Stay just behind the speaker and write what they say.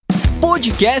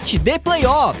Podcast The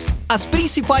Playoffs. As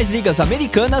principais ligas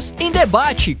americanas em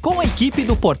debate com a equipe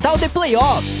do portal The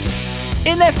Playoffs.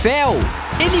 NFL,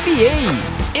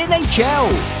 NBA, NHL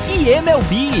e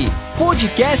MLB.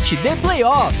 Podcast The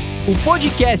Playoffs. O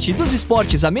podcast dos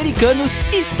esportes americanos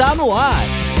está no ar.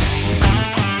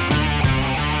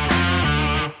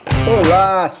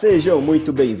 Olá, sejam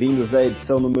muito bem-vindos à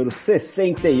edição número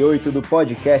 68 do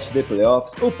Podcast The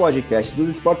Playoffs, o podcast dos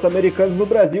esportes americanos no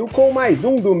Brasil, com mais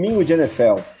um domingo de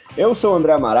NFL. Eu sou o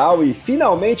André Amaral e,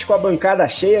 finalmente, com a bancada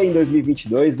cheia em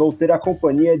 2022, vou ter a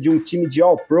companhia de um time de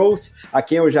All-Pros, a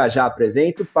quem eu já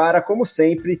apresento, para, como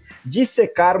sempre,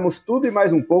 dissecarmos tudo e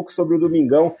mais um pouco sobre o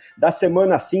domingão da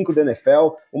semana 5 da NFL,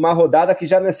 uma rodada que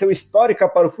já nasceu histórica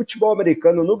para o futebol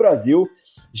americano no Brasil,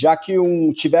 já que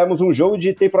tivemos um jogo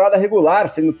de temporada regular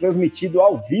sendo transmitido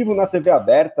ao vivo na TV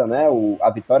aberta, né? A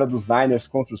vitória dos Niners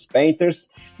contra os Panthers.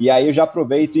 E aí eu já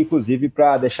aproveito, inclusive,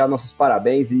 para deixar nossos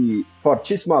parabéns e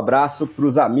fortíssimo abraço para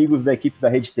os amigos da equipe da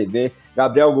Rede TV,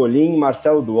 Gabriel Golim,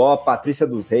 Marcelo Duó, Patrícia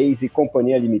dos Reis e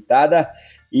Companhia Limitada.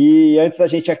 E antes da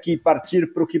gente aqui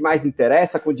partir para o que mais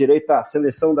interessa, com direito à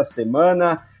seleção da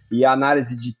semana e a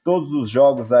análise de todos os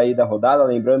jogos aí da rodada,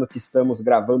 lembrando que estamos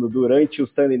gravando durante o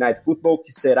Sunday Night Football,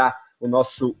 que será o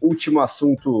nosso último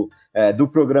assunto do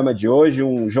programa de hoje,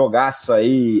 um jogaço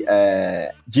aí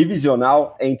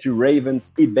divisional entre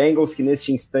Ravens e Bengals, que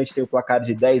neste instante tem o placar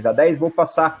de 10-10. Vou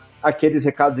passar aqueles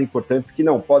recados importantes que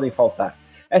não podem faltar.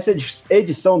 Essa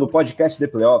edição do Podcast The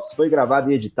Playoffs foi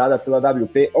gravada e editada pela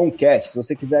WP Oncast. Se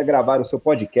você quiser gravar o seu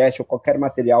podcast ou qualquer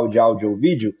material de áudio ou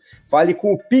vídeo, fale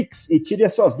com o Pix e tire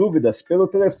as suas dúvidas pelo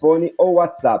telefone ou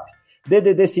WhatsApp.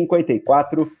 DDD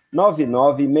 54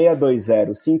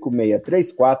 99620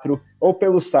 5634 ou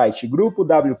pelo site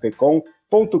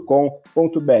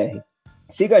grupowpcom.com.br.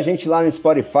 Siga a gente lá no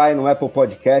Spotify, no Apple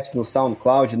Podcasts, no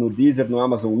SoundCloud, no Deezer, no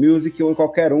Amazon Music ou em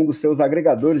qualquer um dos seus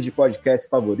agregadores de podcast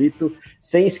favorito,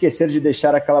 sem esquecer de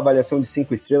deixar aquela avaliação de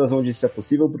 5 estrelas onde isso é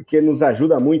possível, porque nos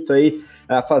ajuda muito aí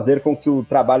a fazer com que o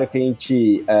trabalho que a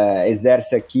gente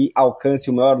exerce aqui alcance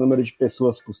o maior número de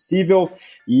pessoas possível,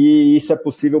 e isso é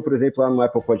possível, por exemplo, lá no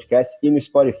Apple Podcasts e no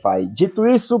Spotify. Dito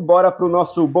isso, bora para o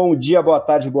nosso bom dia, boa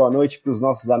tarde, boa noite para os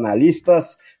nossos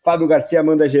analistas. Fábio Garcia,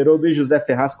 Amanda Geroldo e José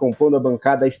Ferraz compondo a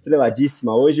bancada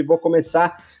estreladíssima hoje. Vou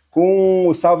começar com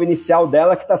o salve inicial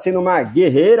dela, que está sendo uma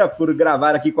guerreira por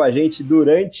gravar aqui com a gente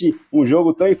durante um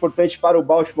jogo tão importante para o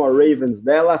Baltimore Ravens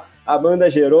dela. Amanda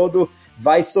Geroldo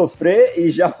vai sofrer e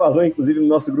já falou, inclusive, no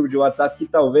nosso grupo de WhatsApp que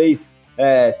talvez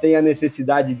tenha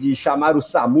necessidade de chamar o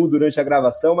SAMU durante a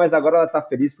gravação, mas agora ela está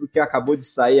feliz porque acabou de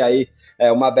sair aí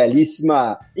uma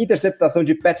belíssima interceptação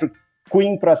de Patrick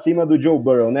Queen para cima do Joe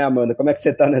Burrow, né, Amanda? Como é que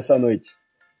você tá nessa noite?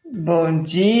 Bom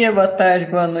dia, boa tarde,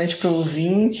 boa noite para o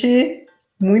ouvinte.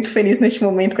 Muito feliz neste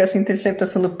momento com essa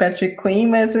interceptação do Patrick Queen,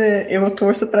 mas eu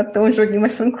torço para ter um joguinho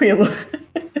mais tranquilo.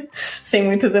 Sem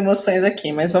muitas emoções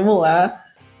aqui, mas vamos lá.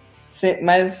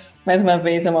 Mais uma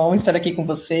vez é uma honra estar aqui com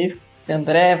vocês, você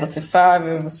André, você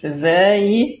Fábio, você Zé,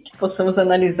 e que possamos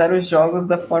analisar os jogos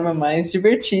da forma mais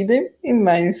divertida e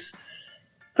mais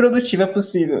produtiva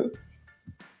possível.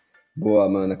 Boa,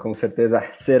 Amanda, com certeza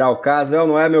será o caso.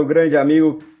 Não é, meu grande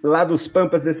amigo lá dos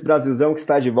Pampas desse Brasilzão que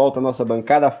está de volta à nossa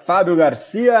bancada, Fábio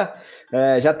Garcia.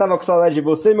 Já estava com saudade de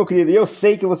você, meu querido, e eu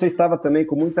sei que você estava também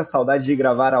com muita saudade de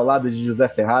gravar ao lado de José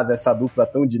Ferraz, essa dupla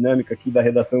tão dinâmica aqui da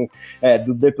redação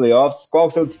do The Playoffs. Qual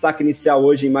o seu destaque inicial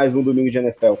hoje em mais um domingo de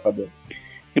NFL, Fábio?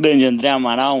 Grande André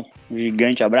Amaral, um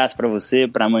gigante abraço para você,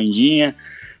 para a Amandinha,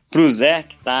 para o Zé,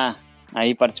 que está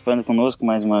aí participando conosco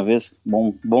mais uma vez.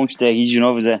 Bom te ter aqui de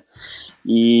novo, Zé.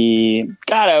 E,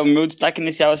 cara, o meu destaque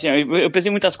inicial, assim, eu pensei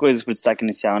em muitas coisas pro destaque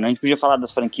inicial, né? A gente podia falar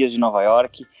das franquias de Nova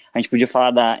York, a gente podia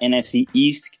falar da NFC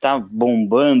East, que tá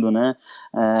bombando, né?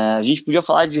 A gente podia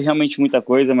falar de realmente muita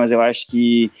coisa, mas eu acho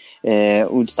que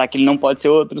o destaque ele não pode ser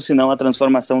outro, senão a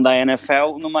transformação da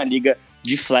NFL numa liga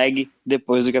de flag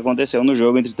depois do que aconteceu no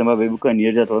jogo entre Tampa Bay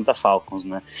Buccaneers e Atlanta Falcons,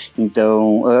 né?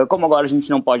 Então, como agora a gente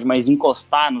não pode mais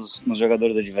encostar nos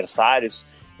jogadores adversários,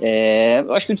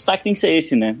 eu acho que o destaque tem que ser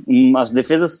esse, né? As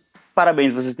defesas,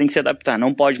 parabéns, vocês têm que se adaptar,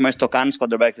 não pode mais tocar nos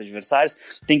quarterbacks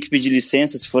adversários, tem que pedir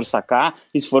licença se for sacar,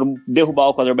 e se for derrubar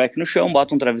o quarterback no chão,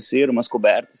 bota um travesseiro, umas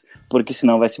cobertas, porque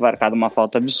senão vai se marcar uma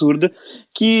falta absurda,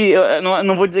 que eu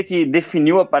não vou dizer que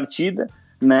definiu a partida,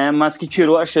 né, mas que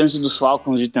tirou a chance dos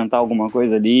Falcons de tentar alguma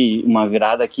coisa ali, uma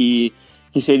virada que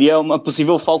seria uma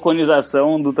possível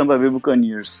falconização do Tampa Bay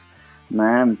Buccaneers,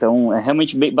 né? Então é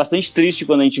realmente bastante triste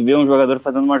quando a gente vê um jogador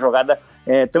fazendo uma jogada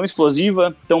tão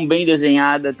explosiva, tão bem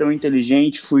desenhada, tão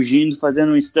inteligente, fugindo,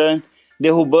 fazendo um stunt,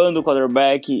 derrubando o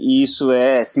quarterback, e isso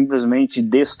é simplesmente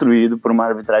destruído por uma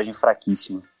arbitragem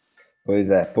fraquíssima.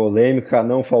 Pois é, polêmica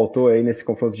não faltou aí nesse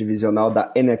confronto divisional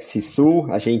da NFC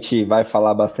Sul. A gente vai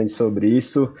falar bastante sobre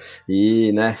isso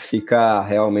e, né, fica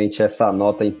realmente essa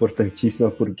nota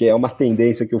importantíssima, porque é uma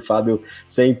tendência que o Fábio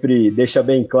sempre deixa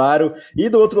bem claro. E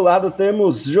do outro lado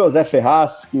temos José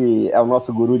Ferraz, que é o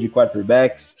nosso guru de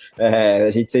quarterbacks. A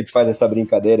gente sempre faz essa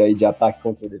brincadeira aí de ataque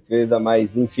contra defesa,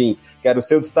 mas enfim, quero o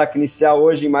seu destaque inicial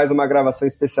hoje em mais uma gravação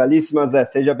especialíssima. Zé,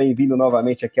 seja bem-vindo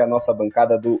novamente aqui à nossa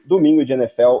bancada do Domingo de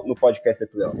NFL no podcast The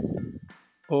Playoffs.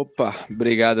 Opa,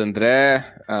 obrigado André,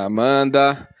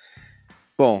 Amanda.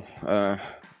 Bom,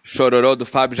 chororô do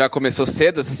Fábio já começou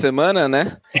cedo essa semana,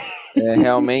 né?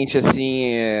 Realmente,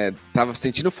 assim, tava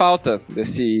sentindo falta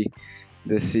desse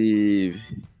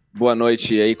boa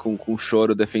noite aí com o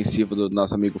choro defensivo do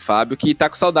nosso amigo Fábio, que tá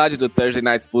com saudade do Thursday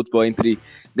Night Football entre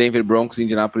Denver Broncos e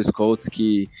Indianapolis Colts,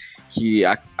 que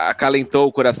acalentou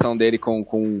o coração dele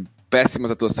com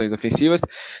péssimas atuações ofensivas.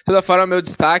 De toda forma, meu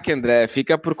destaque, André,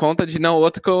 fica por conta de não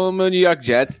outro que o meu New York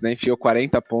Jets, né? Enfiou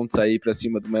 40 pontos aí pra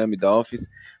cima do Miami Dolphins.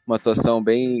 Uma atuação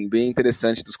bem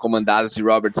interessante dos comandados de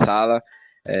Robert Saleh.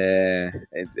 É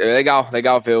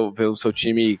legal ver o seu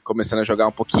time começando a jogar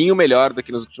um pouquinho melhor do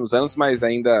que nos últimos anos, mas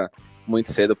ainda muito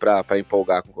cedo para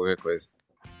empolgar com qualquer coisa.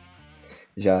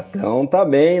 Já então tá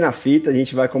bem na fita, a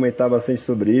gente vai comentar bastante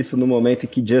sobre isso no momento em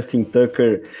que Justin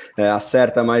Tucker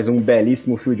acerta mais um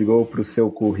belíssimo field goal para o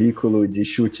seu currículo de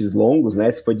chutes longos, né?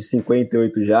 Esse foi de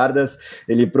 58 jardas,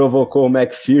 ele provocou o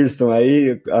McPherson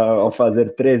aí ao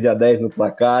fazer 13-10 no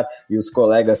placar, e os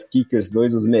colegas kickers,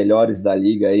 dois os melhores da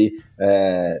liga aí,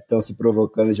 estão se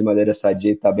provocando de maneira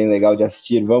sadia e tá bem legal de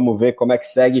assistir. Vamos ver como é que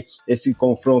segue esse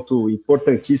confronto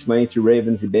importantíssimo entre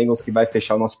Ravens e Bengals, que vai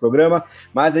fechar o nosso programa,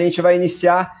 mas a gente vai iniciar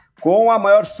com a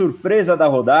maior surpresa da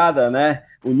rodada, né?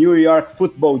 O New York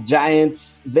Football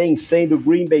Giants vencendo o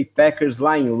Green Bay Packers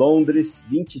lá em Londres,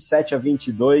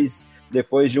 27-22,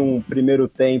 depois de um primeiro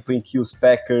tempo em que os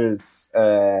Packers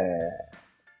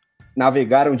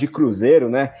navegaram de cruzeiro,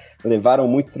 né? Levaram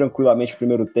muito tranquilamente o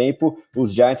primeiro tempo.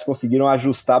 Os Giants conseguiram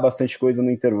ajustar bastante coisa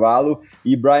no intervalo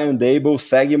e Brian Daboll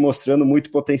segue mostrando muito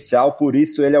potencial, por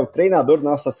isso ele é o treinador da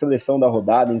nossa seleção da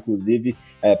rodada, inclusive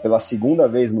pela segunda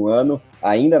vez no ano,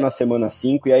 ainda na semana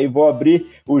 5, e aí vou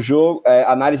abrir o jogo,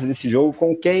 análise desse jogo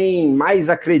com quem mais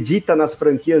acredita nas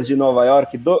franquias de Nova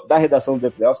York, da redação do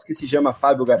The Playoffs, que se chama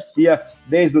Fábio Garcia.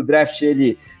 Desde o draft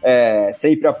ele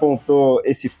sempre apontou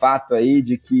esse fato aí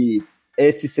de que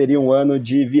esse seria um ano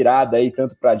de virada aí,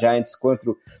 tanto para Giants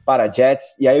quanto para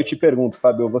Jets. E aí eu te pergunto,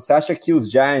 Fábio, você acha que os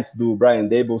Giants do Brian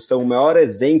Daboll são o maior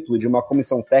exemplo de uma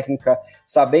comissão técnica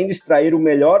sabendo extrair o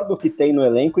melhor do que tem no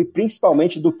elenco e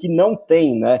principalmente do que não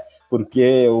tem, né?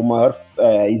 Porque o maior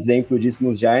exemplo disso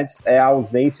nos Giants é a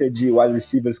ausência de wide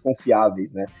receivers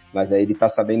confiáveis, né? Mas aí ele tá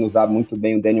sabendo usar muito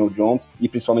bem o Daniel Jones e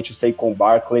principalmente o Saquon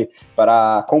Barkley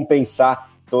para compensar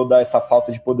toda essa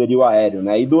falta de poderio aéreo,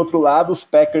 né? E do outro lado, os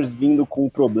Packers vindo com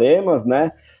problemas,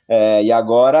 né? E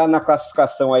agora na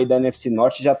classificação aí da NFC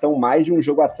Norte já estão mais de um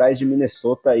jogo atrás de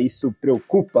Minnesota, isso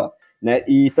preocupa, né?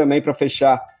 E também para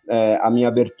fechar a minha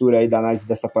abertura aí da análise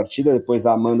dessa partida, depois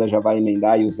a Amanda já vai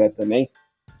emendar e o Zé também.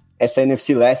 Essa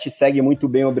NFC Leste segue muito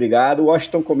bem, obrigado.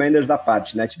 Washington Commanders à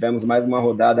parte, né? Tivemos mais uma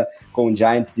rodada com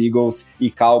Giants, Eagles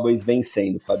e Cowboys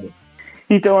vencendo, Fábio.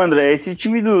 Então, André, esse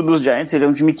time dos Giants, ele é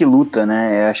um time que luta,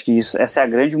 né? Eu acho que essa é a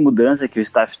grande mudança que o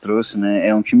staff trouxe, né?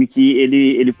 É um time que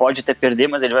ele pode até perder,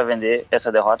 mas ele vai vender essa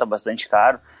derrota bastante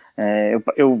caro.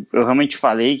 Eu realmente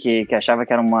falei que achava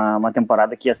que era uma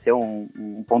temporada que ia ser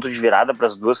um ponto de virada para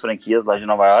as duas franquias lá de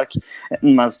Nova York,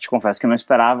 mas te confesso que eu não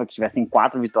esperava que tivessem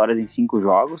 4 vitórias em 5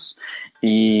 jogos,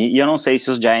 e eu não sei se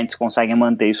os Giants conseguem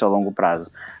manter isso a longo prazo,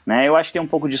 né? Eu acho que tem um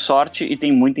pouco de sorte e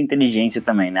tem muita inteligência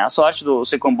também, né? A sorte do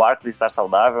Saquon Barkley estar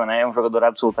saudável, né? É um jogador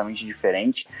absolutamente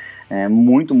diferente,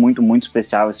 muito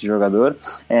especial esse jogador,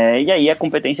 e aí a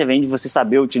competência vem de você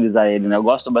saber utilizar ele, né? Eu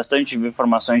gosto bastante de ver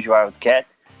informações de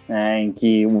Wildcat, em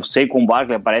que o Saquon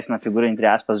Barkley aparece na figura, entre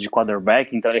aspas, de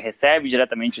quarterback, então ele recebe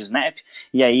diretamente o snap,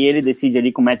 e aí ele decide ali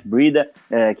com o Matt Breida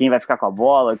quem vai ficar com a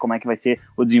bola, como é que vai ser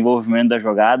o desenvolvimento da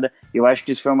jogada. Eu acho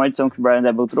que isso foi uma adição que o Brian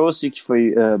Daboll trouxe, que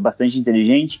foi bastante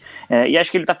inteligente, e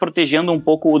acho que ele está protegendo um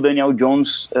pouco o Daniel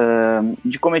Jones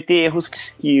de cometer erros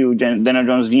que o Daniel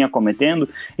Jones vinha cometendo.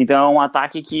 Então é um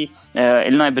ataque que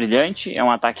ele não é brilhante, é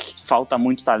um ataque que falta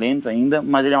muito talento ainda,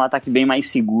 mas ele é um ataque bem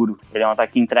mais seguro, ele é um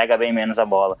ataque que entrega bem menos a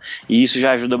bola. E isso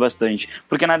já ajuda bastante,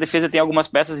 porque na defesa tem algumas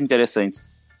peças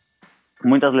interessantes,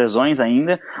 muitas lesões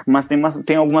ainda, mas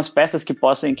tem algumas peças que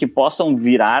possam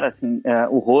virar assim,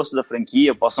 o rosto da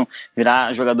franquia, possam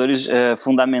virar jogadores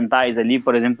fundamentais ali,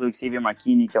 por exemplo o Xavier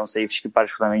McKinney, que é um safety que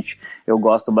particularmente eu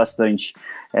gosto bastante.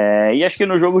 E acho que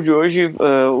no jogo de hoje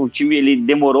o time ele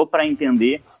demorou para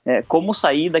entender como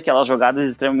sair daquelas jogadas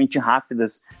extremamente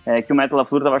rápidas que o Matt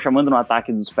LaFleur estava chamando no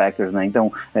ataque dos Packers, né?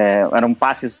 Então eram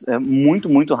passes muito,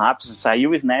 muito rápidos,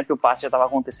 saiu o snap, o passe já estava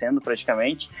acontecendo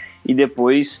praticamente, e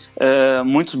depois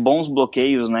muitos bons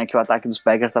bloqueios, né, que o ataque dos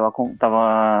Packers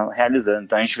estava realizando.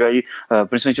 Então a gente vê aí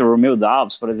principalmente o Romeo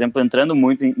Doubs, por exemplo, entrando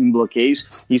muito em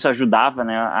bloqueios, isso ajudava,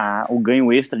 né, o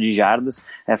ganho extra de jardas.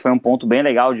 Foi um ponto bem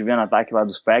legal de ver no ataque lá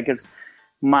dos Packers,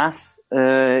 mas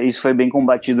isso foi bem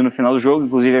combatido no final do jogo.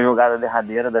 Inclusive a jogada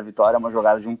derradeira da vitória é uma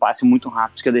jogada de um passe muito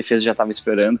rápido que a defesa já estava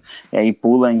esperando, e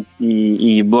pula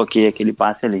e bloqueia aquele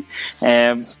passe ali.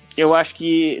 Eu acho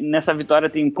que nessa vitória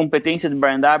tem competência de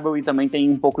Brian Daboll e também tem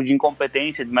um pouco de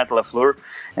incompetência de Matt LaFleur,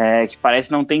 que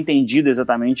parece não ter entendido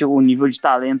exatamente o nível de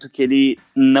talento que ele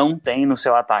não tem no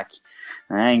seu ataque.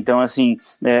 Então, assim,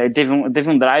 teve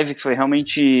um drive que foi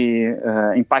realmente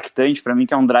impactante para mim,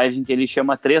 que é um drive em que ele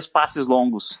chama 3 passes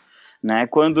longos, né?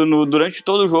 Quando durante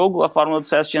todo o jogo a fórmula do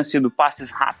sucesso tinha sido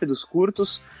passes rápidos,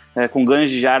 curtos, com ganhos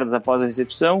de jardas após a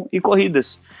recepção e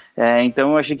corridas.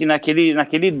 Então eu achei que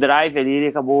naquele drive ali ele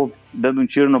acabou dando um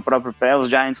tiro no próprio pé. Os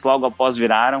Giants logo após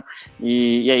viraram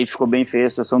e aí ficou bem feia a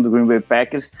situação do Green Bay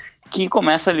Packers, que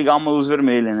começa a ligar uma luz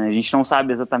vermelha, né? A gente não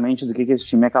sabe exatamente do que esse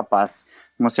time é capaz.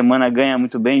 Uma semana ganha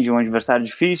muito bem de um adversário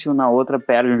difícil, na outra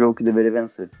perde um jogo que deveria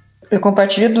vencer. Eu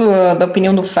compartilho da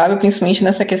opinião do Fábio, principalmente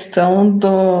nessa questão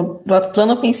do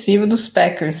plano ofensivo dos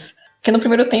Packers. Porque no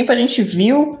primeiro tempo a gente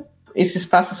viu esses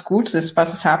passes curtos, esses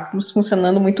passes rápidos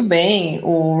funcionando muito bem,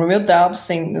 o Romeo Doubs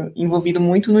sendo envolvido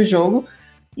muito no jogo,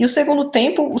 e o segundo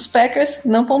tempo os Packers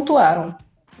não pontuaram.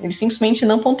 Eles simplesmente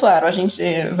não pontuaram. A gente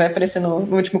vai aparecer no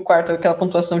último quarto aquela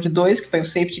pontuação de 2, que foi o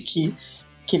safety que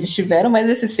eles tiveram, mas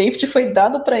esse safety foi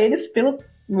dado para eles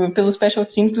pelos special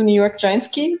teams do New York Giants,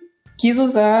 que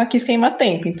quis queimar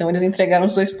tempo. Então eles entregaram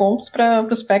os 2 pontos para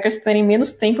os Packers terem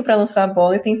menos tempo para lançar a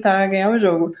bola e tentar ganhar o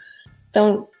jogo.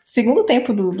 Então, segundo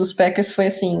tempo dos Packers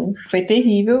foi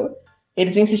terrível.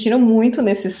 Eles insistiram muito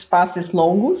nesses passes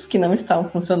longos que não estavam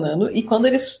funcionando, e quando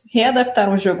eles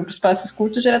readaptaram o jogo para os passes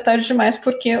curtos já era tarde demais,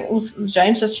 porque os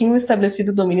Giants já tinham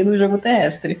estabelecido o domínio do jogo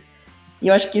terrestre. E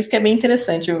eu acho que isso que é bem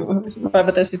interessante. O Fábio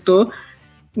até citou,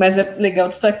 mas é legal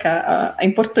destacar a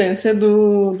importância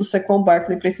do Saquon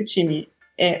Barkley para esse time.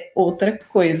 É outra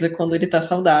coisa quando ele está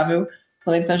saudável,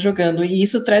 quando ele está jogando. E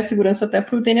isso traz segurança até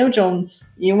para o Daniel Jones.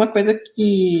 E uma coisa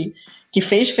que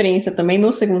fez diferença também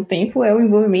no segundo tempo é o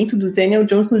envolvimento do Daniel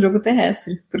Jones no jogo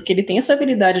terrestre. Porque ele tem essa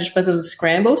habilidade de fazer os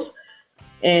scrambles,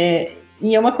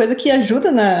 e é uma coisa que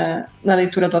ajuda na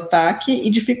leitura do ataque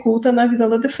e dificulta na visão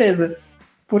da defesa.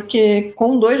 Porque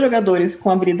com 2 jogadores com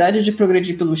a habilidade de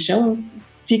progredir pelo chão,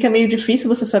 fica meio difícil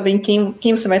você saber em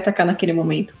quem você vai atacar naquele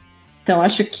momento. Então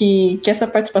acho que essa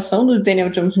participação do Daniel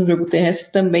Jones no jogo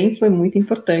terrestre também foi muito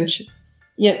importante.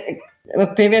 E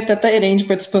teve até Tyrande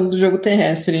participando do jogo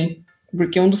terrestre,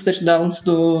 porque um dos touchdowns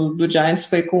do Giants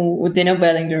foi com o Daniel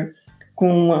Bellinger,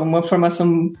 com uma formação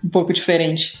um pouco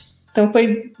diferente. Então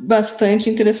foi bastante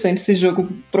interessante esse jogo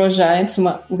pro Giants,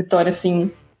 uma vitória assim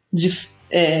de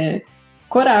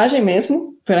coragem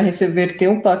mesmo, para reverter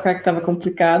um placar que estava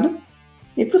complicado.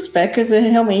 E para os Packers,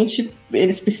 realmente,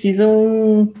 eles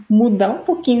precisam mudar um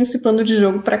pouquinho esse plano de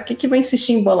jogo. Para que vai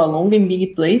insistir em bola longa, em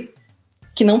big play,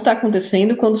 que não está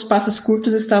acontecendo quando os passes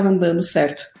curtos estavam dando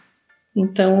certo?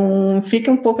 Então, fica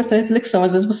um pouco essa reflexão.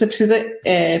 Às vezes você precisa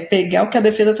pegar o que a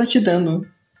defesa está te dando.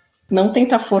 Não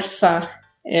tentar forçar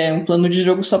um plano de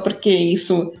jogo só porque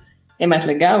isso é mais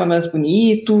legal, é mais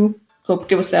bonito, só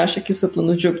porque você acha que o seu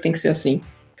plano de jogo tem que ser assim.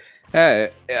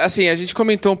 Assim, a gente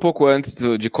comentou um pouco antes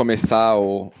de começar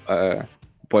o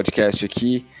podcast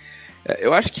aqui.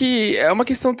 Eu acho que é uma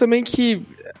questão também que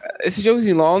esses jogos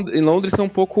em Londres são um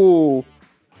pouco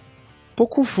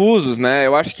confusos, né?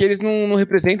 Eu acho que eles não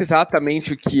representam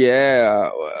exatamente o que é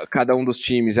cada um dos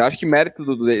times. Eu acho que mérito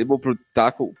do Daboll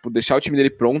por deixar o time dele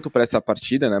pronto para essa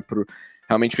partida, né? Por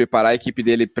realmente preparar a equipe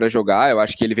dele para jogar. Eu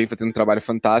acho que ele vem fazendo um trabalho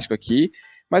fantástico aqui.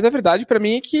 Mas a verdade pra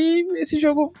mim é que esse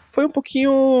jogo foi um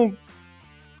pouquinho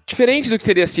diferente do que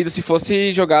teria sido se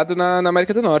fosse jogado na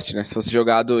América do Norte, né? Se fosse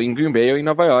jogado em Green Bay ou em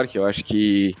Nova York. Eu acho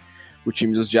que o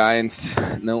time dos Giants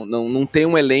não tem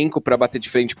um elenco para bater de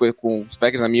frente com os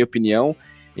Packers, na minha opinião,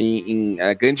 em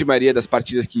a grande maioria das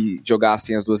partidas que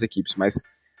jogassem as duas equipes. Mas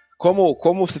como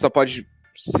você só pode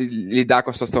se lidar com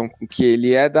a situação que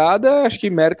ele é dada, acho que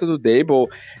mérito do Daboll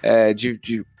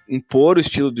de impor o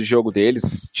estilo do jogo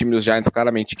deles. O time dos Giants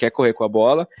claramente quer correr com a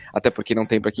bola, até porque não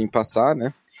tem para quem passar,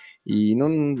 né? E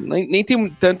nem tem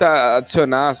tanto a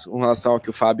adicionar em relação ao que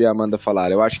o Fábio e a Amanda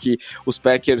falaram. Eu acho que os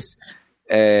Packers,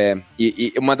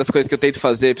 e uma das coisas que eu tento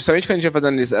fazer, principalmente quando a gente vai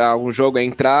fazendo algum jogo, é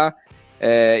entrar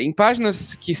em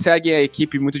páginas que seguem a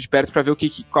equipe muito de perto para ver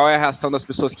qual é a reação das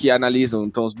pessoas que analisam,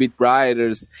 então os beat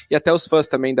writers e até os fãs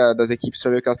também das equipes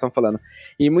para ver o que elas estão falando.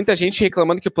 E muita gente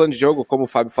reclamando que o plano de jogo, como o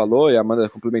Fábio falou, e a Amanda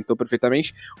complementou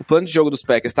perfeitamente, o plano de jogo dos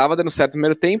Packers estava dando certo no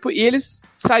primeiro tempo e eles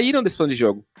saíram desse plano de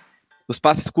jogo. Os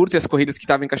passes curtos e as corridas que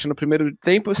estavam encaixando no primeiro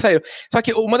tempo saíram. Só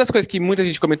que uma das coisas que muita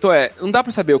gente comentou não dá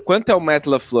para saber o quanto é o Matt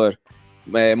LaFleur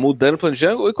mudando o plano de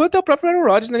jogo e quanto é o próprio Aaron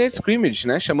Rodgers na linha de scrimmage,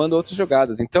 né, chamando outras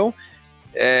jogadas. Então,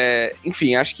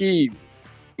 enfim, acho que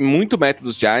muito mérito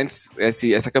dos Giants.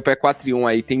 Essa campanha 4-1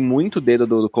 aí tem muito dedo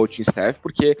do coaching staff,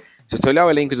 porque se você olhar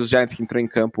o elenco dos Giants que entrou em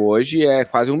campo hoje, é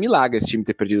quase um milagre esse time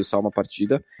ter perdido só uma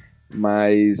partida.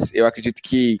 Mas eu acredito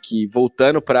que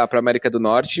voltando para a América do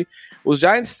Norte, os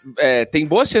Giants têm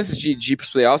boas chances de ir para os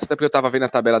playoffs, até porque eu estava vendo a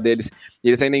tabela deles, e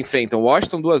eles ainda enfrentam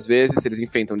Washington 2 vezes, eles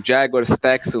enfrentam Jaguars,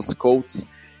 Texans, Colts,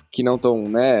 que não estão,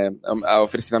 né,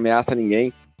 oferecendo ameaça a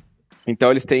ninguém.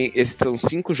 Então esses são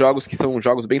 5 jogos que são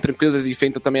jogos bem tranquilos, eles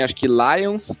enfrentam também acho que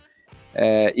Lions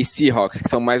e Seahawks, que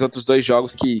são mais outros 2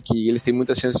 jogos que eles têm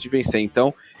muitas chances de vencer.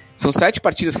 Então são 7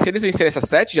 partidas que se eles vencerem essas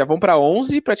 7 já vão para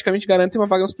 11 e praticamente garantem uma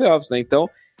vaga nos playoffs, né? Então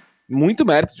muito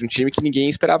mérito de um time que ninguém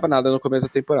esperava nada no começo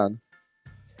da temporada.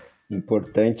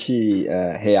 Importante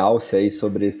realce aí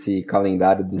sobre esse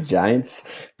calendário dos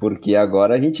Giants, porque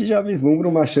agora a gente já vislumbra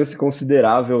uma chance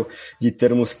considerável de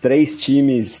termos 3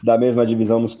 times da mesma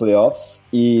divisão nos playoffs,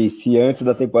 e se antes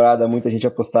da temporada muita gente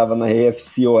apostava na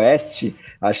AFC Oeste,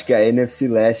 acho que é a NFC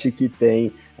Leste que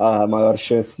tem a maior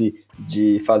chance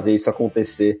de fazer isso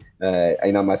acontecer,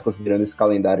 ainda mais considerando esse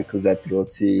calendário que o Zé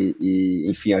trouxe, e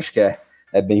enfim, acho que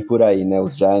é bem por aí, né?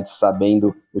 Os Giants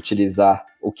sabendo utilizar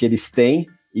o que eles têm,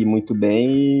 e muito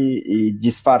bem, e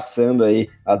disfarçando aí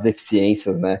as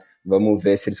deficiências, né? Vamos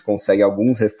ver se eles conseguem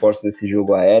alguns reforços nesse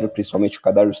jogo aéreo, principalmente o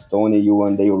Kadarius Toney e o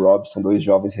Andale Robinson, 2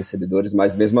 jovens recebedores,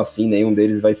 mas mesmo assim nenhum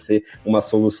deles vai ser uma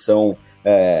solução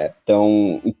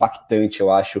tão impactante, eu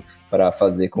acho, para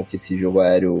fazer com que esse jogo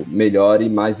aéreo melhore,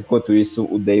 mas enquanto isso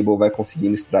o Daboll vai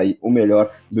conseguindo extrair o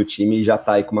melhor do time e já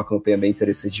está aí com uma campanha bem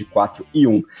interessante de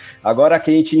 4-1. Agora que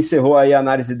a gente encerrou aí a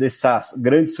análise dessa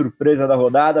grande surpresa da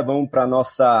rodada, vamos para a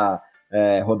nossa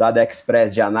rodada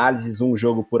express de análises, um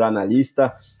jogo por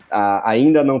analista.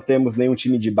 Ainda não temos nenhum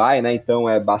time de bye, né? Então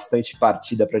é bastante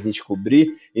partida para a gente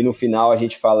cobrir, e no final a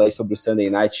gente fala aí sobre o Sunday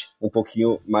Night um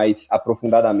pouquinho mais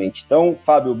aprofundadamente. Então,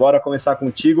 Fábio, bora começar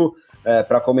contigo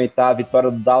para comentar a vitória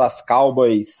do Dallas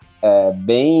Cowboys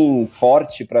bem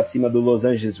forte para cima do Los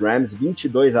Angeles Rams,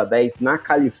 22-10 na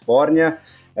Califórnia,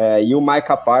 e o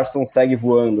Micah Parsons segue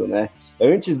voando, né?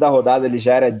 Antes da rodada ele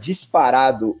já era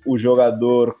disparado o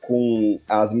jogador com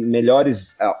as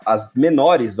menores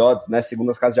odds, né?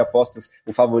 Segundo as casas de apostas,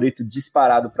 o favorito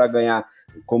disparado para ganhar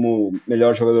como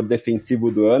melhor jogador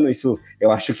defensivo do ano. Isso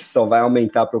eu acho que só vai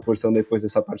aumentar a proporção depois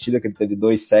dessa partida, que ele teve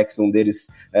 2 sacks, um deles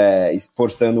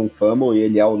forçando um fumble, e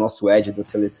ele é o nosso edge da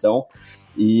seleção.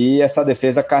 E essa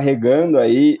defesa carregando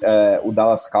aí o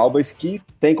Dallas Cowboys, que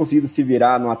tem conseguido se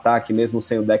virar no ataque mesmo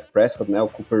sem o Dak Prescott, né? O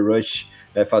Cooper Rush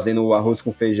fazendo o arroz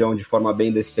com feijão de forma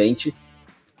bem decente.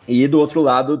 E do outro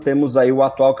lado temos aí o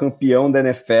atual campeão da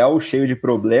NFL, cheio de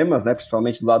problemas, né,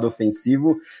 principalmente do lado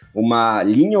ofensivo, uma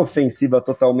linha ofensiva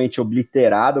totalmente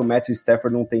obliterada, o Matthew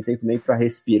Stafford não tem tempo nem para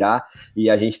respirar, e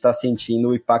a gente está sentindo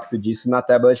o impacto disso na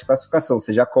tabela de classificação.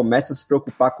 Você já começa a se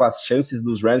preocupar com as chances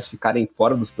dos Rams ficarem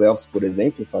fora dos playoffs, por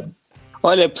exemplo, Fábio?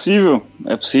 Olha, é possível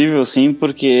sim,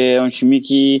 porque é um time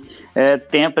que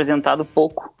tem apresentado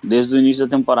pouco desde o início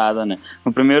da temporada, né?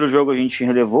 No primeiro jogo a gente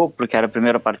relevou, porque era a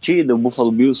primeira partida, o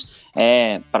Buffalo Bills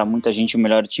para muita gente o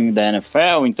melhor time da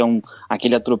NFL, então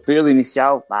aquele atropelo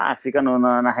inicial, fica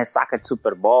na ressaca de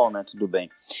Super Bowl, né? Tudo bem.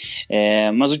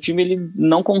 Mas o time ele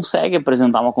não consegue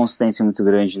apresentar uma consistência muito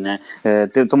grande, né?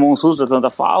 Tomou um susto do Atlanta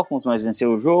Falcons, mas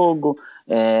venceu o jogo,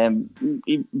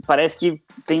 e parece que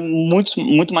tem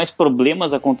muito mais problemas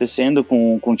acontecendo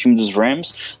com o time dos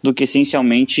Rams do que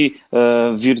essencialmente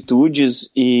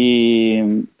virtudes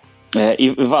e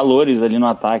valores ali no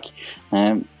ataque,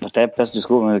 né? Até peço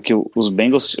desculpa, que os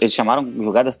Bengals eles chamaram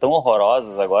jogadas tão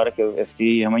horrorosas agora que eu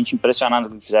fiquei realmente impressionado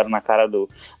com o que fizeram na cara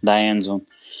da endzone.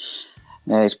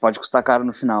 Isso pode custar caro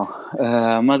no final,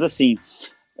 mas assim,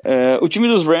 o time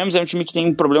dos Rams é um time que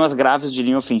tem problemas graves de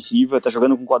linha ofensiva, tá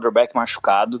jogando com o quarterback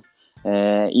machucado.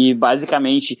 E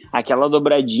basicamente aquela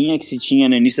dobradinha que se tinha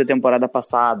no início da temporada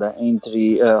passada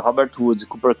entre Robert Woods e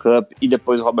Cooper Kupp, e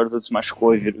depois o Robert Woods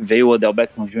machucou e veio o Odell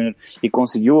Beckham Jr. e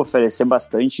conseguiu oferecer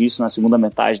bastante isso na segunda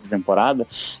metade da temporada,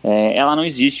 ela não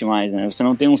existe mais, né? Você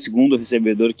não tem um segundo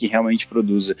recebedor que realmente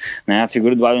produza, né? A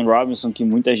figura do Allen Robinson, que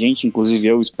muita gente, inclusive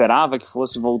eu, esperava que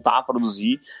fosse voltar a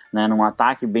produzir, né? Num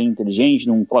ataque bem inteligente,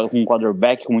 com um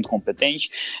quarterback muito competente,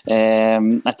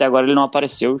 até agora ele não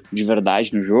apareceu de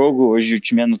verdade no jogo. Hoje o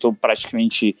time anotou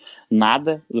praticamente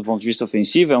nada do ponto de vista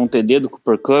ofensivo. É um TD do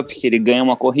Cooper Kupp que ele ganha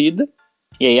uma corrida,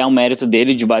 e aí é um mérito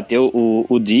dele de bater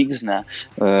o Diggs, né?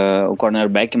 O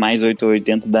cornerback mais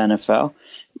 880 da NFL.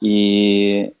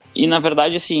 E na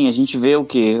verdade, assim, a gente vê o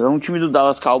quê? É um time do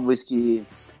Dallas Cowboys que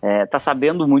tá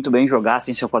sabendo muito bem jogar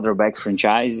sem seu quarterback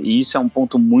franchise, e isso é um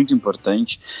ponto muito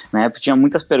importante, né? Porque tinha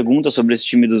muitas perguntas sobre esse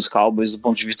time dos Cowboys do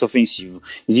ponto de vista ofensivo.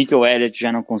 Ezekiel Elliott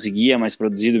já não conseguia mais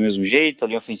produzir do mesmo jeito, a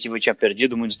linha ofensiva tinha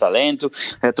perdido muito talento,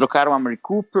 trocaram a Amari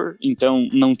Cooper, então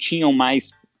não tinham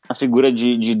mais a figura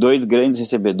de dois grandes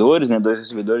recebedores, né, dois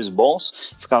recebedores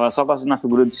bons, ficava só na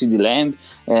figura do CeeDee Lamb.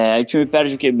 Aí o time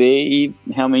perde o QB e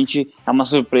realmente é uma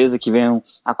surpresa que venham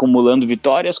acumulando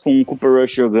vitórias com o Cooper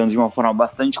Rush jogando de uma forma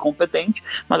bastante competente,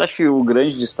 mas acho que o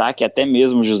grande destaque, até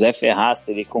mesmo o José Ferraz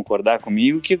teria que concordar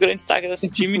comigo, que o grande destaque desse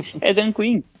time é Dan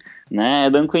Quinn. Né,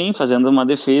 Dan Quinn fazendo uma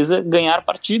defesa ganhar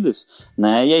partidas,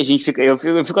 né, e a gente eu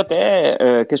fico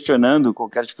até questionando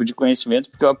qualquer tipo de conhecimento,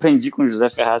 porque eu aprendi com o José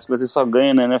Ferraz que você só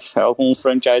ganha na NFL com um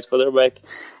franchise quarterback,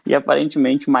 e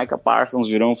aparentemente Micah Parsons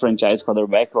virou um franchise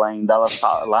quarterback lá no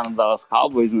Dallas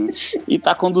Cowboys, né, e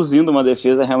tá conduzindo uma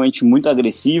defesa realmente muito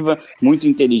agressiva, muito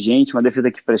inteligente, uma defesa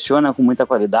que pressiona com muita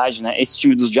qualidade, né. Esse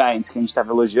time dos Giants que a gente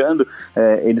estava elogiando,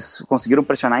 eles conseguiram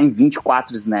pressionar em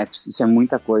 24 snaps, isso é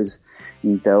muita coisa.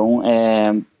 Então,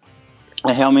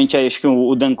 realmente acho que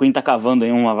o Dan Quinn tá cavando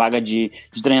aí uma vaga de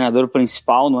treinador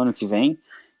principal no ano que vem,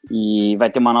 e vai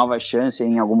ter uma nova chance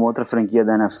em alguma outra franquia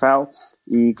da NFL,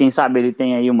 e quem sabe ele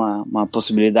tem aí uma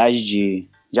possibilidade de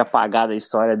apagar da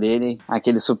história dele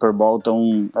aquele Super Bowl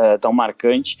tão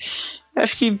marcante. Eu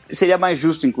acho que seria mais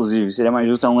justo, inclusive,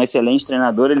 é um excelente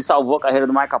treinador, ele salvou a carreira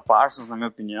do Micah Parsons, na minha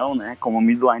opinião, né? Como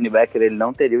middle linebacker ele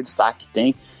não teria o destaque que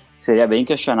tem, seria bem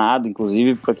questionado,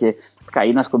 inclusive, porque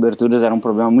cair nas coberturas era um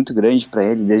problema muito grande para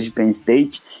ele, desde Penn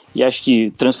State, e acho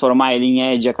que transformar ele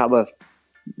em edge acaba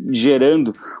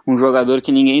gerando um jogador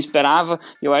que ninguém esperava.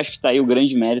 Eu acho que tá aí o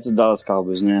grande mérito do Dallas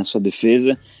Cowboys, né, a sua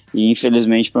defesa, e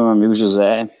infelizmente para o meu amigo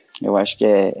José, eu acho que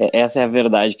essa é a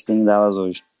verdade que tem em Dallas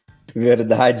hoje.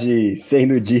 Verdade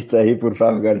sendo dita aí por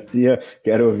Fábio Garcia.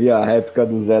 Quero ouvir a réplica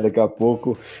do Zé daqui a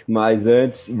pouco, mas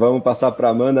antes vamos passar para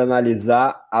a Amanda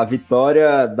analisar a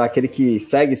vitória daquele que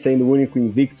segue sendo o único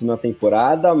invicto na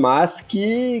temporada, mas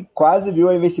que quase viu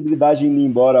a invencibilidade indo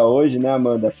embora hoje, né,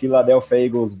 Amanda? Philadelphia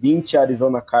Eagles 20,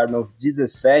 Arizona Cardinals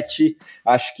 17.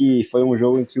 Acho que foi um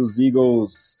jogo em que os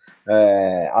Eagles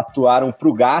atuaram para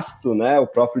o gasto, né? O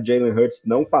próprio Jalen Hurts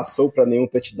não passou para nenhum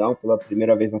touchdown pela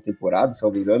primeira vez na temporada, se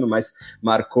não me engano, mas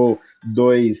marcou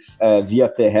 2 via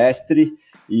terrestre,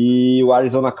 e o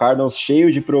Arizona Cardinals,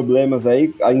 cheio de problemas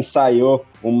aí, ensaiou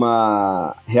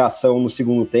uma reação no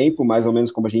segundo tempo, mais ou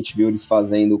menos como a gente viu eles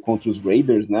fazendo contra os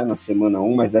Raiders, né, na semana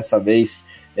 1, mas dessa vez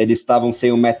eles estavam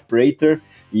sem o Matt Prater,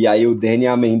 e aí o Danny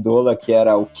Amendola, que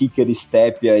era o kicker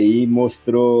step aí,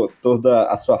 mostrou toda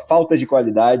a sua falta de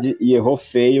qualidade e errou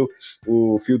feio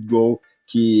o field goal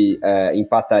que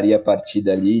empataria a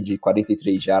partida ali de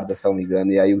 43 jardas, se não me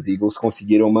engano, e aí os Eagles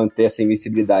conseguiram manter essa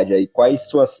invencibilidade aí. Quais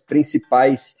suas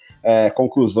principais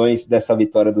conclusões dessa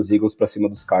vitória dos Eagles para cima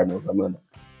dos Cardinals, Amanda?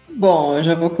 Bom, eu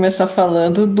já vou começar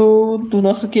falando do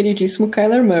nosso queridíssimo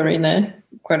Kyler Murray, né?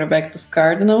 O quarterback dos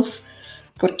Cardinals,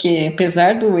 porque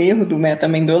apesar do erro do Matt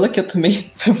Amendola, que eu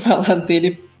também vou falar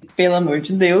dele, pelo amor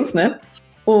de Deus, né?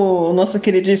 O nosso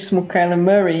queridíssimo Kyler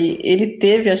Murray, ele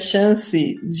teve a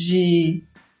chance de,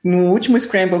 no último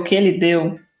scramble que ele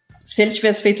deu, se ele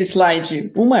tivesse feito o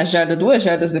slide 1 jarda, 2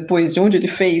 jardas depois de onde ele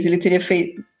fez, ele teria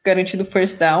garantido o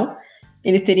first down,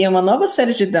 ele teria uma nova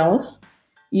série de downs,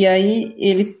 e aí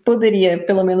ele poderia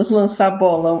pelo menos lançar a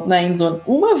bola na endzone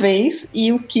uma vez,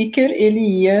 e o kicker ele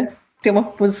ia ter uma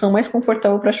posição mais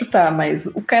confortável para chutar, mas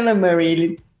o Kyler Murray,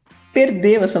 ele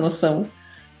perdeu essa noção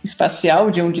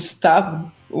espacial de onde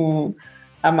estava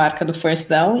a marca do first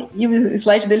down, e o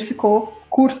slide dele ficou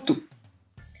curto,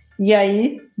 e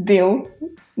aí deu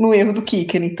no erro do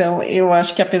kicker. Então eu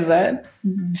acho que apesar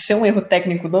de ser um erro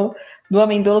técnico do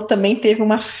Amendola, também teve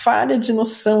uma falha de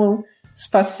noção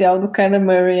espacial do Kyler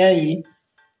Murray aí.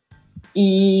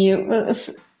 E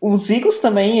os Eagles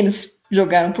também, eles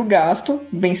jogaram pro gasto,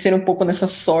 venceram um pouco nessa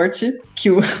sorte que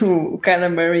o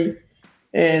Kyler Murray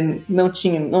não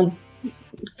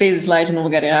fez o slide no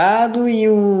lugar errado e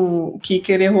o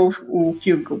kicker errou o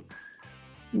field goal.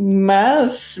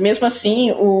 Mas, mesmo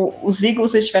assim, os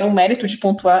Eagles eles tiveram o mérito de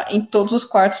pontuar em todos os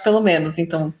quartos, pelo menos.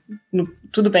 Então,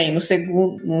 tudo bem, no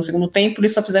segundo tempo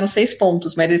eles só fizeram 6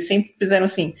 pontos, mas eles sempre fizeram,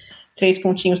 assim, 3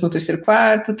 pontinhos no terceiro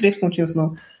quarto, 3 pontinhos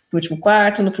no último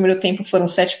quarto. No primeiro tempo foram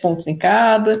 7 pontos em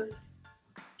cada.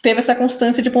 Teve essa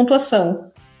constância de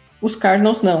pontuação. Os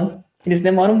Cardinals não. Eles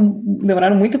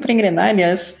demoraram muito para engrenar,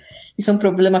 aliás, isso é um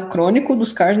problema crônico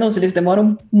dos Cardinals, eles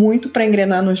demoram muito para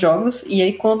engrenar nos jogos, e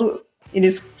aí quando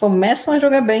eles começam a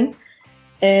jogar bem,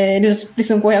 eles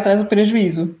precisam correr atrás do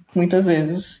prejuízo, muitas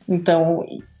vezes. Então,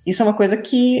 isso é uma coisa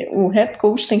que o head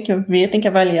coach tem que ver, tem que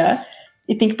avaliar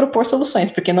e tem que propor soluções,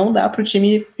 porque não dá para o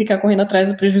time ficar correndo atrás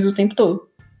do prejuízo o tempo todo.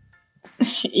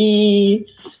 E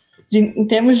em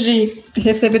termos de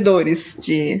recebedores,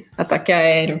 de ataque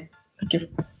aéreo, porque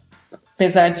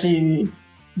apesar de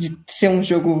ser um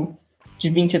jogo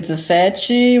de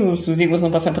 20-17, os Eagles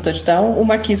não passaram para touchdown, o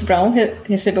Marquise Brown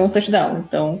recebeu um touchdown.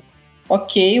 Então,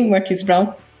 ok, o Marquise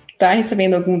Brown tá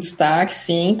recebendo algum destaque,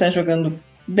 sim, tá jogando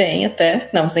bem até,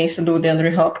 na ausência do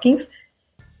DeAndre Hopkins,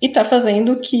 e tá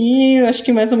fazendo o que eu acho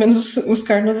que mais ou menos os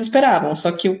Cardinals esperavam.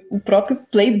 Só que o próprio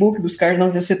playbook dos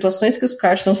Cardinals e as situações que os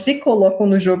Cardinals se colocam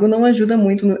no jogo não ajuda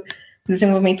muito no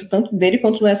desenvolvimento tanto dele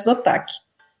quanto do resto do ataque.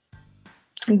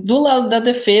 Do lado da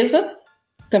defesa,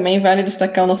 também vale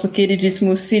destacar o nosso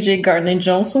queridíssimo C.J.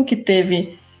 Gardner-Johnson, que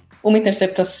teve uma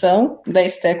interceptação,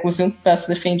 10 tackles e um passe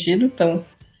defendido, então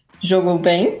jogou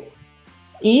bem.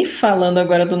 E falando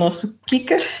agora do nosso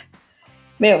kicker,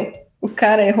 o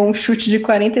cara errou um chute de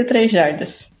 43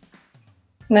 jardas.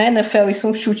 Na NFL, isso é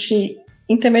um chute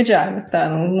intermediário, tá?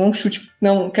 Não um chute,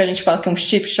 não que a gente fala que é um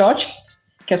chip shot,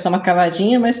 que é só uma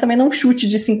cavadinha, mas também não um chute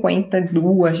de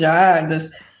 52 jardas,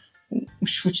 um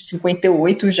chute de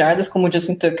 58 jardas, como o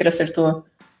Justin Tucker acertou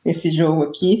esse jogo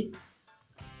aqui.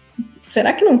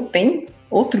 Será que não tem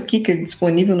outro kicker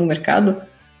disponível no mercado?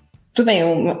 Tudo bem,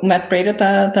 o Matt Prater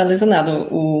tá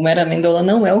lesionado. O Matt Amendola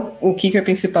não é o kicker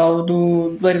principal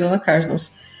do Arizona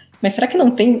Cardinals. Mas será que não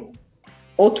tem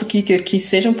outro kicker que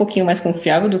seja um pouquinho mais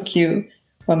confiável do que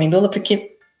o Amendola?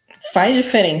 Porque faz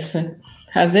diferença.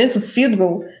 Às vezes o field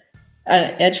goal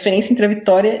é a diferença entre a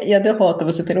vitória e a derrota.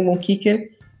 Você ter um bom kicker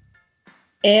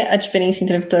é a diferença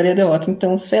entre a vitória e a derrota.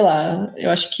 Então, sei lá, eu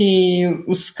acho que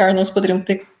os Cardinals poderiam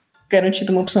ter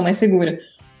garantido uma opção mais segura.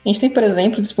 A gente tem, por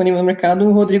exemplo, disponível no mercado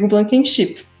o Rodrigo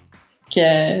Blankenship, que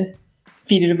é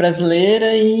filho de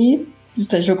brasileira e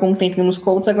jogou um tempinho nos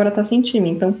Colts, agora tá sem time.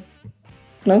 Então,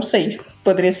 não sei.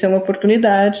 Poderia ser uma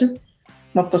oportunidade,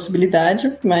 uma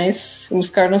possibilidade, mas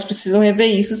os Cardinals precisam rever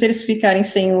isso se eles ficarem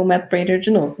sem o Matt Prater de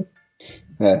novo.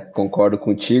 Concordo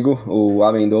contigo. O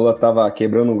Amendola estava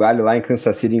quebrando um galho lá em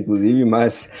Kansas City, inclusive,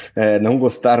 mas não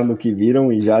gostaram do que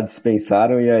viram e já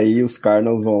dispensaram, e aí os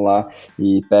Cardinals vão lá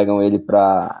e pegam ele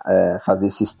para fazer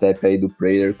esse step aí do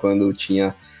Prater, quando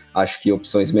tinha, acho que,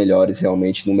 opções melhores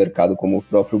realmente no mercado, como o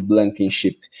próprio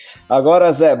Blankenship.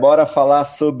 Agora, Zé, bora falar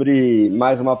sobre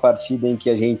mais uma partida em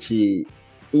que a gente...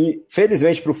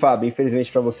 Infelizmente para o Fábio, infelizmente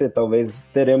para você, talvez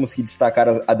teremos que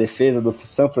destacar a defesa do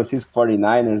San Francisco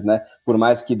 49ers, né? Por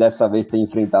mais que dessa vez tenha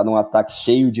enfrentado um ataque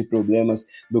cheio de problemas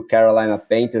do Carolina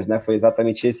Panthers, né? Foi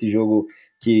exatamente esse jogo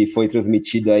que foi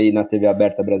transmitido aí na TV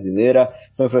aberta brasileira.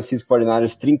 San Francisco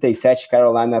 49ers 37,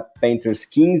 Carolina Panthers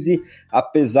 15.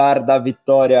 Apesar da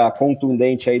vitória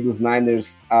contundente aí dos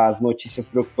Niners, as notícias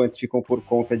preocupantes ficam por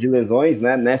conta de lesões,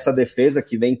 né? Nessa defesa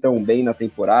que vem tão bem na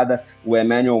temporada, o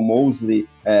Emmanuel Mosley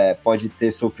pode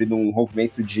ter sofrido um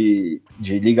rompimento de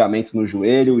ligamento no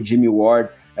joelho, o Jimmy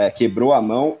Ward quebrou a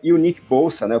mão, e o Nick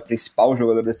Bosa, né, o principal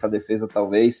jogador dessa defesa,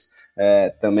 talvez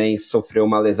também sofreu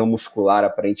uma lesão muscular,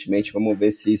 aparentemente. Vamos ver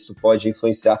se isso pode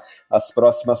influenciar as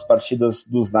próximas partidas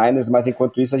dos Niners, mas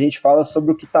enquanto isso a gente fala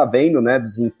sobre o que tá vendo, né, do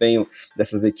desempenho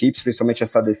dessas equipes, principalmente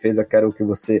essa defesa. Quero que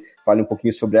você fale um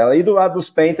pouquinho sobre ela. E do lado dos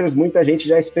Panthers, muita gente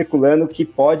já especulando que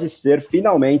pode ser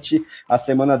finalmente a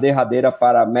semana derradeira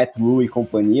para Matt Rhule e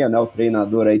companhia, né, o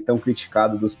treinador aí tão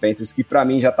criticado dos Panthers, que para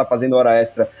mim já tá fazendo hora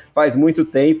extra faz muito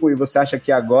tempo. E você acha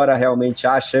que agora realmente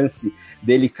há a chance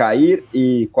dele cair?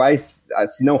 E quais,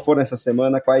 se não for nessa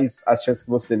semana, quais as chances que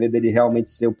você vê dele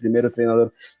realmente ser o primeiro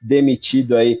treinador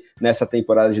demitido aí nessa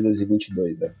temporada de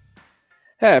 2022?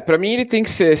 Pra mim ele tem que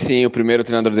ser, sim, o primeiro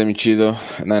treinador demitido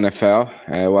na NFL.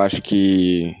 Eu acho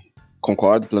que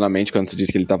concordo plenamente quando você diz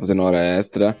que ele tá fazendo hora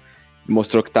extra.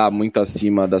 Mostrou que tá muito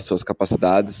acima das suas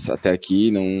capacidades até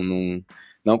aqui.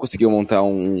 Não conseguiu montar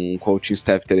um coaching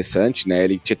staff interessante, né?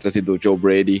 Ele tinha trazido o Joe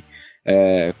Brady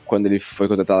quando ele foi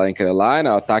contratado lá em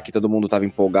Carolina. O ataque, todo mundo estava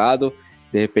empolgado.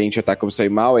 de repente o ataque começou a ir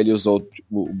mal, ele usou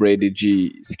o Brady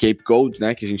de scapegoat,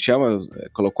 né, que a gente chama,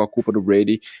 colocou a culpa do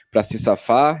Brady para se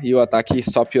safar, e o ataque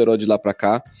só piorou de lá para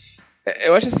cá.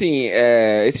 Eu acho assim,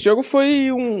 esse jogo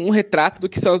foi um retrato do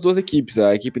que são as duas equipes.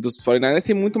 A equipe dos 49ers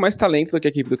tem muito mais talento do que a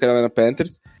equipe do Carolina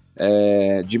Panthers,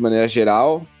 de maneira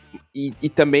geral, e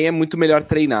também é muito melhor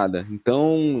treinada.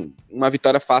 Então, uma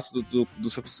vitória fácil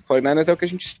dos 49ers é o que a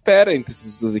gente espera entre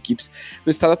essas duas equipes no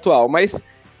estado atual. Mas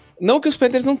não que os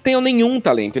Panthers não tenham nenhum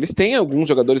talento, eles têm alguns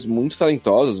jogadores muito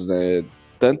talentosos,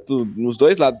 tanto nos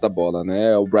dois lados da bola,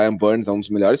 né? O Brian Burns é um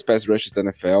dos melhores pass rushers da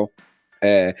NFL.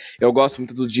 Eu gosto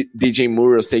muito do DJ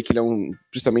Moore, eu sei que ele é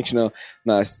principalmente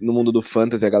no mundo do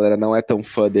fantasy, a galera não é tão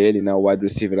fã dele, né, o wide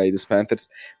receiver aí dos Panthers,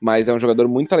 mas é um jogador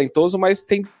muito talentoso, mas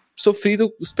tem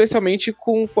sofrido especialmente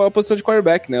com a posição de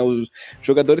quarterback, né, os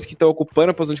jogadores que estão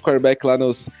ocupando a posição de quarterback lá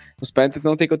nos Panthers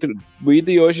não têm contribuído,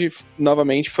 e hoje,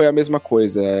 novamente, foi a mesma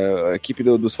coisa. A equipe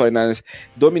dos 49ers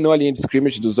dominou a linha de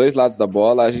scrimmage dos dois lados da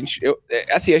bola. A gente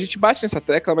bate nessa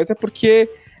tecla, mas é porque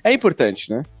é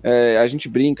importante, né? A gente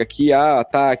brinca aqui,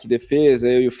 ataque, defesa,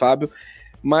 eu e o Fábio,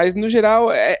 mas no geral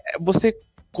você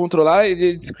controlar a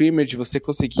linha de scrimmage, você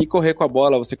conseguir correr com a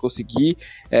bola, você conseguir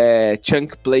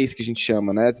chunk plays, que a gente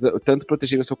chama, né? Tanto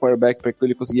proteger o seu quarterback para que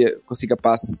ele consiga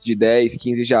passes de 10,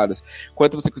 15 jardas,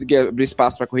 quanto você conseguir abrir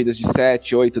espaço para corridas de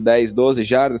 7, 8, 10, 12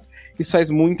 jardas, isso faz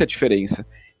muita diferença.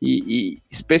 E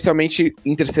especialmente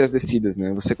em terceiras descidas,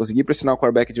 né? Você conseguir pressionar o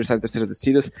quarterback adversário em terceiras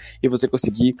descidas e você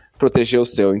conseguir proteger o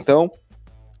seu. Então,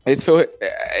 esse foi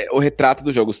o retrato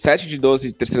do jogo. 7 de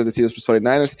 12 terceiras descidas para os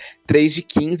 49ers, 3 de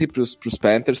 15 para os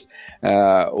Panthers.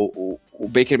 O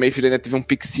Baker Mayfield ainda teve um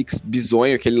pick six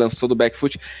bizonho que ele lançou do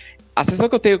backfoot. A sensação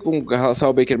que eu tenho com relação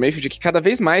ao Baker Mayfield é que cada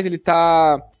vez mais ele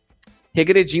está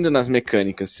regredindo nas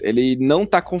mecânicas. Ele não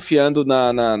está confiando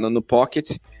no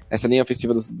pocket. Essa linha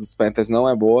ofensiva dos Panthers não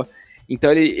é boa.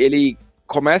 Então ele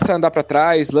começa a andar para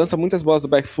trás, lança muitas bolas do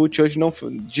backfoot. Hoje, não,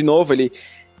 de novo,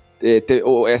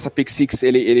 essa pick six,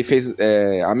 ele fez,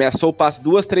 ameaçou o passe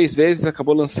 2, 3 vezes,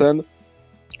 acabou lançando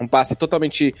um passe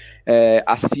totalmente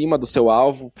acima do seu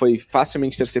alvo, foi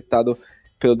facilmente interceptado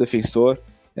pelo defensor.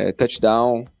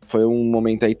 Touchdown, foi um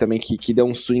momento aí também que deu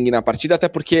um swing na partida, até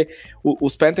porque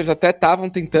os Panthers até estavam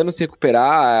tentando se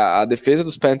recuperar, a defesa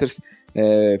dos Panthers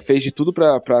fez de tudo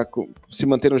para se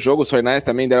manter no jogo. Os 49ers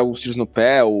também deram alguns tiros no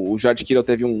pé, o George Kittle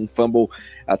teve um fumble,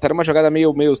 até era uma jogada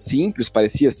meio simples,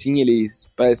 parecia assim, ele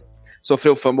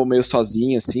sofreu o fumble meio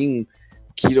sozinho, assim.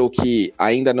 Kittle que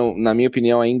ainda, na minha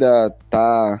opinião, ainda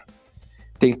tá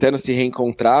tentando se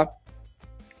reencontrar,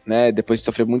 né, depois de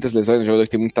sofrer muitas lesões, um jogador que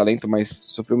tem muito talento, mas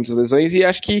sofreu muitas lesões, e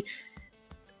acho que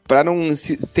para não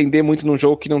se estender muito num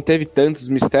jogo que não teve tantos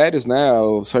mistérios, né,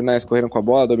 os 49ers correram com a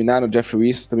bola, dominaram, o Jeff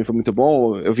Wilson também foi muito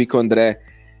bom. Eu vi que o André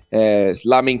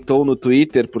lamentou no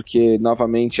Twitter, porque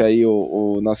novamente aí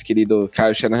o nosso querido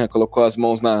Kyle Shanahan colocou as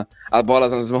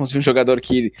bolas nas mãos de um jogador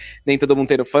que nem todo mundo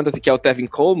tem no Fantasy, que é o Tevin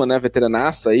Coleman, né,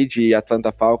 veteranaço aí de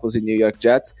Atlanta Falcons e New York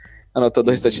Jets, anotou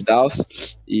 2 touchdowns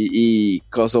e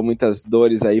causou muitas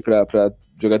dores aí para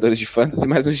jogadores de Fantasy,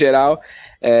 mas no geral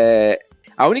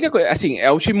a única coisa, assim,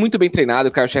 é um time muito bem treinado.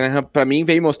 O Kyle Shanahan, pra mim,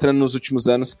 veio mostrando nos últimos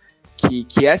anos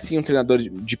que é sim um treinador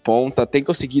de ponta, tem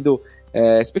conseguido,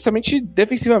 especialmente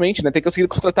defensivamente, né, tem conseguido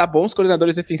contratar bons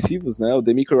coordenadores defensivos, né, o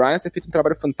DeMeco Ryans tem feito um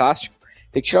trabalho fantástico,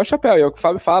 tem que tirar o chapéu, e é o que o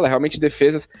Fábio fala, realmente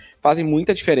defesas fazem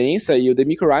muita diferença, e o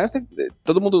DeMeco Ryans,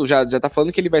 todo mundo já tá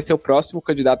falando que ele vai ser o próximo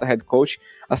candidato a head coach,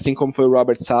 assim como foi o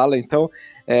Robert Saleh. Então,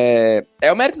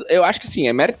 o mérito, eu acho que sim,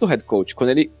 é mérito do head coach, quando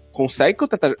ele consegue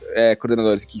contratar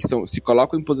coordenadores que se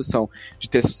colocam em posição de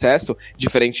ter sucesso,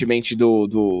 diferentemente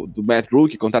do Matt Rhule,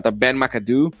 que contrata Ben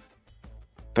McAdoo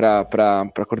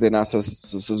para coordenar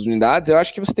suas unidades. Eu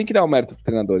acho que você tem que dar o mérito pro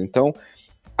treinador. Então,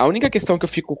 a única questão que eu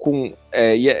fico com...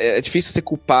 e é difícil você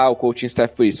culpar o coaching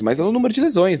staff por isso, mas é o número de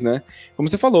lesões, né? Como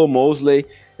você falou, Mosley,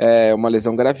 uma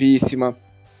lesão gravíssima,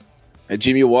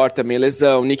 Jimmy Ward também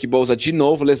lesão, Nick Bosa de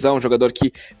novo lesão, um jogador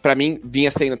que pra mim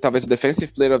vinha sendo talvez o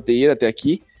Defensive Player of the Year até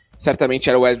aqui, certamente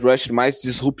era o edge rusher mais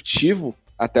disruptivo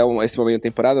até esse momento da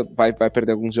temporada, vai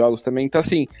perder alguns jogos também. Então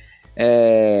assim,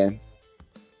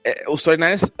 os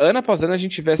 49ers, ano após ano a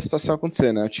gente vê essa situação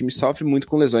acontecendo, né? O time sofre muito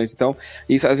com lesões, então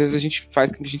isso às vezes a gente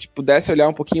faz com que a gente pudesse olhar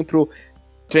um pouquinho pro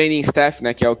training staff,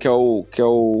 né, que é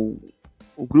o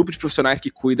grupo de profissionais que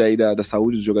cuida aí da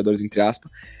saúde dos jogadores, entre aspas,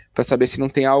 para saber se não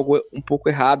tem algo um pouco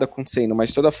errado acontecendo. Mas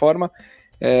de toda forma,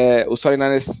 os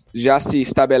 49ers já se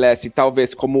estabelece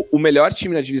talvez como o melhor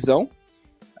time na divisão,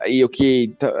 e o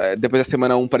que depois da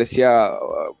semana 1 parecia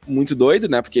muito doido,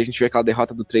 né, porque a gente viu aquela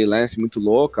derrota do Trey Lance muito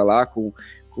louca lá, com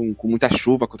com muita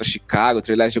chuva contra Chicago, o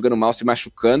Trey Lance jogando mal, se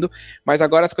machucando, mas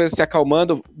agora as coisas se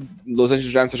acalmando, Los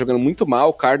Angeles Rams tá jogando muito mal,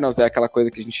 o Cardinals é aquela coisa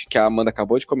que a Amanda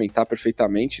acabou de comentar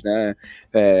perfeitamente, né,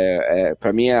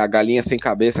 pra mim é a galinha sem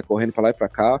cabeça correndo pra lá e pra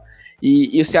cá,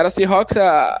 e o Seattle Seahawks,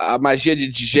 a magia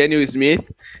de Geno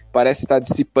Smith parece estar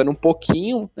dissipando um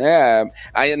pouquinho, né?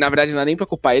 Aí, na verdade, não é nem pra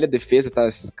culpar ele, a defesa tá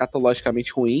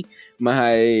escatologicamente ruim,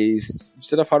 mas de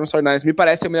toda forma, os 49ers me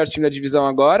parece o melhor time da divisão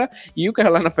agora, e o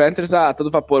Carolina Panthers a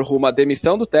todo vapor rumo à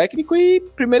demissão do técnico e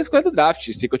primeira escolha do draft.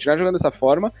 Se continuar jogando dessa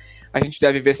forma, a gente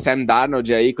deve ver Sam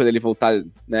Darnold aí quando ele voltar,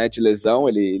 né, de lesão,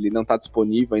 ele não tá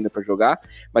disponível ainda pra jogar,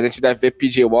 mas a gente deve ver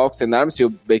PJ Walker, Sam Darnold, se o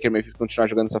Baker Mayfield continuar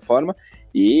jogando dessa forma,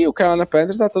 e o Carolina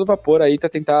Panthers a todo vapor aí tá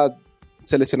tentar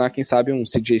selecionar, quem sabe, um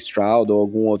CJ Stroud ou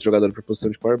algum outro jogador para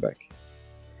posição de quarterback.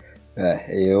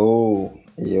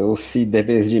 Eu se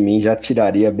dependesse de mim, já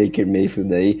tiraria Baker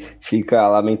Mayfield aí. Fica a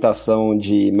lamentação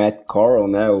de Matt Corral,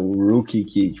 né, o rookie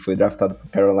que foi draftado por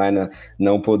Carolina,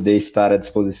 não poder estar à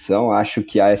disposição. Acho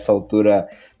que a essa altura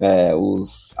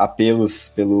os apelos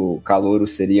pelo calouro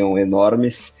seriam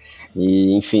enormes.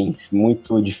 E, enfim,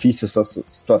 muito difícil essa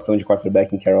situação de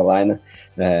quarterback em Carolina,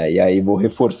 e aí vou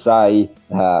reforçar aí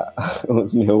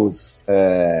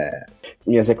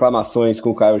minhas reclamações com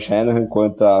o Kyle Shanahan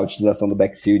quanto à utilização do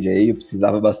backfield aí. Eu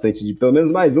precisava bastante de pelo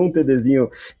menos mais um TDzinho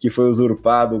que foi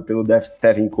usurpado pelo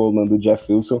Tevin Coleman do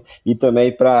Jeff Wilson, e também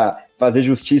para fazer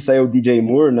justiça aí ao DJ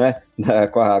Moore, né,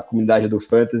 com a comunidade do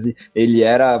Fantasy. Ele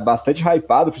era bastante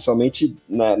hypado, principalmente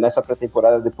nessa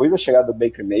pré-temporada, depois da chegada do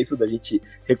Baker Mayfield. A gente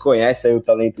reconhece aí o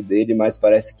talento dele, mas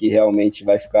parece que realmente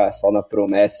vai ficar só na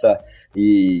promessa,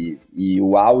 e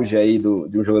o auge aí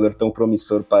de um jogador tão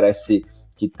promissor parece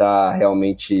que está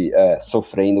realmente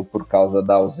sofrendo por causa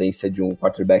da ausência de um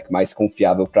quarterback mais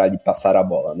confiável para lhe passar a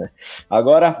bola, né?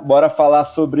 Agora, bora falar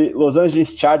sobre Los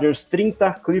Angeles Chargers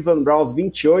 30, Cleveland Browns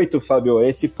 28, Fábio.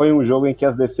 Esse foi um jogo em que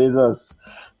as defesas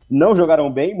não jogaram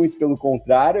bem, muito pelo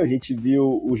contrário. A gente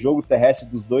viu o jogo terrestre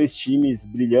dos dois times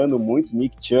brilhando muito,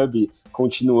 Nick Chubb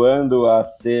continuando a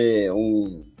ser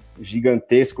um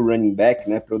gigantesco running back,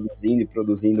 né,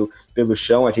 produzindo pelo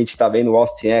chão. A gente tá vendo o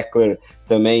Austin Eckler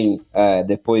também,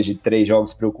 depois de 3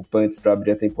 jogos preocupantes para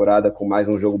abrir a temporada, com mais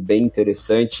um jogo bem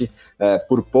interessante.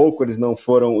 Por pouco eles não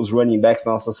foram os running backs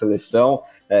da nossa seleção.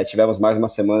 Tivemos mais uma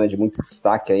semana de muito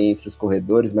destaque aí entre os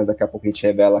corredores, mas daqui a pouco a gente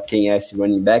revela quem é esse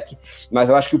running back. Mas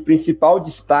eu acho que o principal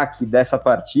destaque dessa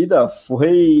partida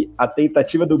foi a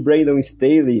tentativa do Brandon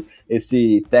Staley,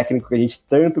 esse técnico que a gente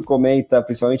tanto comenta,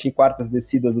 principalmente em quartas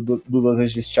descidas do Los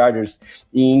Angeles Chargers,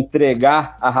 e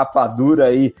entregar a rapadura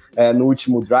aí no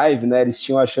último drive, né? Eles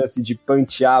tinham a chance de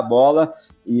pantear a bola,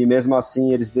 e mesmo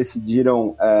assim eles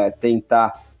decidiram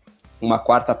tentar uma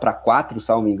 4ª, se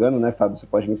não me engano, né, Fábio? Você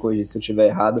pode me corrigir se eu estiver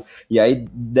errado. E aí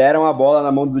deram a bola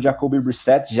na mão do Jacoby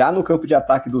Brissett, já no campo de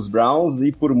ataque dos Browns,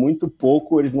 e por muito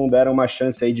pouco eles não deram uma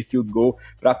chance aí de field goal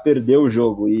para perder o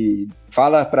jogo. E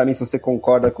fala para mim se você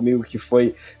concorda comigo que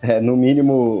foi, no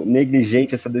mínimo,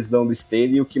 negligente essa decisão do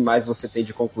Staley, e o que mais você tem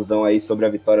de conclusão aí sobre a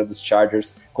vitória dos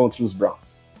Chargers contra os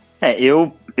Browns.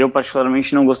 Eu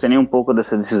particularmente não gostei nem um pouco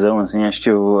dessa decisão, assim. Acho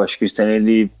que o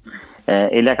Staley,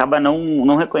 ele acaba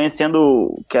não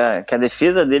reconhecendo que a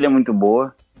defesa dele é muito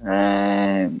boa,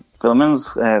 pelo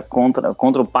menos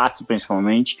contra o passe,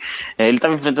 principalmente. Ele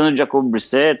estava enfrentando o Jacoby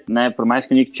Brissett, né, por mais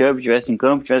que o Nick Chubb estivesse em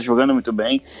campo, estivesse jogando muito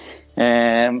bem.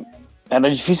 Era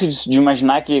difícil de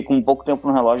imaginar que com pouco tempo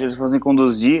no relógio eles fossem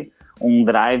conduzir um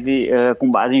drive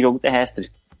com base em jogo terrestre,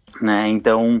 né?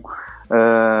 Então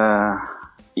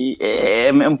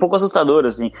é um pouco assustador,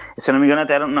 assim. Se eu não me engano,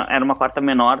 até era uma quarta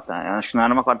menor, tá? Eu acho que não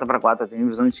era uma 4-4, eu tenho a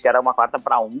visão de que era uma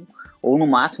 4-1, ou no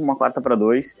máximo uma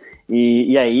 4-2.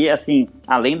 E aí, assim,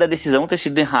 além da decisão ter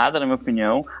sido errada, na minha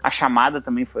opinião, a chamada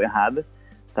também foi errada,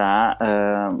 tá?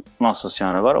 Nossa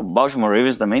senhora, agora o Baltimore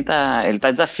Ravens também ele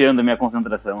tá desafiando a minha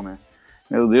concentração, né?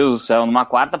 Meu Deus do céu, numa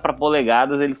 4 para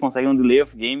polegadas eles conseguem um delay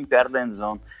of game perto da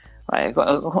endzone.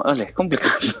 Olha, é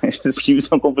complicado, esses times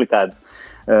são complicados.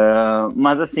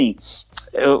 Mas assim,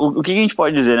 o que a gente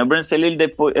pode dizer, né? O Brandon Staley, ele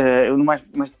depois,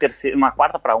 uma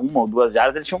 4-1 ou 2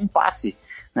 jardas, ele tinha um passe,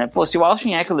 né? Pô, se o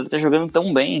Austin Eckler tá jogando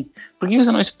tão bem, por que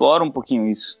você não explora um pouquinho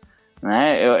isso?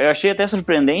 Né? Eu achei até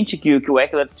surpreendente que o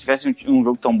Eckler tivesse um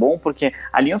jogo tão bom, porque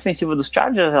a linha ofensiva dos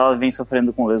Chargers ela vem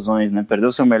sofrendo com lesões, né?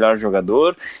 Perdeu seu melhor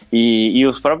jogador, e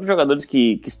os próprios jogadores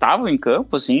que estavam em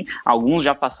campo, assim, alguns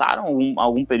já passaram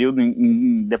algum período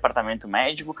em departamento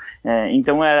médico,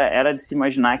 então era de se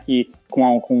imaginar que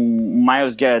com o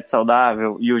Myles Garrett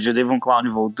saudável e o Jadeveon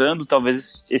Clowney voltando,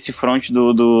 talvez esse front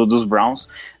dos Browns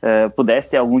pudesse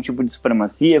ter algum tipo de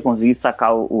supremacia, conseguir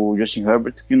sacar o Justin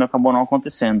Herbert, que acabou não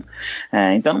acontecendo.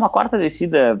 Então, numa quarta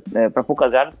descida para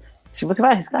poucas yardas, se você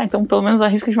vai arriscar, então pelo menos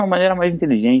arrisca de uma maneira mais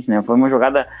inteligente, né? Foi uma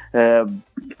jogada,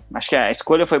 acho que a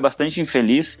escolha foi bastante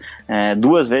infeliz,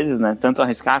 2 vezes, né? Tanto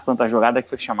arriscar quanto a jogada que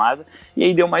foi chamada, e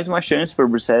aí deu mais uma chance para o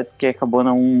Brissett, que acabou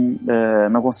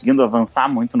não conseguindo avançar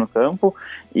muito no campo,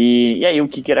 e aí o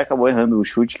Kicker acabou errando o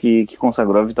chute que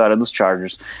consagrou a vitória dos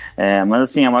Chargers. Mas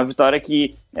assim, é uma vitória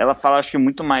que ela fala, acho que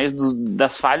muito mais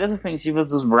das falhas ofensivas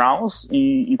dos Browns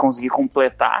em conseguir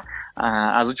completar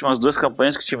as últimas 2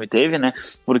 campanhas que o time teve, né?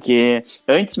 Porque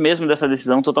antes mesmo dessa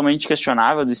decisão totalmente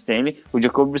questionável do Stanley, o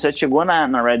Jacoby Brissett chegou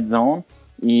na red zone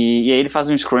e aí ele faz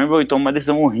um scramble e toma uma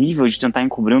decisão horrível de tentar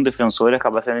encobrir um defensor e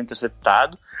acaba sendo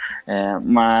interceptado.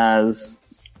 Mas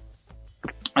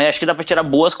acho que dá pra tirar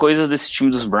boas coisas desse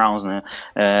time dos Browns, né?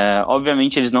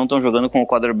 Obviamente eles não estão jogando com o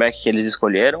quarterback que eles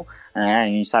escolheram. A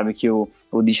gente sabe que o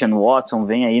Deshaun Watson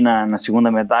vem aí na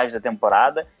segunda metade da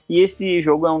temporada, e esse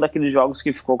jogo é um daqueles jogos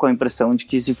que ficou com a impressão de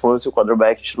que se fosse o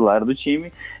quarterback titular do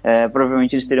time,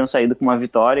 provavelmente eles teriam saído com uma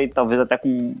vitória e talvez até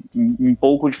com um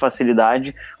pouco de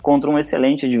facilidade contra um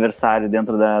excelente adversário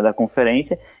dentro da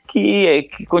conferência,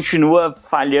 que continua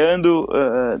falhando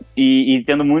e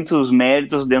tendo muitos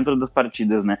méritos dentro das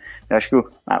partidas, né? Eu acho que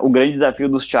o grande desafio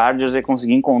dos Chargers é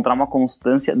conseguir encontrar uma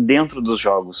constância dentro dos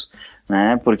jogos,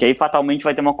 né? Porque aí fatalmente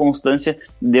vai ter uma constância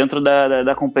dentro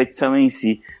da competição em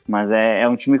si, mas é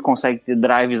um time que consegue ter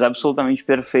drives absolutamente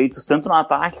perfeitos, tanto no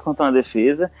ataque quanto na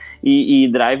defesa, e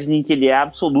drives em que ele é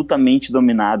absolutamente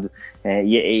dominado,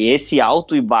 e esse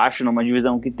alto e baixo numa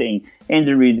divisão que tem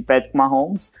Andy Reid e Patrick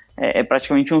Mahomes é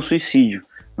praticamente um suicídio,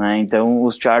 né? Então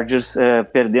os Chargers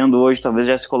perdendo hoje talvez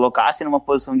já se colocassem numa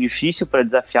posição difícil para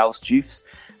desafiar os Chiefs.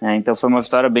 Então foi uma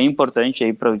vitória bem importante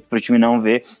aí para o time não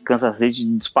ver Kansas City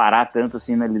disparar tanto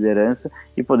assim na liderança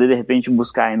e poder de repente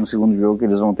buscar aí no segundo jogo que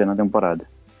eles vão ter na temporada.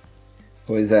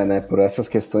 Pois é, né, por essas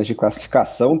questões de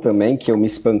classificação também, que eu me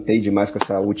espantei demais com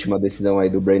essa última decisão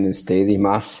aí do Brandon Staley,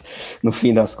 mas no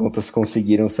fim das contas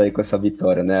conseguiram sair com essa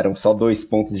vitória, né, eram só 2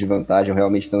 pontos de vantagem, eu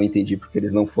realmente não entendi porque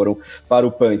eles não foram para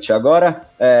o punch. Agora,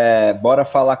 bora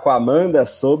falar com a Amanda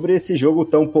sobre esse jogo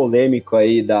tão polêmico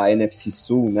aí da NFC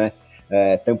Sul, né,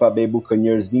 Tampa Bay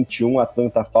Buccaneers 21,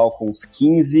 Atlanta Falcons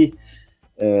 15,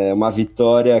 uma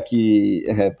vitória que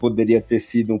poderia ter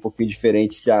sido um pouquinho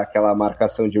diferente se aquela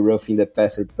marcação de roughing the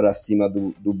passer para cima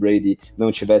do Brady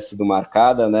não tivesse sido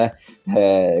marcada, né?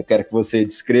 Eu quero que você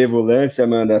descreva o lance,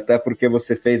 Amanda, até porque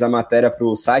você fez a matéria para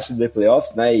o site do The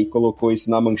Playoffs, né? E colocou isso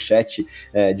na manchete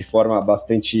de forma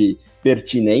bastante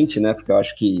pertinente, né, porque eu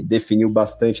acho que definiu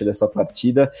bastante dessa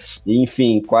partida. E,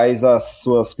 enfim, quais as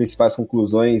suas principais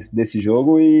conclusões desse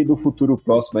jogo e do futuro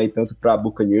próximo aí, tanto para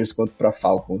Buccaneers quanto para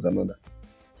Falcons, Amanda?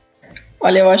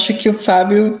 Olha, eu acho que o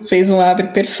Fábio fez um abre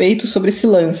perfeito sobre esse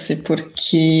lance,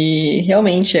 porque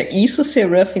realmente isso ser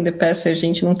rough in the passer,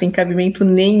 gente, não tem cabimento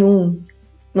nenhum.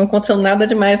 Não aconteceu nada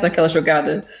demais naquela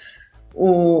jogada.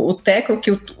 O tackle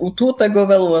que o Tua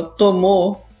Tagovailoa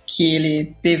tomou, que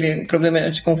ele teve um problema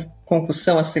de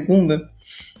concussão a segunda,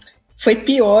 foi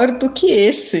pior do que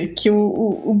esse que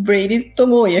o Brady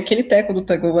tomou. E aquele tackle do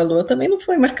Tagovailoa também não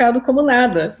foi marcado como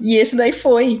nada. E esse daí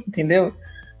foi, entendeu?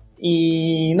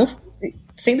 E não,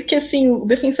 sendo que assim, o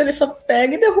defensor ele só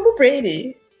pega e derruba o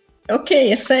Brady.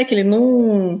 Ok, é sec, ele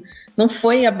não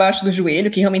foi abaixo do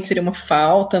joelho, que realmente seria uma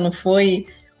falta, não foi...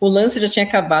 O lance já tinha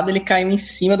acabado, ele caiu em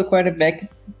cima do quarterback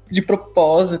de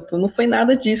propósito, não foi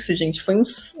nada disso, gente, foi um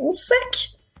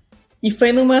sec. E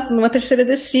foi numa terceira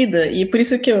descida, e por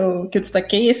isso que eu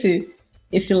destaquei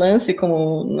esse lance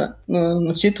como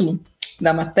no título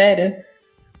da matéria,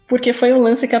 porque foi um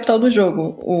lance capital do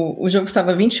jogo. O jogo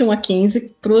estava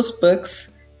 21-15 para os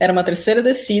Bucks, era uma terceira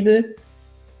descida.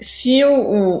 Se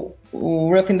o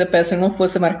roughing the passer não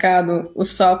fosse marcado,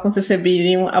 os Falcons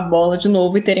receberiam a bola de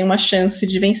novo e teriam uma chance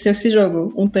de vencer esse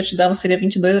jogo. Um touchdown seria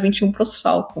 22-21 para os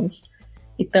Falcons.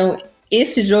 Então,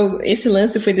 esse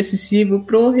lance foi decisivo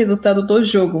pro resultado do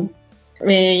jogo.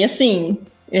 E assim,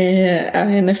 a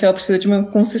NFL precisa de uma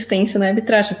consistência na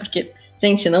arbitragem, porque,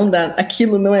 gente, não dá.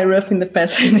 Aquilo não é roughing the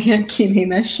passer nem aqui, nem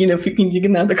na China. Eu fico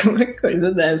indignada com uma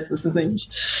coisa dessas, gente.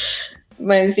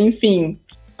 Mas, enfim...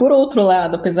 Por outro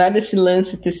lado, apesar desse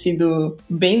lance ter sido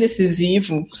bem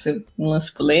decisivo, ser um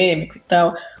lance polêmico e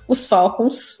tal, os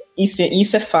Falcons,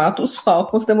 isso é fato, os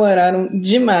Falcons demoraram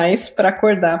demais para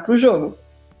acordar para o jogo.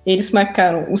 Eles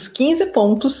marcaram os 15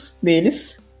 pontos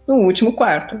deles no último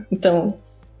quarto. Então,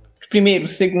 primeiro,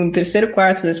 segundo, terceiro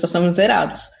quarto, eles passaram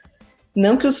zerados.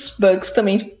 Não que os Bucks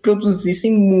também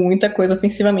produzissem muita coisa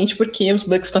ofensivamente, porque os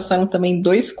Bucks passaram também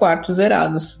 2 quartos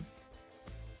zerados.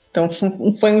 Então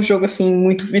foi um jogo assim,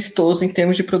 muito vistoso em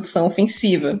termos de produção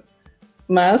ofensiva.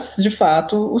 Mas, de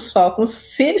fato, os Falcons,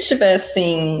 se eles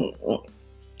tivessem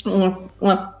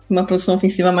uma uma produção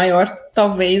ofensiva maior,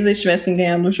 talvez eles tivessem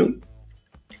ganhado o jogo.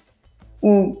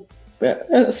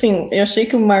 Assim, eu achei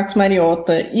que o Marcus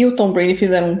Mariota e o Tom Brady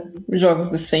fizeram jogos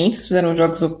decentes, fizeram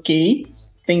jogos ok,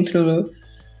 dentro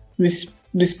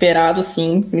do esperado,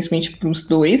 assim, principalmente para os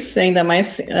dois, ainda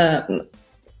mais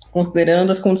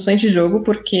considerando as condições de jogo,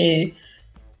 porque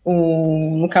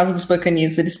no caso dos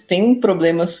Buccaneers, eles têm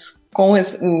problemas com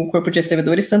o corpo de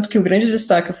recebedores, tanto que o grande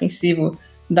destaque ofensivo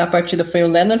da partida foi o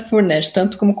Leonard Fournette,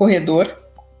 tanto como corredor,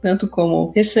 tanto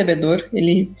como recebedor.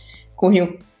 Ele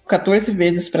correu 14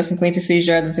 vezes para 56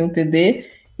 jardas e um TD,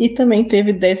 e também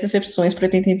teve 10 recepções para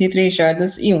 83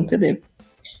 jardas e um TD.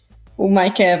 O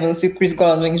Mike Evans e o Chris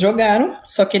Godwin jogaram,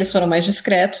 só que eles foram mais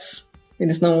discretos,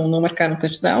 eles não marcaram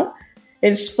touchdown.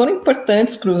 Eles foram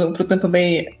importantes para o Tampa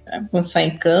Bay avançar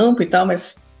em campo e tal,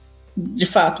 mas de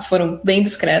fato foram bem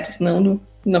discretos, não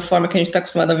na forma que a gente está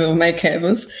acostumado a ver o Mike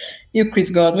Evans e o Chris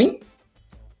Godwin.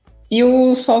 E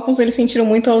os Falcons, eles sentiram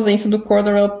muito a ausência do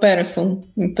Cordarrelle Patterson,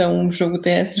 então o jogo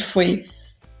terrestre foi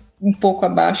um pouco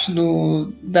abaixo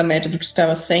da média do que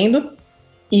estava sendo,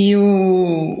 e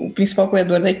o principal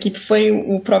corredor da equipe foi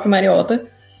o próprio Mariota,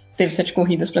 que teve 7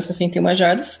 corridas para 61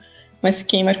 jardas, mas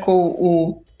quem marcou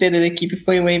o TD da equipe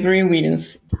foi o Avery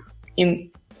Williams.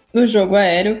 E no jogo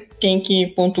aéreo, quem que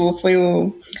pontuou foi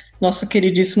o nosso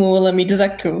queridíssimo Olamide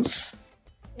Zaccheaus,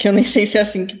 que eu nem sei se é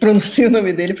assim que pronuncia o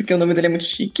nome dele, porque o nome dele é muito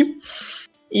chique.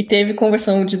 E teve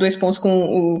conversão de 2 pontos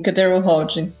com o Kadarius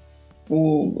Hodge,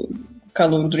 o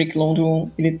calouro do Drake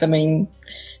London. Ele também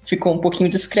ficou um pouquinho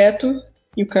discreto,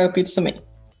 e o Kyle Pitts também.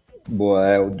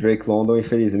 Boa, o Drake London,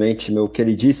 infelizmente, meu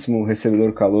queridíssimo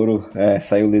recebedor calouro,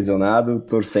 saiu lesionado,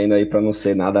 torcendo aí para não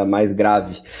ser nada mais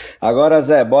grave. Agora,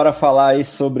 Zé, bora falar aí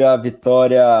sobre a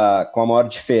vitória com a maior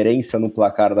diferença no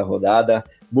placar da rodada.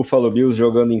 Buffalo Bills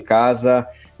jogando em casa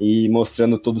e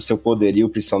mostrando todo o seu poderio,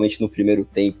 principalmente no primeiro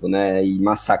tempo, né? E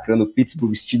massacrando o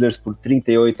Pittsburgh Steelers por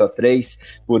 38-3.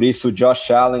 Por isso, o Josh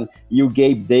Allen e o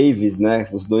Gabe Davis, né?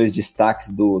 Os dois destaques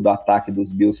do ataque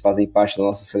dos Bills fazem parte da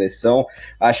nossa seleção.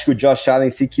 Acho que o Josh Allen,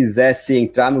 se quisesse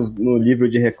entrar no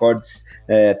livro de recordes,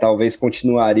 talvez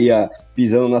continuaria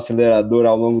pisando no acelerador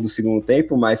ao longo do segundo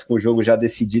tempo, mas com o jogo já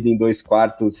decidido em 2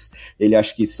 quartos, ele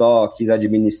acho que só quis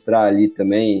administrar ali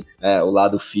também o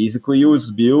lado físico. E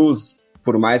os Bills,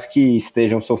 por mais que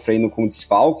estejam sofrendo com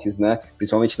desfalques, né,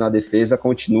 principalmente na defesa,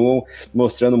 continuam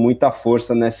mostrando muita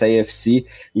força nessa AFC,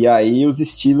 e aí os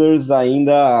Steelers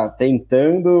ainda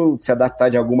tentando se adaptar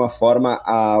de alguma forma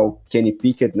ao Kenny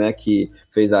Pickett, né, que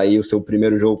fez aí o seu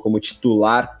primeiro jogo como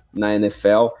titular na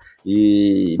NFL,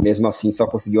 e mesmo assim só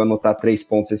conseguiu anotar 3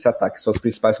 pontos esse ataque. Suas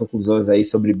principais conclusões aí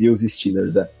sobre Bills e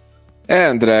Steelers,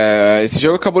 André, esse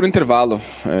jogo acabou no intervalo.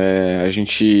 A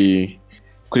gente...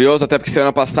 Curioso até porque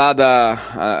semana passada,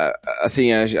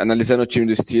 assim, analisando o time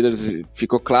dos Steelers,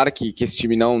 ficou claro que esse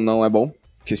time não é bom,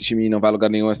 que esse time não vai a lugar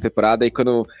nenhum essa temporada, e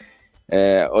quando,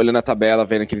 olhando a tabela,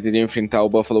 vendo que eles iriam enfrentar o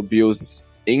Buffalo Bills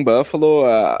em Buffalo,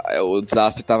 o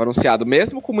desastre estava anunciado,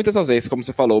 mesmo com muitas ausências, como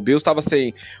você falou. O Bills estava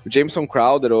sem o Jameson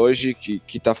Crowder hoje,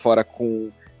 que tá fora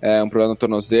com um problema no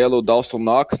tornozelo, o Dawson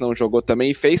Knox não jogou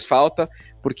também, e fez falta,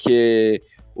 porque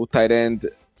o tight end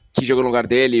que jogou no lugar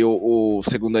dele, o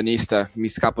segundanista, me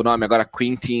escapa o nome, agora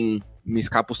Quintin, me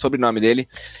escapa o sobrenome dele,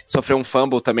 sofreu um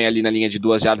fumble também ali na linha de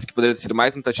 2 jardas, que poderia ter sido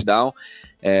mais um touchdown.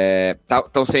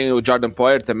 Estão sem o Jordan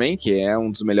Poyer também, que é um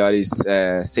dos melhores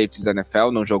safeties da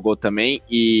NFL, não jogou também,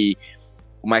 e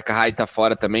o Micah Hyde tá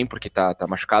fora também, porque tá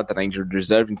machucado, tá na injured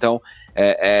reserve, então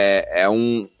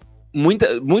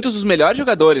muitos dos melhores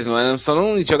jogadores, não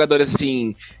são jogadores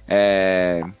assim...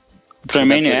 O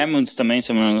Tremaine Edmonds também,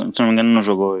 se não me engano, não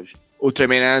jogou hoje. O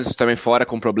Tremaine Edmonds também fora,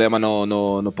 com problema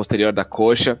no posterior da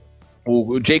coxa.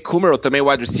 O Jay Kumerow também,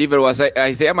 wide receiver. O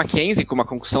Isaiah McKenzie, com uma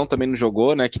concussão, também não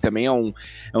jogou, né? Que também é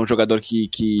um jogador que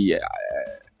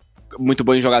muito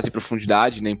bom em jogadas em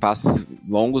profundidade, né, em passes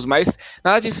longos, mas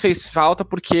nada disso fez falta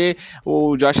porque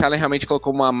o Josh Allen realmente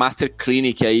colocou uma master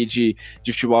clinic aí de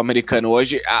futebol americano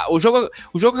hoje. O jogo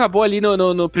acabou ali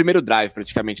no primeiro drive,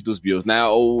 praticamente, dos Bills, né?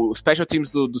 O special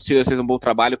teams do Steelers fez um bom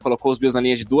trabalho, colocou os Bills na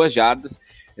linha de 2 jardas,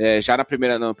 já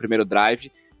no primeiro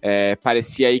drive.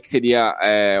 Parecia aí que seria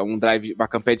uma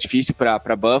campanha difícil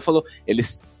para Buffalo.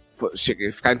 Eles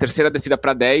ficaram em terceira descida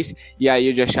para 10, e aí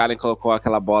o Josh Allen colocou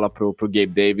aquela bola pro Gabe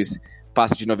Davis,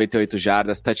 passe de 98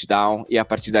 jardas, touchdown, e a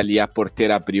partir dali a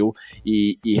porteira abriu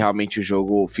e realmente o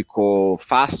jogo ficou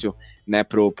fácil, né,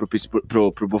 pro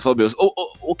Buffalo Bills.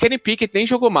 O Kenny Pickett nem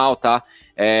jogou mal, tá?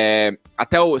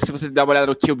 Se você der uma olhada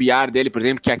no QBR dele, por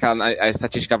exemplo, que é a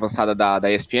estatística avançada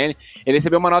da ESPN, ele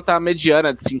recebeu uma nota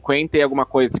mediana de 50 e alguma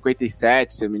coisa,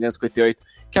 57, se não me engano, 58,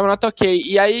 que é uma nota ok.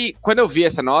 E aí, quando eu vi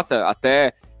essa nota,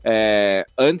 até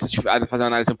antes de fazer uma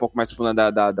análise um pouco mais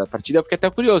profunda da partida, eu fiquei até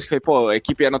curioso, que foi, pô, a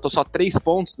equipe anotou só 3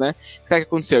 pontos, né? O que será que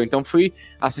aconteceu? Então fui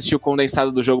assistir o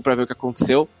condensado do jogo para ver o que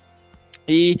aconteceu.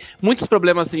 E muitos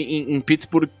problemas em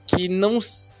Pittsburgh que não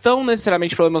são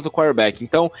necessariamente problemas do quarterback.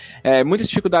 Então, muitas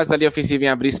dificuldades ali ofensivas em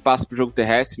abrir espaço pro jogo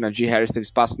terrestre. Najee Harris teve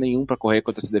espaço nenhum para correr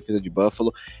contra essa defesa de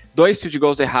Buffalo. 2 field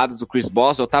goals errados do Chris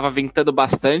Boswell. Tava ventando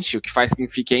bastante, o que faz que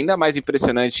fique ainda mais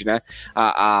impressionante, né?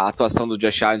 A atuação do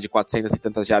Josh Allen de 400 e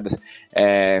tantas jardas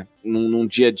num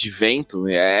dia de vento.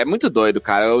 É muito doido,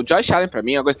 cara. O Josh Allen, pra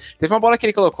mim, é uma coisa... Teve uma bola que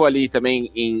ele colocou ali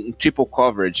também em triple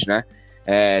coverage, né?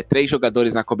 3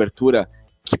 jogadores na cobertura,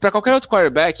 que para qualquer outro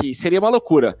quarterback seria uma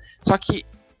loucura. Só que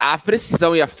a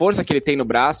precisão e a força que ele tem no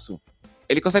braço,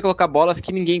 ele consegue colocar bolas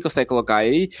que ninguém consegue colocar.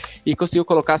 E conseguiu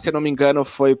colocar, se eu não me engano,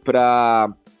 foi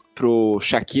pro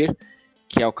Shakir,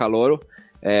 que é o calouro.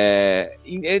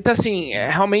 Então, assim,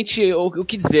 realmente, o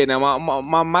que dizer, né?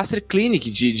 Uma master clinic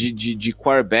de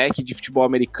quarterback de futebol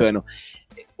americano.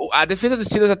 A defesa dos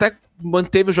Steelers até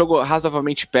manteve o jogo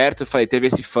razoavelmente perto. Eu falei, teve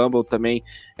esse fumble também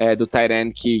do tight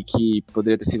end que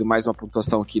poderia ter sido mais uma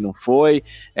pontuação que não foi.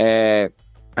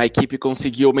 A equipe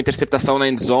conseguiu uma interceptação na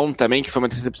end zone também, que foi uma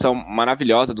interceptação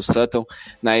maravilhosa do Sutton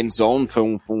na end zone. Foi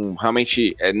um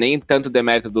realmente, nem tanto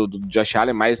demérito do Josh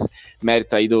Allen, mas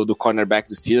mérito aí do cornerback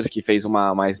dos Steelers, que fez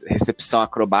uma recepção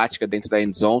acrobática dentro da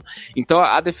end zone. Então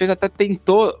a defesa até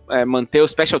tentou manter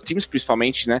os special teams,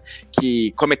 principalmente, né,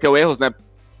 que cometeu erros, né,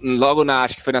 logo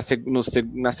acho que foi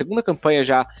na segunda campanha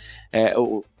já,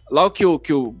 logo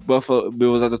que o Buffalo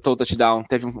Bills adotou o touchdown,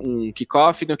 teve um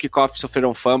kickoff, e no kickoff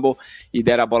sofreram um fumble e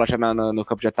deram a bola já no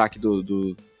campo de ataque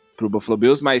pro Buffalo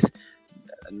Bills, mas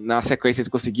na sequência eles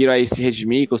conseguiram aí se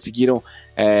redimir, conseguiram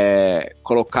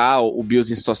colocar o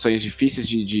Bills em situações difíceis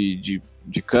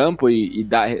de campo e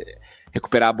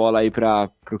recuperar a bola aí para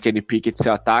o Kenny Pickett,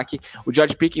 seu ataque. O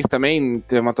George Pickens também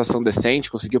teve uma atuação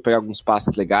decente, conseguiu pegar alguns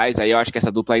passes legais, aí eu acho que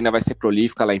essa dupla ainda vai ser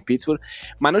prolífica lá em Pittsburgh,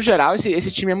 mas no geral esse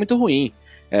time é muito ruim.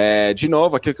 De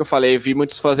novo, aquilo que eu falei, eu vi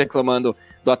muitos fãs reclamando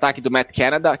do ataque do Matt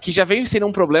Canada, que já vem sendo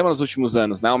um problema nos últimos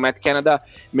anos, né? O Matt Canada,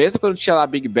 mesmo quando tinha lá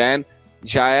Big Ben,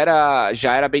 já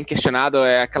era bem questionado,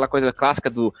 aquela coisa clássica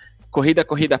do corrida,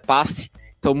 passe.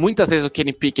 Então muitas vezes o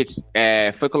Kenny Pickett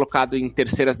foi colocado em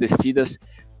terceiras descidas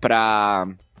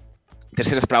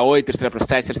terceiras para 8, terceira para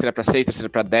 7, terceira para 6, terceira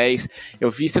para 10.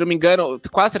 Eu vi, se não me engano,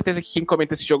 quase certeza que quem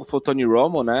comentou esse jogo foi o Tony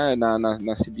Romo, né,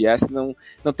 na CBS. Não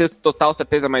tenho total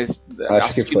certeza, mas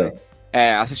acho que foi.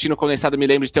 Assistindo o condensado, me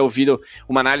lembro de ter ouvido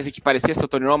uma análise que parecia ser o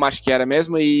Tony Romo, acho que era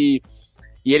mesmo, e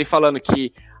ele falando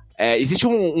que existe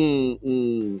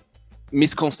um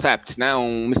misconcept, né,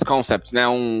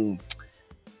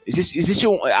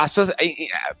 as pessoas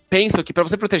pensam que para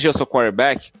você proteger o seu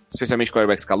quarterback, especialmente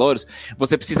quarterbacks calouros,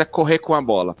 você precisa correr com a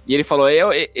bola. E ele falou,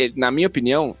 na minha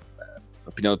opinião, a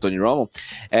opinião do Tony Romo,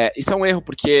 isso é um erro,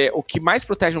 porque o que mais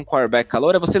protege um quarterback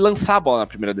calouro é você lançar a bola na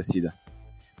primeira descida,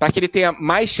 para que ele tenha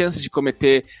mais chances de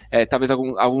cometer talvez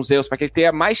alguns erros, para que ele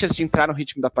tenha mais chances de entrar no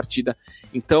ritmo da partida.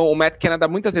 Então o Matt Canada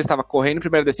muitas vezes estava correndo em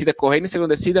primeira descida, correndo em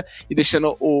segunda descida e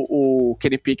deixando o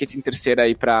Kenny Pickett em terceira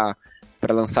aí para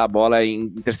lançar a bola em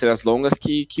terceiras longas,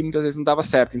 que muitas vezes não dava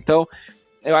certo. Então,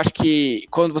 eu acho que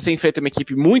quando você enfrenta uma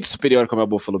equipe muito superior como é o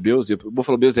Buffalo Bills, e o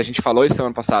Buffalo Bills, a gente falou isso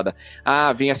semana passada,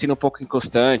 vinha sendo um pouco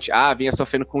inconstante, vinha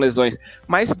sofrendo com lesões,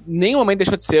 mas nenhum momento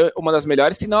deixou de ser uma das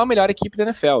melhores, se não a melhor equipe da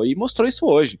NFL, e mostrou isso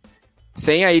hoje.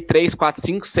 Sem aí 3, 4,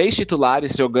 5, 6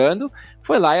 titulares jogando,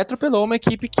 foi lá e atropelou uma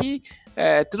equipe que,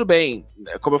 tudo bem,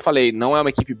 como eu falei, não é uma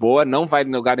equipe boa, não vai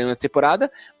no lugar nenhum nessa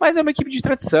temporada, mas é uma equipe de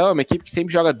tradição, é uma equipe que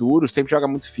sempre joga duro, sempre joga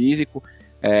muito físico,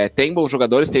 tem bons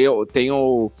jogadores, tem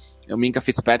o Minkah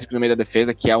Fitzpatrick no meio da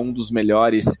defesa, que é um dos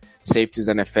melhores safeties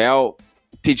da NFL.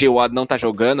 O TJ Watt não tá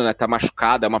jogando, né, tá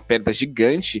machucado, é uma perda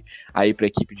gigante aí pra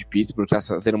equipe de Pittsburgh, tá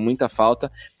fazendo muita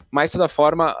falta, mas de toda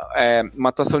forma, uma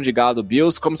atuação de gala do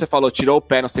Bills, como você falou, tirou o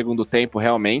pé no segundo tempo,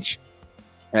 realmente.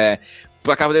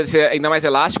 Acaba de ser ainda mais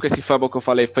elástico, esse fumble que eu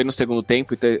falei foi no segundo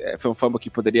tempo, foi um fumble que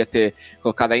poderia ter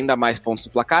colocado ainda mais pontos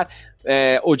no placar.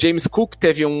 O James Cook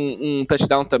teve um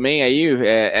touchdown também aí,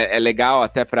 é legal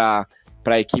até para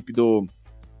a equipe do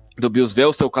Bills ver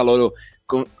o seu calouro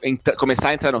começar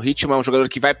a entrar no ritmo. É um jogador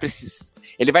que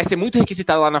ele vai ser muito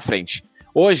requisitado lá na frente.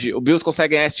 Hoje, o Bills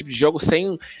consegue ganhar esse tipo de jogo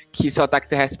sem que seu ataque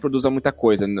terrestre produza muita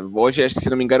coisa. Hoje, se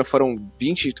não me engano, foram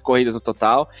 20 corridas no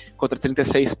total contra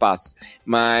 36 passes.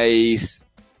 Mas,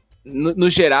 no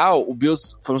geral, o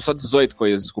Bills... Foram só 18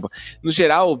 corridas, desculpa. No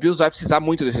geral, o Bills vai precisar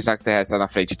muito desse ataque terrestre lá na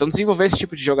frente. Então, desenvolver esse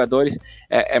tipo de jogadores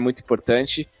é muito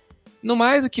importante. no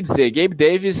mais o que dizer, Gabe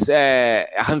Davis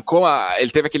arrancou,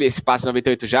 ele teve esse passe de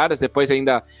 98 jardas, depois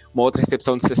ainda uma outra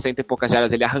recepção de 60 e poucas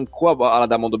jardas, ele arrancou a bola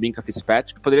da mão do Minkah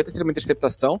Fitzpatrick, poderia ter sido uma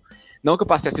interceptação, não que o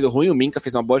passe tenha sido ruim, o Minkah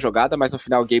fez uma boa jogada, mas no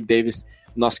final o Gabe Davis,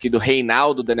 nosso querido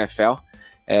Reinaldo da NFL,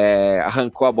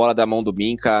 arrancou a bola da mão do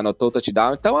Minkah, anotou o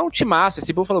touchdown, então é um timaço,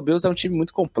 esse Buffalo Bills é um time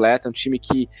muito completo, é um time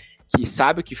que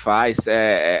sabe o que faz,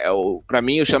 pra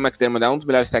mim o Sean McDermott é um dos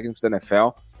melhores técnicos da NFL,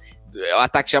 o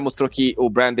ataque já mostrou que o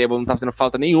Brian Daboll não tá fazendo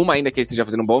falta nenhuma, ainda que ele esteja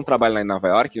fazendo um bom trabalho lá em Nova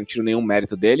York, não tiro nenhum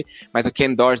mérito dele, mas o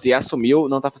Ken Dorsey assumiu,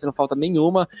 não tá fazendo falta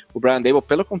nenhuma o Brian Daboll,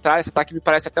 pelo contrário, esse ataque me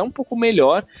parece até um pouco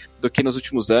melhor do que nos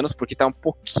últimos anos, porque tá um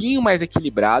pouquinho mais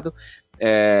equilibrado,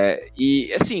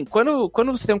 e assim, quando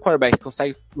você tem um quarterback que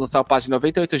consegue lançar o passe de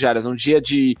 98 jardas num dia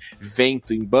de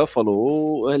vento em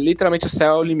Buffalo, literalmente o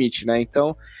céu é o limite, né?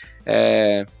 Então,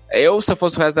 se eu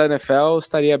fosse o resto da NFL,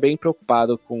 estaria bem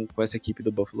preocupado com essa equipe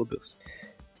do Buffalo Bills.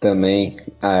 Também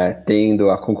tendo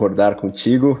a concordar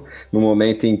contigo, no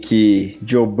momento em que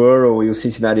Joe Burrow e os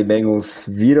Cincinnati Bengals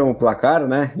viram o placar,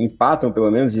 né? Empatam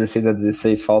pelo menos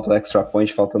 16-16, falta o extra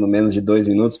point, faltando menos de 2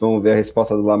 minutos. Vamos ver a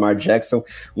resposta do Lamar Jackson,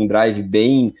 um drive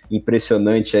bem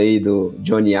impressionante aí do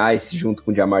Johnny Ice, junto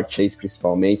com o Ja'Marr Chase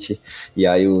principalmente, e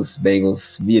aí os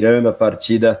Bengals virando a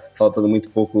partida, faltando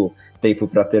muito pouco tempo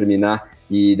para terminar.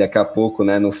 E daqui a pouco,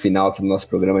 né, no final aqui do nosso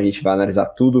programa, a gente vai analisar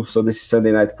tudo sobre esse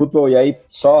Sunday Night Football. E aí,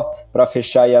 só para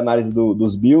fechar aí a análise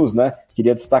dos Bills, né,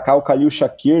 queria destacar o Khalil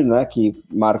Shakir, né, que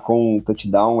marcou um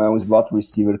touchdown, é um slot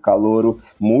receiver calouro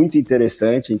muito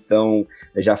interessante, então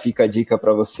já fica a dica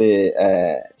para você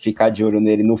ficar de olho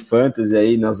nele no Fantasy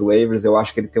aí, nas waivers. Eu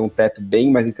acho que ele tem um teto bem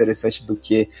mais interessante do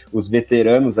que os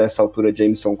veteranos a essa altura,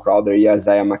 Jameson Crowder e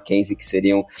Isaiah McKenzie, que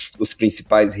seriam os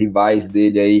principais rivais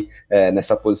dele aí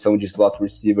nessa posição de slot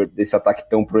receiver, desse ataque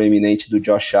tão proeminente do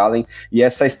Josh Allen. E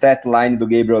essa stat line do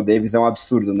Gabriel Davis é um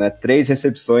absurdo, né? 3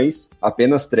 recepções,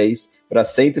 apenas 3, para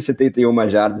 171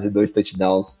 jardas e 2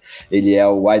 touchdowns. Ele é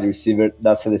o wide receiver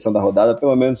da seleção da rodada,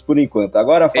 pelo menos por enquanto.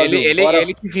 Agora, Fábio,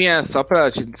 ele que vinha, só para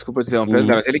desculpa dizer,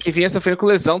 mas ele que vinha sofrendo com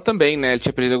lesão também, né? Ele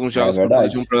tinha perdido alguns jogos por causa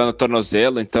de um problema no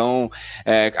tornozelo, então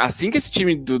assim que esse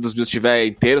time dos Bills estiver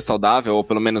inteiro saudável, ou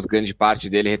pelo menos grande parte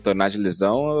dele retornar de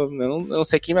lesão, eu não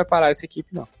sei quem vai parar essa equipe,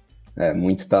 não.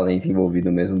 Muito talento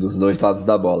envolvido mesmo dos dois lados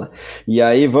da bola. E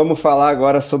aí vamos falar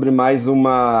agora sobre mais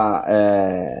uma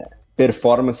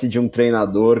performance de um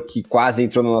treinador que quase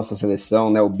entrou na nossa seleção,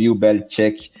 né? O Bill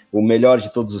Belichick, o melhor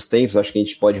de todos os tempos, acho que a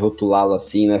gente pode rotulá-lo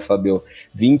assim, né, Fabio?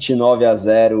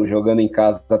 29-0, jogando em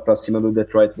casa para cima do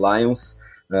Detroit Lions,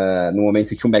 no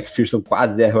momento em que o McPherson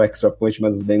quase erra o extra point,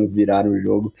 mas os Bengals viraram o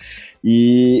jogo.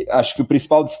 E acho que o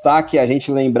principal destaque é a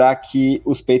gente lembrar que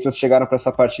os Patriots chegaram para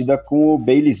essa partida com o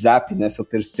Bailey Zappi, né, seu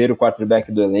terceiro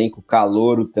quarterback do elenco,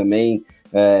 calouro também,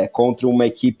 contra uma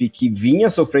equipe que vinha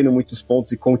sofrendo muitos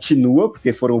pontos e continua,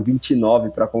 porque foram 29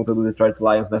 para a conta do Detroit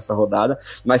Lions nessa rodada,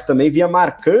 mas também vinha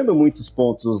marcando muitos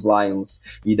pontos os Lions,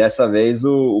 e dessa vez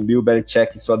o Bill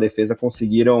Belichick e sua defesa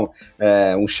conseguiram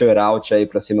um shutout aí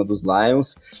para cima dos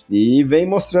Lions, e vem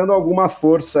mostrando alguma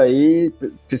força aí,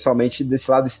 principalmente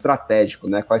desse lado estratégico,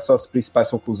 né? Quais são as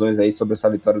principais conclusões aí sobre essa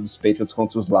vitória dos Patriots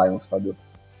contra os Lions, Fabio?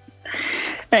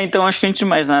 Então acho que antes de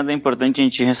mais nada é importante a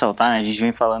gente ressaltar, né? A gente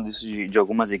vem falando isso de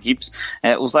algumas equipes,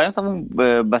 os Lions estavam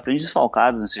bastante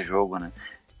desfalcados nesse jogo, né?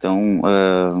 Então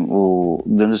o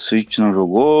DeAndre Swift não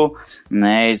jogou,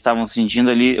 né? Eles estavam sentindo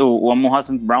ali, o Amon-Ra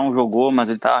St. Brown jogou, mas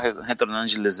ele estava retornando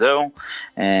de lesão,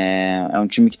 é um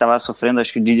time que estava sofrendo,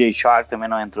 acho que o DJ Chark também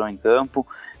não entrou em campo.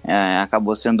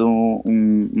 Acabou sendo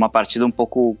uma partida um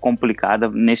pouco complicada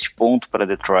neste ponto para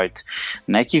Detroit,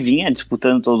 né, que vinha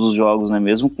disputando todos os jogos, né,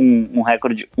 mesmo com um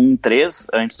recorde 1-3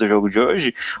 antes do jogo de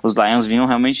hoje, os Lions vinham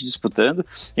realmente disputando.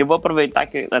 Eu vou aproveitar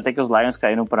até que os Lions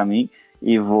caíram para mim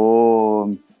e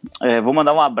vou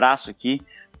mandar um abraço aqui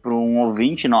para um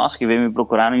ouvinte nosso que veio me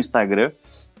procurar no Instagram.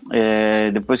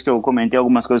 Depois que eu comentei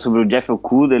algumas coisas sobre o Jeff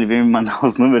Okudah, ele veio me mandar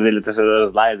os números, ele é torcedor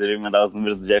dos Lions, ele veio me mandar os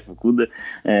números do Jeff Okudah,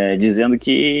 dizendo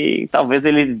que talvez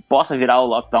ele possa virar o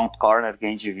lockdown corner que a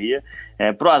gente via,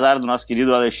 pro azar do nosso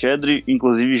querido Alexandre,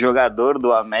 inclusive jogador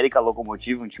do América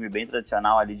Locomotive, um time bem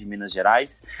tradicional ali de Minas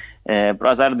Gerais. Pro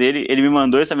azar dele, ele me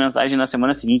mandou essa mensagem na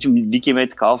semana seguinte. O DK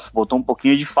Metcalf botou um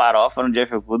pouquinho de farofa no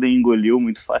Jeff Okudah e engoliu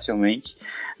muito facilmente,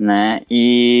 né?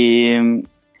 E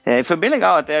foi bem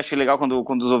legal, até achei legal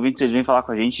quando os ouvintes vêm falar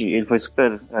com a gente, ele foi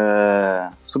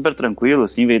super tranquilo,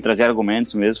 assim, veio trazer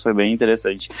argumentos mesmo, foi bem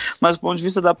interessante. Mas do ponto de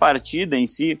vista da partida em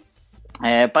si,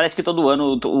 parece que todo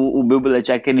ano o Bill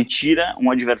Belichick ele tira um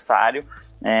adversário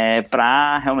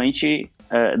para realmente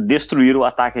destruir o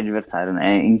ataque adversário,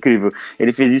 né? É incrível.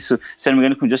 Ele fez isso, se não me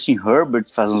engano, com o Justin Herbert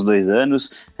faz uns 2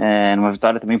 anos, numa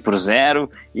vitória também por 0,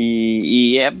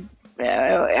 e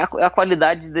é a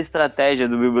qualidade da estratégia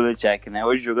do Bill Belichick, né?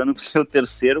 Hoje, jogando com o seu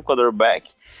terceiro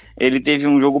quarterback, ele teve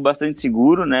um jogo bastante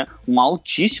seguro, né? Um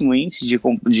altíssimo índice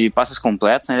de passes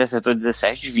completos, né? Ele acertou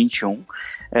 17 de 21.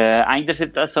 A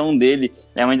interceptação dele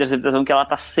é uma interceptação que ela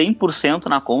tá 100%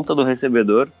 na conta do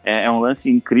recebedor. É um lance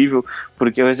incrível,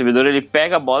 porque o recebedor ele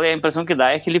pega a bola e a impressão que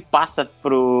dá é que ele passa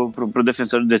pro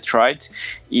defensor do Detroit.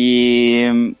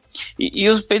 E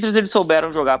os Patriots eles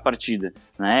souberam jogar a partida,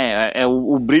 né?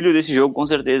 O brilho desse jogo com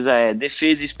certeza é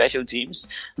defesa e special teams,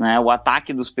 né? O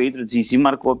ataque dos Patriots em si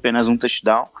marcou apenas um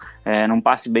touchdown, num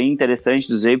passe bem interessante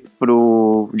do Zay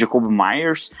pro Jacob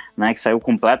Myers, né? Que saiu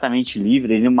completamente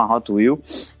livre ali numa Hot Wheel,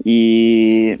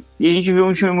 e a gente viu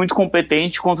um time muito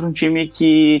competente contra um time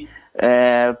que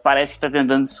parece que está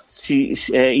tentando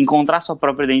encontrar sua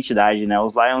própria identidade, né?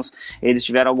 Os Lions, eles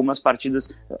tiveram algumas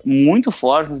partidas muito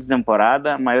fortes nessa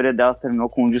temporada, a maioria delas terminou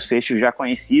com um desfecho já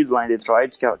conhecido lá em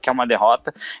Detroit, que é uma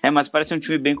derrota, mas parece um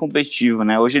time bem competitivo,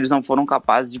 né? Hoje eles não foram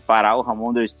capazes de parar o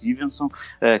Ramondre Stevenson,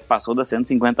 que passou das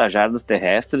 150 jardas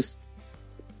terrestres,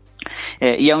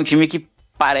 e é um time que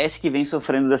parece que vem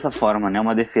sofrendo dessa forma, né?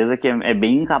 Uma defesa que é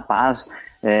bem incapaz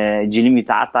de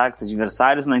limitar ataques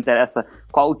adversários, não interessa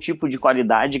qual o tipo de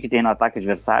qualidade que tem no ataque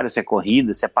adversário, se é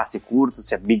corrida, se é passe curto,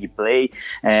 se é big play.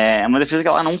 É uma defesa que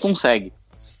ela não consegue.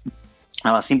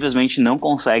 Ela simplesmente não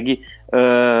consegue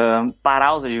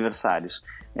parar os adversários.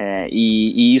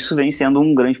 E isso vem sendo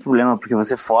um grande problema, porque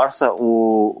você força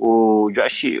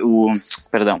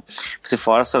você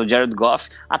força o Jared Goff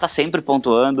a estar sempre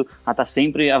pontuando, a estar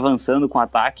sempre avançando com o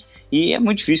ataque, e é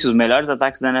muito difícil. Os melhores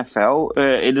ataques da NFL,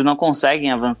 eles não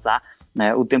conseguem avançar,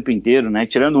 né, o tempo inteiro, né?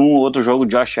 Tirando um ou outro jogo,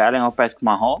 Josh Allen ou Patrick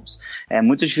Mahomes, é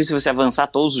muito difícil você avançar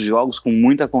todos os jogos com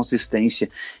muita consistência,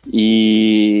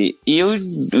 e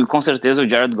com certeza o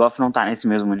Jared Goff não tá nesse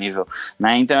mesmo nível,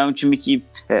 né? Então é um time que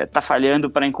tá falhando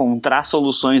para encontrar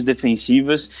soluções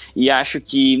defensivas, e acho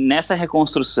que nessa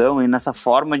reconstrução e nessa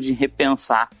forma de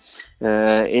repensar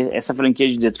essa franquia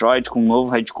de Detroit com um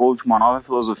novo head coach, uma nova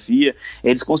filosofia,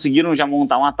 eles conseguiram já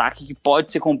montar um ataque que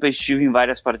pode ser competitivo em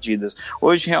várias partidas.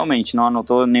 Hoje realmente não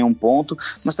anotou nenhum ponto,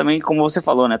 mas também, como você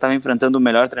falou, né, estava enfrentando o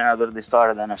melhor treinador da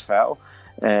história da NFL,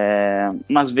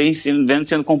 mas vem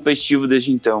sendo competitivo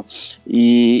desde então,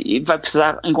 e vai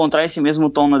precisar encontrar esse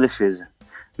mesmo tom na defesa,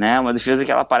 né? Uma defesa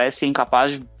que ela parece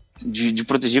incapaz de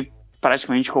proteger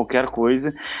praticamente qualquer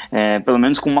coisa, pelo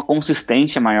menos com uma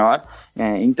consistência maior.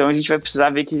 Então a gente vai precisar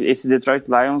ver que esses Detroit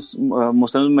Lions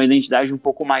mostrando uma identidade um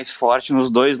pouco mais forte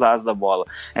nos dois lados da bola.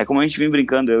 Como a gente vem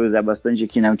brincando, eu e o Zé, bastante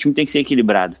aqui, né? O time tem que ser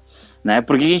equilibrado, né?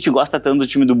 Por que a gente gosta tanto do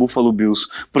time do Buffalo Bills?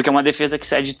 Porque é uma defesa que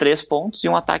cede 3 pontos e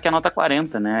um ataque anota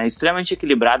 40, né? É extremamente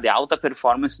equilibrado, é alta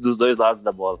performance dos dois lados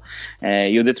da bola.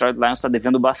 E o Detroit Lions está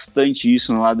devendo bastante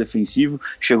isso no lado defensivo.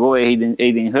 Chegou o Aiden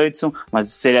Hudson, mas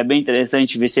seria bem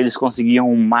interessante ver se eles conseguiam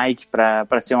um Mike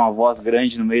para ser uma voz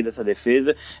grande no meio dessa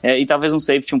defesa, e talvez um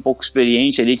safety um pouco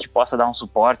experiente ali que possa dar um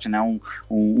suporte, né?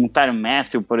 Um Tyrann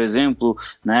Mathieu, por exemplo,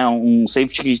 né? Um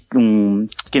safety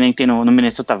que nem tem no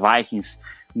Minnesota Vikings,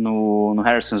 no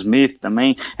Harrison Smith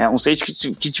também, um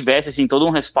safety que tivesse assim, todo um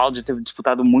respaldo de ter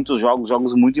disputado muitos jogos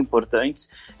muito importantes,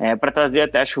 para trazer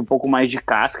até, acho, um pouco mais de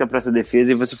casca para essa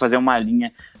defesa, e você fazer uma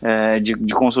linha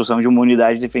de construção de uma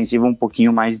unidade defensiva um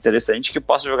pouquinho mais interessante, que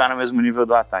possa jogar no mesmo nível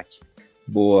do ataque.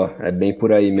 Boa, é bem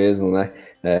por aí mesmo, né?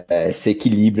 Esse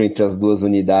equilíbrio entre as duas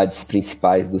unidades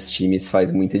principais dos times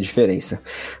faz muita diferença.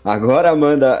 Agora,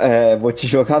 Amanda, vou te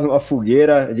jogar numa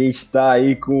fogueira. A gente tá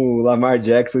aí com o Lamar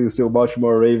Jackson e o seu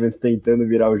Baltimore Ravens tentando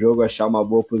virar o jogo, achar uma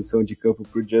boa posição de campo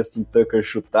pro Justin Tucker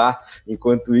chutar.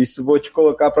 Enquanto isso, vou te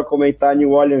colocar para comentar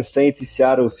New Orleans Saints e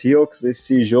Seattle Seahawks,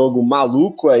 esse jogo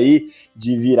maluco aí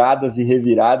de viradas e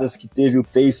reviradas que teve o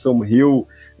Taysom Hill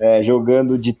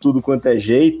jogando de tudo quanto é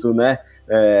jeito, né?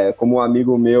 Como um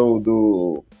amigo meu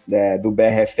do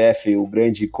BRFF, o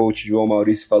grande coach João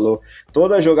Maurício, falou,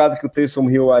 toda jogada que o Taysom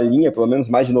Hill alinha, pelo menos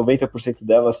mais de 90%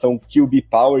 delas são QB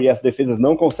Power, e as defesas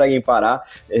não conseguem parar.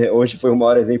 Hoje foi o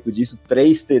maior exemplo disso,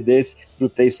 3 TDs pro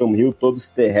Taysom Hill, todos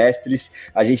terrestres.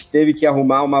 A gente teve que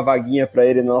arrumar uma vaguinha para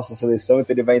ele na nossa seleção,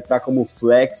 então ele vai entrar como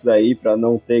flex aí, para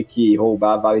não ter que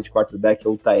roubar a vaga de quarterback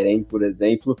ou tight end, por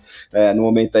exemplo, no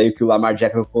momento aí que o Lamar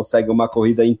Jackson consegue uma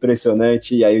corrida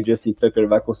impressionante, e aí o Justin Tucker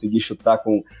vai conseguir chutar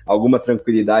com alguma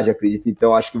tranquilidade, acredito.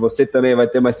 Então acho que você também vai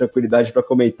ter mais tranquilidade para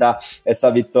comentar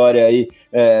essa vitória aí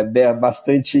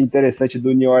bastante interessante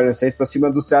do New Orleans Saints para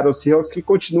cima do Seattle Seahawks, que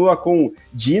continua com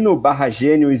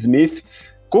Dino/Gênio Smith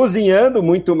cozinhando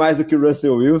muito mais do que o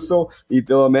Russell Wilson, e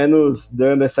pelo menos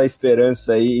dando essa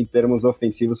esperança aí em termos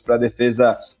ofensivos para a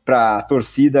defesa, para a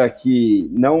torcida que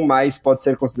não mais pode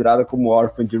ser considerada como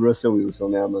órfã de Russell Wilson,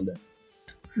 né, Amanda?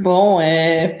 Bom,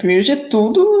 primeiro de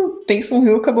tudo, Taysom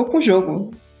Hill acabou com o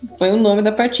jogo. Foi o nome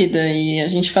da partida. E a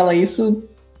gente fala isso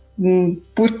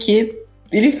porque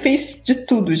ele fez de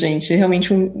tudo, gente. É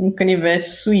realmente um canivete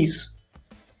suíço.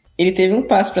 Ele teve um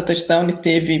passe para touchdown, ele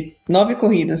teve 9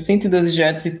 corridas, 112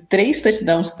 yards e 3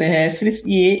 touchdowns terrestres,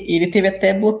 e ele teve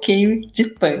até bloqueio de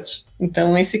punch.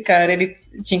 Então esse cara, ele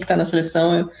tinha que estar na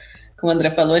seleção. Como o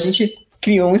André falou, a gente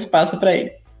criou um espaço para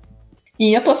ele.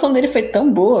 E a atuação dele foi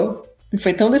tão boa,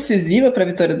 foi tão decisiva para a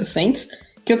vitória do Saints,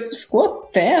 que ofuscou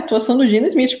até a atuação do Geno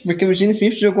Smith, porque o Geno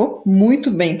Smith jogou muito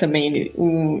bem também.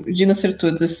 O Geno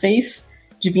acertou 16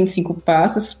 de 25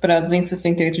 passes para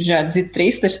 268 yards e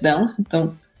 3 touchdowns,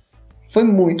 então foi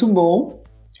muito bom,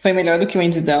 foi melhor do que o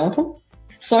Andy Dalton.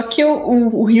 Só que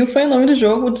o Hill foi o nome do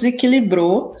jogo,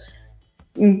 desequilibrou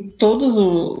em todos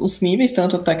os níveis,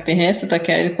 tanto o ataque terrestre, o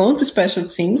ataque aéreo, quanto o special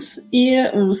teams, e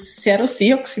o Seattle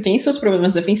Seahawks, que tem seus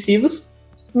problemas defensivos,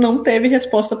 não teve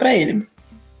resposta para ele.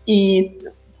 E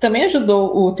também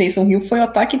ajudou o Taysom Hill foi o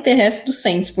ataque terrestre do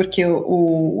Saints, porque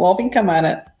o Alvin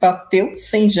Kamara bateu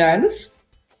 100 jardas,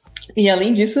 e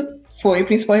além disso, foi o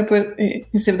principal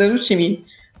recebedor do time.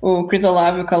 O Chris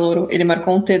Olave, o calouro, ele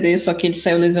marcou um TD, só que ele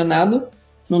saiu lesionado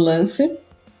no lance,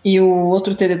 e o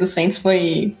outro TD do Saints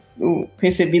foi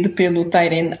recebido pelo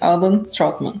tight end Alden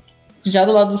Troutman. Já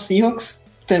do lado do Seahawks,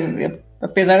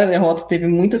 apesar da derrota, teve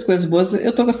muitas coisas boas.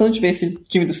 Eu tô gostando de ver esse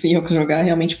time do Seahawks jogar.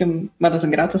 Realmente foi uma das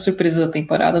gratas surpresas da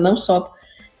temporada, não só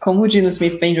como o Geno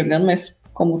Smith vem jogando, mas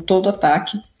como todo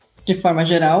ataque, de forma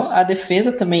geral. A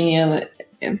defesa também ela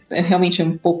é realmente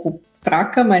um pouco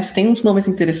fraca, mas tem uns nomes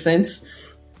interessantes.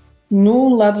 No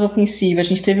lado ofensivo, a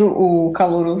gente teve o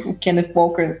calouro, o Kenneth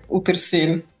Walker, o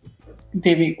terceiro,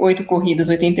 teve 8 corridas,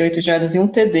 88 jardas e um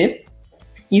TD.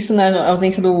 Isso na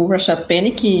ausência do Rashad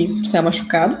Penny, que saiu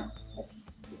machucado.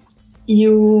 E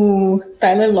o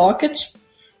Tyler Lockett,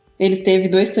 ele teve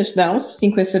 2 touchdowns,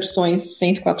 5 recepções,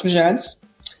 104 jardas.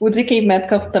 O DK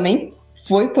Metcalf também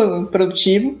foi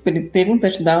produtivo, ele teve um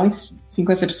touchdown, 5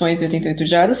 recepções e 88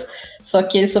 jardas, só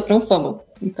que ele sofreu um fumble.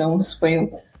 Então isso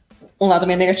foi um lado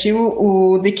meio negativo.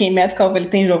 O DK Metcalf, ele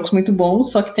tem jogos muito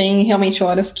bons, só que tem realmente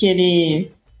horas que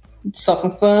ele sofre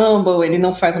um fumble, ele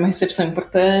não faz uma recepção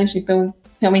importante, então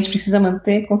realmente precisa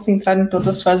manter concentrado em todas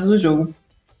as fases do jogo.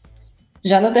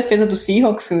 Já na defesa do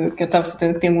Seahawks, que eu estava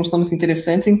citando que tem alguns nomes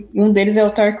interessantes, um deles é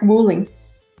o Tarek Woolen,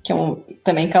 que é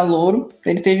também calouro.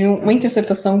 Ele teve uma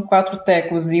interceptação, 4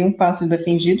 tackles e um passe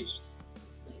defendido.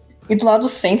 E do lado do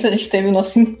Saints, a gente teve o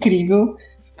nosso incrível,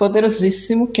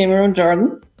 poderosíssimo Cameron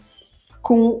Jordan,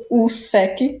 com o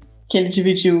sack que ele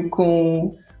dividiu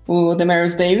com o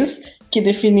Demarius Davis, que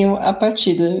definiu a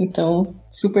partida. Então,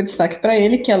 super destaque para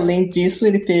ele, que além disso,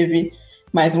 ele teve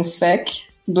mais um sack,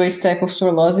 2 tackles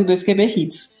for loss e 2 QB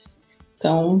hits.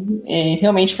 Então,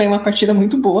 realmente foi uma partida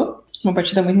muito boa, uma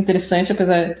partida muito interessante,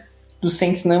 apesar dos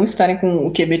Saints não estarem com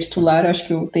o QB titular. Eu acho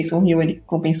que o Taysom Hill ele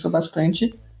compensou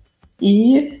bastante.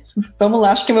 E vamos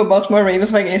lá, acho que o meu Baltimore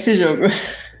Ravens vai ganhar esse jogo.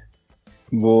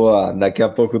 Boa, daqui a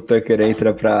pouco o Tucker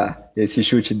entra para esse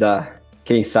chute da,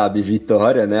 quem sabe,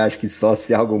 vitória, né? Acho que só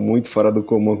se algo muito fora do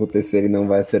comum acontecer ele não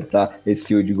vai acertar esse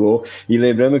field goal. E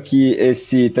lembrando que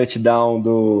esse touchdown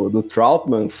do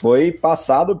Troutman foi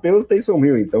passado pelo Taysom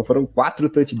Hill, então foram 4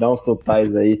 touchdowns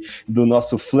totais aí do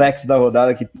nosso flex da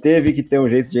rodada, que teve que ter um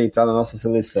jeito de entrar na nossa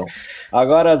seleção.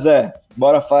 Agora, Zé,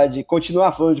 bora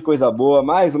continuar falando de coisa boa,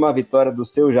 mais uma vitória do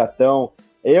seu Jatão.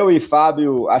 Eu e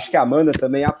Fábio, acho que a Amanda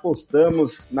também,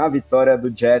 apostamos na vitória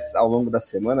do Jets ao longo da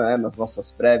semana, né, nas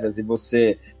nossas prévias, e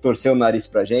você torceu o nariz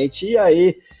pra gente. E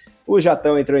aí, o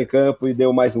Jatão entrou em campo e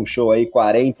deu mais um show aí,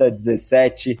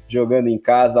 40-17, jogando em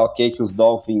casa. Ok que os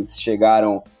Dolphins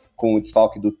chegaram com o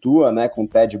desfalque do Tua, né, com o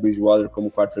Teddy Bridgewater como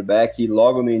quarterback, e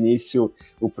logo no início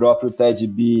o próprio Teddy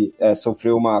B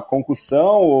sofreu uma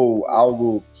concussão ou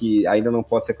algo que ainda não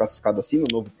pode ser classificado assim no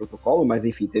novo protocolo, mas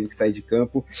enfim, teve que sair de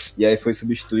campo, e aí foi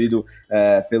substituído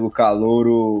pelo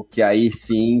calouro, que aí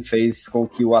sim fez com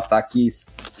que o ataque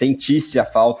sentisse a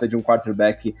falta de um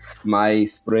quarterback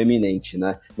mais proeminente,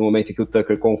 né? No momento que o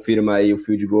Tucker confirma aí o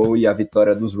field goal e a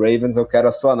vitória dos Ravens, eu quero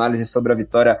a sua análise sobre a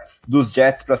vitória dos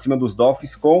Jets para cima dos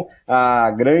Dolphins, com a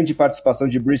grande participação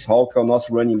de Breece Hall, que é o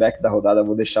nosso running back da rodada.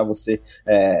 Vou deixar você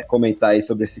comentar aí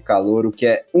sobre esse calouro, que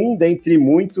é um dentre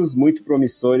muitos, muito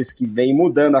promissores, que vem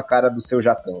mudando a cara do seu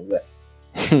Jatão, Zé.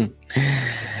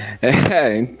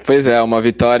 Pois é, uma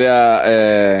vitória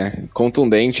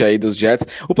contundente aí dos Jets.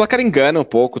 O placar engana um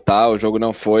pouco, tá? O jogo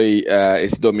não foi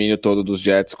esse domínio todo dos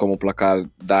Jets como o placar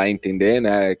dá a entender,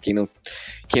 né? Quem não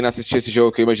assistiu esse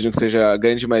jogo, que eu imagino que seja a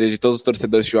grande maioria de todos os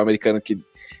torcedores de futebol americano que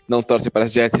não torcem para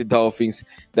as Jets e Dolphins,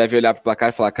 deve olhar para o placar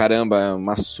e falar, caramba, é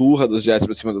uma surra dos Jets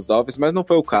por cima dos Dolphins, mas não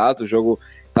foi o caso, o jogo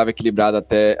estava equilibrado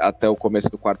até o começo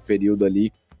do quarto período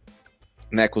ali,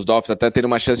 né, com os Dolphins até tendo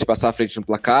uma chance de passar à frente no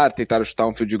placar, tentaram chutar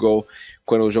um field goal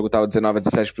quando o jogo estava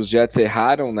 19-17 para os Jets,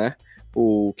 erraram, né,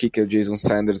 o kicker Jason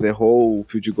Sanders errou o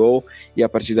field goal, e a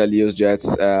partir dali os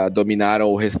Jets dominaram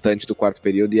o restante do quarto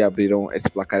período e abriram esse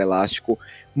placar elástico,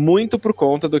 muito por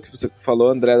conta do que você falou,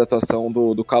 André, da atuação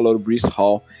do calouro Breece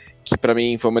Hall, que para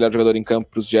mim foi o melhor jogador em campo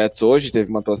para os Jets hoje, teve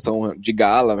uma atuação de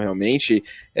gala realmente,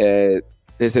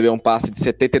 recebeu um passe de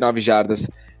 79 jardas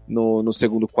no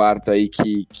segundo quarto aí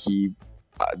que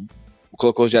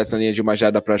colocou os Jets na linha de uma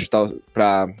jarda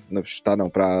para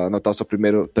anotar o seu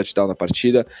primeiro touchdown na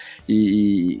partida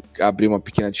e abrir uma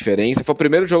pequena diferença. Foi o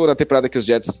primeiro jogo da temporada que os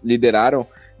Jets lideraram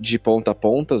de ponta a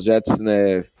ponta. Os Jets,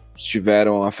 né,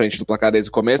 estiveram à frente do placar desde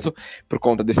o começo por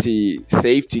conta desse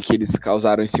safety que eles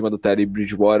causaram em cima do Teddy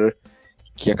Bridgewater,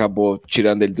 que acabou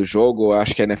tirando ele do jogo. Eu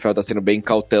acho que a NFL está sendo bem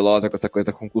cautelosa com essa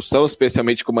coisa da concussão,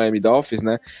 especialmente com o Miami Dolphins,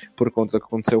 né, por conta do que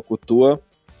aconteceu com o Tua.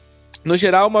 No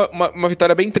geral, uma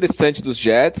vitória bem interessante dos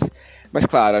Jets, mas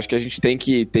claro, acho que a gente tem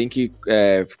que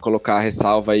colocar a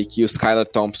ressalva aí que o Skylar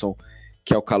Thompson,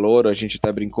 que é o calouro, a gente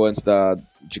até brincou antes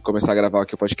de começar a gravar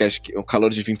aqui o podcast, um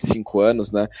calouro de 25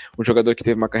 anos, né, um jogador que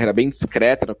teve uma carreira bem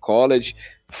discreta no college,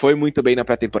 foi muito bem na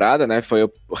pré-temporada, né, foi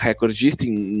o recordista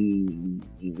em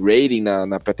rating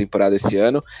na pré-temporada esse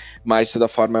ano, mas de toda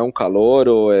forma é um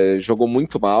calouro, jogou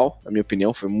muito mal, na minha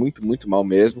opinião, foi muito, muito mal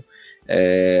mesmo.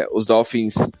 Os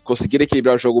Dolphins conseguiram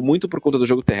equilibrar o jogo muito por conta do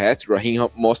jogo terrestre. O Raheem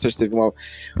Mostert teve uma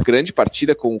grande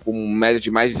partida com média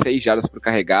de mais de 6 jardas por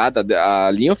carregada.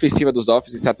 A linha ofensiva dos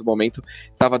Dolphins em certo momento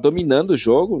estava dominando o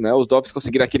jogo, né? Os Dolphins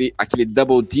conseguiram aquele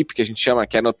double dip que a gente chama,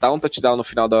 que é anotar um touchdown no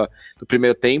final do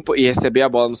primeiro tempo e receber a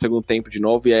bola no segundo tempo de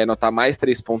novo e aí anotar mais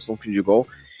 3 pontos no field goal.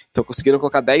 Então conseguiram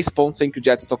colocar 10 pontos sem que o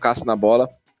Jets tocasse na bola,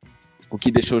 o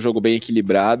que deixou o jogo bem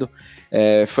equilibrado.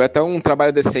 Foi até um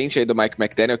trabalho decente aí do Mike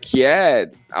McDaniel, que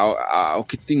o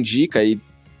que te indica, e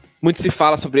muito se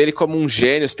fala sobre ele como um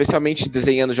gênio, especialmente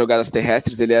desenhando jogadas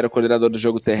terrestres. Ele era o coordenador do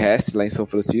jogo terrestre lá em São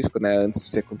Francisco, né, antes de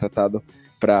ser contratado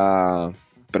para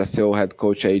ser o head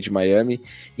coach aí de Miami.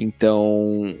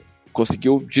 Então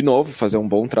conseguiu de novo fazer um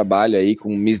bom trabalho aí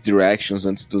com misdirections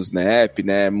antes do snap,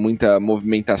 né, muita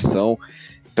movimentação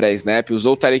pré-snap,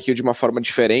 usou o Tyreek Hill de uma forma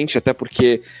diferente, até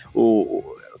porque o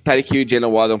Tyreek Hill e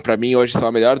Jalen Waddle, pra mim, hoje são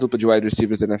a melhor dupla de wide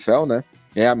receivers da NFL, né?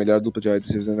 É a melhor dupla de wide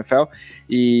receivers da NFL.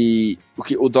 E o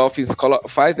que o Dolphins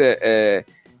faz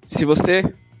se você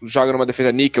joga numa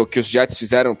defesa níquel, que os Jets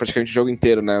fizeram praticamente o jogo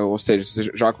inteiro, né? Ou seja, se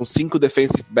você joga com 5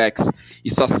 defensive backs e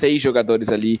só 6 jogadores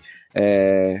ali,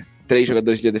 3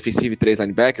 jogadores de linha defensiva e 3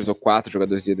 linebackers, ou 4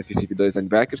 jogadores de linha defensiva e 2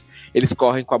 linebackers, eles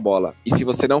correm com a bola. E se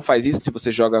você não faz isso, se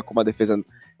você joga com uma defesa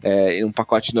em um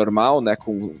pacote normal, né,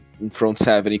 com um front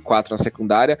 7 e 4 na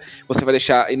secundária, você vai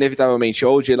deixar inevitavelmente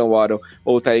ou o Jalen Waddle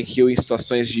ou o Tyreek Hill em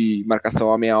situações de marcação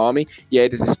homem a homem, e aí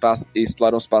eles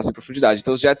exploram os passos em profundidade.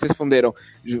 Então os Jets responderam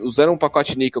usando um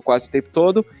pacote níquel quase o tempo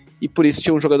todo, e por isso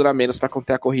tinha um jogador a menos para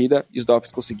conter a corrida, e os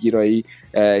Dolphins conseguiram aí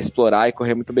explorar e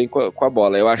correr muito bem com a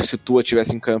bola. Eu acho que se o Tua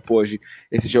tivesse em campo hoje,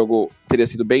 esse jogo teria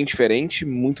sido bem diferente,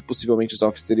 muito possivelmente os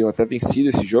Dolphins teriam até vencido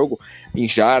esse jogo em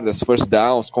jardas, first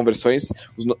downs, conversões,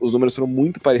 os números foram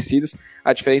muito parecidos.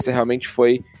 A diferença realmente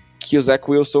foi que o Zach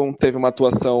Wilson teve uma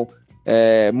atuação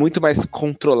muito mais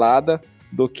controlada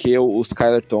do que o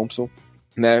Skylar Thompson,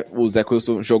 né? O Zach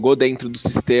Wilson jogou dentro do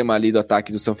sistema ali do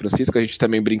ataque do São Francisco. A gente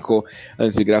também brincou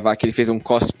antes de gravar que ele fez um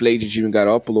cosplay de Jimmy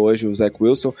Garoppolo hoje. O Zach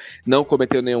Wilson não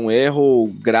cometeu nenhum erro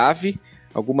grave.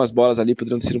 Algumas bolas ali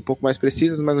poderiam ser um pouco mais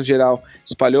precisas, mas no geral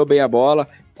espalhou bem a bola.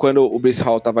 Quando o Breece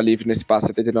Hall estava livre nesse passe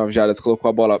 79 jardas, colocou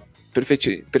a bola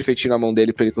perfeitinho na mão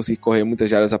dele para ele conseguir correr muitas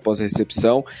jardas após a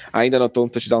recepção. Ainda anotou um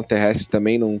touchdown terrestre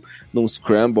também num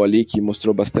scramble ali que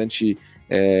mostrou bastante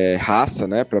raça,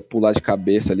 né, para pular de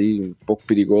cabeça ali, um pouco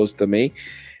perigoso também.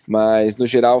 Mas no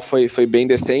geral foi bem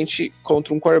decente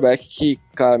contra um quarterback que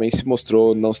claramente se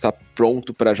mostrou não estar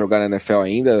pronto para jogar na NFL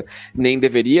ainda, nem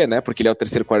deveria, né, porque ele é o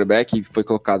terceiro quarterback e foi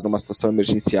colocado numa situação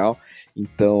emergencial.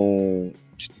 Então,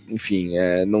 enfim,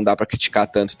 não dá para criticar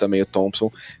tanto também o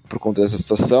Thompson por conta dessa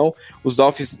situação. Os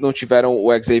Dolphins não tiveram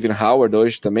o Xavier Howard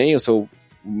hoje também, eu sou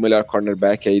o melhor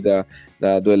cornerback aí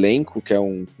do elenco, que é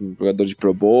um jogador de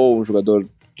Pro Bowl, um jogador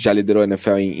já liderou a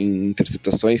NFL em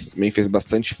interceptações, também fez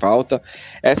bastante falta.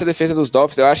 Essa defesa dos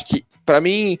Dolphins, eu acho que, para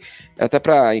mim, até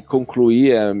para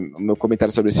concluir o meu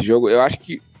comentário sobre esse jogo, eu acho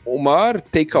que o maior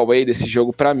takeaway desse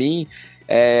jogo, para mim,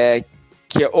 é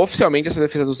que oficialmente essa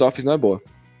defesa dos Dolphins não é boa.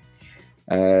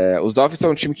 Os Dolphins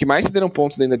são o time que mais cederam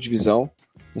pontos dentro da divisão,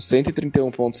 com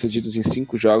 131 pontos cedidos em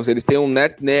 5 jogos. Eles têm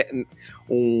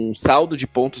um saldo de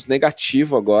pontos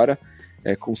negativo agora,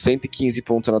 com 115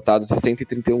 pontos anotados e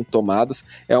 131 tomados.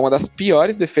 É uma das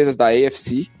piores defesas da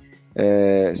AFC.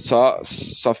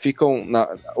 Só ficam...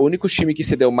 O único time que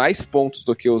cedeu mais pontos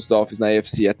do que os Dolphins na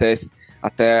AFC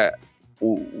até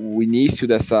o início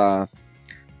dessa...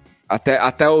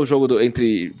 Até o jogo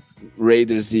entre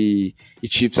Raiders e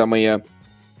Chiefs amanhã,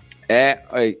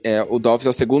 o Dolphins é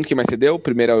o segundo que mais cedeu, o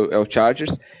primeiro é o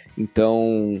Chargers.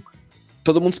 Então,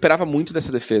 todo mundo esperava muito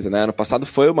dessa defesa, né? Ano passado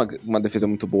foi uma defesa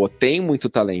muito boa, tem muito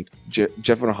talento.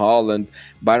 Javon Holland,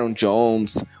 Byron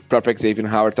Jones, o próprio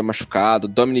Xavier Howard tá machucado,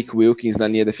 Dominic Wilkins na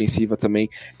linha defensiva também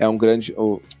é um grande...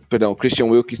 Christian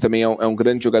Wilkins também é um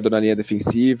grande jogador na linha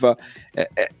defensiva.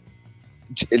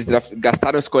 Eles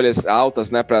gastaram escolhas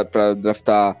altas, né, pra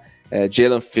draftar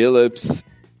Jalen Phillips.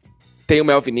 Tem o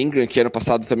Melvin Ingram, que ano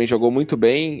passado também jogou muito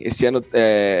bem. Esse ano,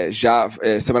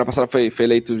 semana passada foi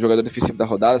eleito jogador defensivo da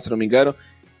rodada, se não me engano,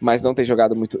 mas não tem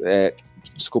jogado muito...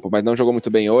 mas não jogou muito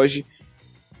bem hoje.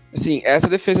 Assim, essa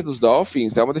defesa dos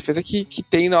Dolphins é uma defesa que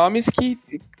tem nomes que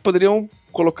poderiam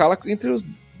colocá-la entre os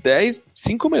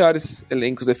 5 melhores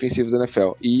elencos defensivos da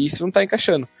NFL. E isso não tá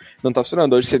encaixando. Não tá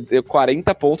funcionando. Hoje você deu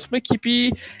 40 pontos pra uma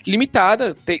equipe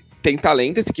limitada. Tem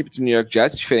talento essa equipe do New York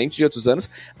Jets, diferente de outros anos,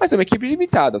 mas é uma equipe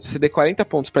limitada. Se você der 40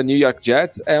 pontos para New York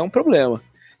Jets, é um problema.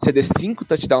 Se você der 5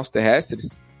 touchdowns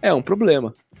terrestres, é um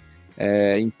problema.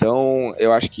 Então,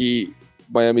 eu acho que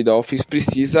o Miami Dolphins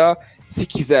precisa, se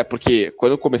quiser, porque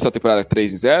quando começou a temporada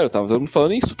 3-0, tava todo mundo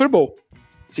falando em Super Bowl.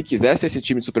 Se quiser ser esse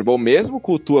time de Super Bowl, mesmo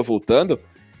com o Tua voltando,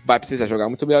 vai precisar jogar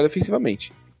muito melhor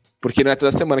defensivamente. Porque não é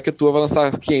toda semana que o Tua vai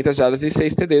lançar 500 jardas e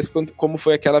 6 TDs, como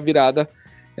foi aquela virada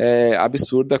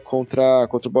absurda contra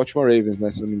o Baltimore Ravens, né?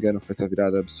 Se não me engano, foi essa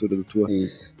virada absurda do Tua.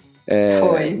 Isso.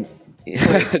 Foi.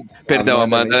 Perdão,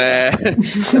 Amanda.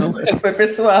 Não, foi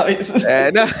pessoal isso.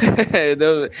 Não,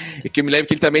 e que eu me lembro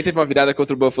que ele também teve uma virada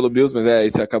contra o Buffalo Bills, mas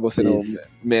isso acabou sendo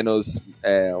menos.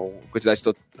 A quantidade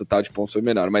total de pontos foi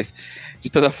menor. Mas, de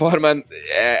toda forma,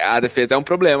 a defesa é um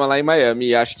problema lá em Miami.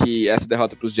 E acho que essa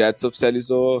derrota para os Jets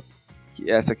oficializou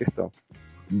essa questão.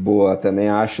 Boa, também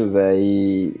acho, Zé,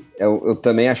 e eu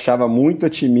também achava muito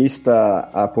otimista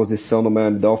a posição do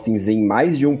Miami Dolphins em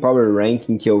mais de um power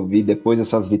ranking que eu vi depois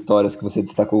dessas vitórias que você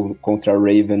destacou contra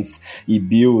Ravens e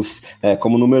Bills,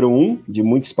 como número 1 de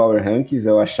muitos power rankings.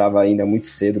 Eu achava ainda muito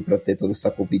cedo para ter toda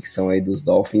essa convicção aí dos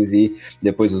Dolphins, e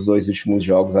depois dos 2 últimos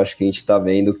jogos, acho que a gente está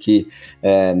vendo que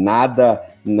nada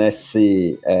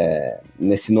nesse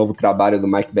novo trabalho do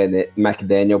Mike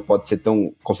McDaniel pode ser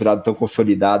considerado tão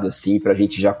consolidado assim, para a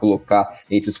gente já colocar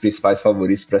entre os principais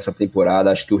favoritos para essa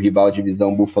temporada. Acho que o rival de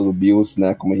divisão Buffalo Bills,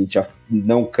 né, como a gente já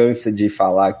não cansa de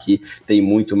falar aqui, tem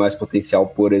muito mais potencial,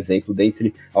 por exemplo,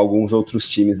 dentre alguns outros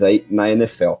times aí na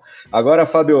NFL. Agora,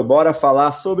 Fábio, bora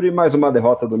falar sobre mais uma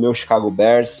derrota do meu Chicago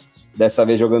Bears. Dessa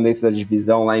vez jogando dentro da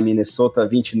divisão lá em Minnesota,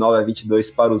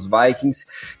 29-22 para os Vikings.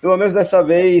 Pelo menos dessa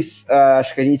vez,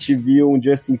 acho que a gente viu um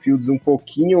Justin Fields um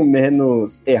pouquinho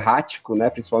menos errático, né?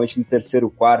 Principalmente no terceiro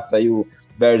quarto, aí o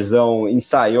Bearzão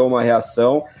ensaiou uma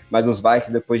reação, mas os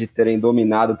Vikings, depois de terem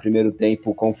dominado o primeiro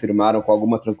tempo, confirmaram com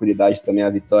alguma tranquilidade também a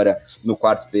vitória no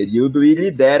quarto período e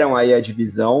lideram aí a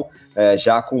divisão,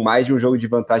 já com mais de um jogo de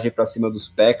vantagem para cima dos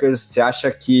Packers. Você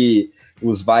acha que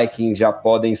os Vikings já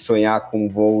podem sonhar com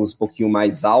voos um pouquinho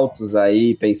mais altos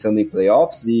aí, pensando em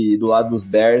playoffs? E do lado dos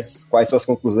Bears, quais são as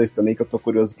conclusões também, que eu tô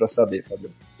curioso para saber,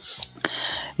 Fábio?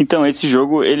 Então, esse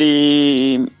jogo, acho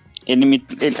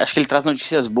que ele traz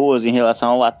notícias boas em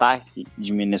relação ao ataque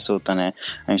de Minnesota, né?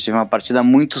 A gente teve uma partida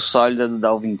muito sólida do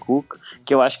Dalvin Cook,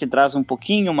 que eu acho que traz um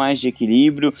pouquinho mais de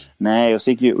equilíbrio, né? Eu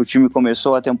sei que o time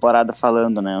começou a temporada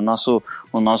falando, né?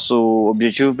 O nosso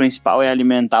objetivo principal é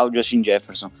alimentar o Justin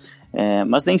Jefferson.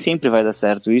 Mas nem sempre vai dar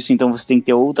certo isso, então você tem que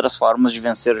ter outras formas de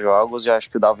vencer jogos. Eu acho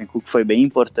que o Dalvin Cook foi bem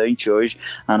importante hoje,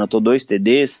 anotou 2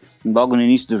 TDs logo no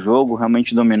início do jogo,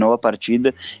 realmente dominou a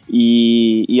partida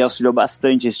e auxiliou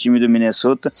bastante esse time do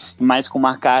Minnesota, mas com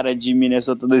uma cara de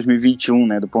Minnesota 2021,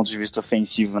 né, do ponto de vista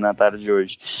ofensivo na tarde de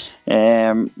hoje.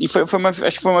 E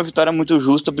acho que foi uma vitória muito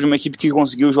justa para uma equipe que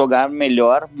conseguiu jogar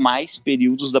melhor mais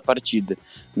períodos da partida,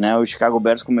 né? O Chicago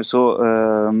Bears começou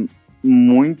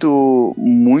muito,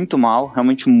 muito mal,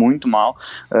 realmente muito mal.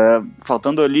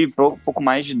 Faltando ali pouco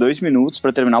mais de 2 minutos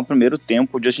para terminar o primeiro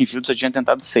tempo, o Justin Fields só tinha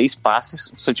tentado 6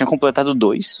 passes, só tinha completado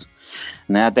 2,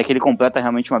 né? Até que ele completa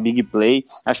realmente uma big play.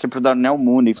 Acho que é pro Darnell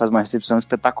Mooney, faz uma recepção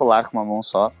espetacular com uma mão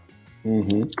só.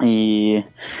 E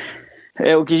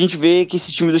o que a gente vê é que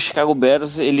esse time do Chicago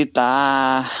Bears, ele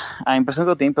tá... A impressão que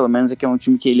eu tenho, pelo menos, é que é um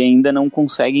time que ele ainda não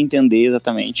consegue entender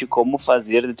exatamente como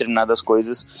fazer determinadas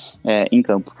coisas em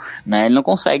campo, né? Ele não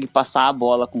consegue passar a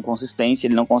bola com consistência,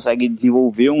 ele não consegue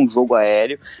desenvolver um jogo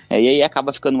aéreo, e aí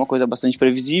acaba ficando uma coisa bastante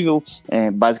previsível,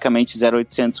 basicamente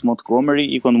 0-800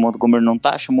 Montgomery, e quando o Montgomery não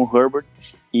tá, chama o Herbert,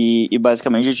 e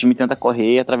basicamente o time tenta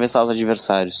correr e atravessar os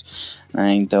adversários,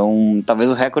 né? Então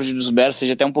talvez o recorde dos Bears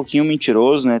seja até um pouquinho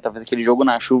mentiroso, né? Talvez aquele jogo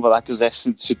na chuva lá que o Zé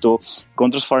citou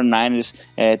contra os 49ers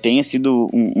tenha sido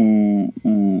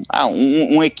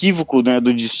um equívoco, né,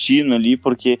 do destino ali,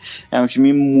 porque é um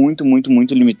time muito, muito,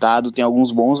 muito limitado, tem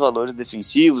alguns bons valores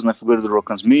defensivos na figura do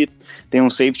Roquan Smith, tem um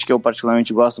safety que eu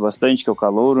particularmente gosto bastante, que é o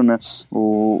calouro, né,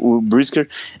 o Brisker,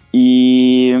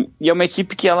 e é uma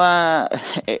equipe que ela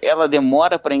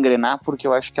demora para engrenar, porque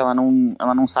eu acho que ela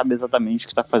não sabe exatamente o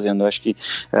que está fazendo. Eu acho que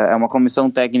é uma comissão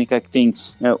técnica que tem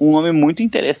um nome muito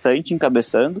interessante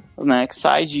encabeçando, né, que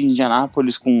sai de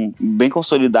Indianápolis bem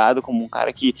consolidado, como um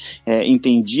cara que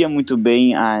entendia muito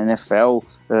bem a NFL,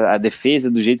 a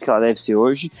defesa do jeito que ela deve ser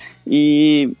hoje,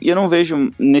 e eu não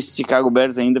vejo nesse Chicago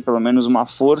Bears ainda pelo menos uma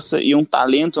força e um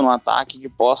talento no ataque que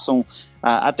possam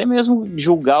até mesmo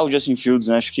julgar o Justin Fields,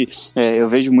 né? Acho que eu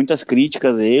vejo muitas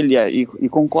críticas a ele e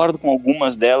concordo com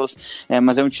algumas delas,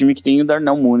 mas é um time que tem o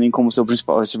Darnell Mooney como seu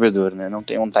principal recebedor, né? Não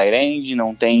tem um tight end,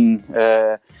 não tem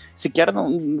sequer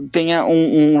não tenha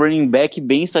um running back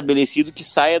bem estabelecido que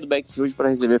saia do backfield para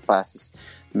receber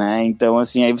passes, né? Então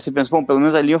assim, aí você pensa, bom, pelo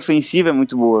menos a linha ofensiva é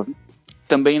muito boa.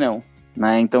 Também não,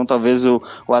 né? Então talvez o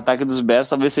ataque dos Bears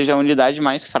talvez seja a unidade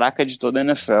mais fraca de toda a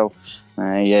NFL,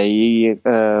 né? E aí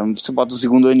você bota o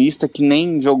segundo anista que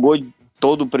nem jogou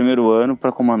todo o primeiro ano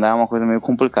para comandar, uma coisa meio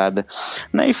complicada,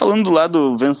 né? E falando do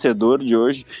lado vencedor de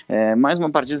hoje, mais uma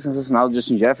partida sensacional do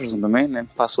Justin Jefferson também, né?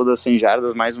 Passou das 100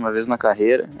 jardas mais uma vez na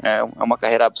carreira, é uma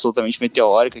carreira absolutamente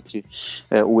meteórica que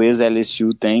o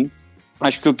ex-LSU tem.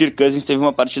 Acho que o Kirk Cousins teve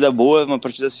uma partida boa, uma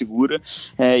partida segura,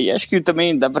 e acho que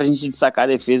também dá pra gente destacar a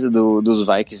defesa dos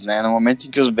Vikings, né? No momento em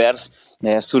que os Bears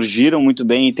surgiram muito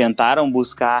bem e tentaram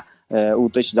buscar o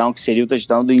touchdown, que seria o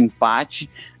touchdown do empate,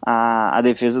 a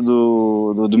defesa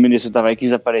do Minnesota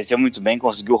Vikings apareceu muito bem,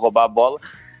 conseguiu roubar a bola,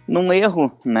 num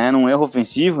erro, né, num erro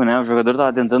ofensivo, né, o jogador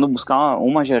estava tentando buscar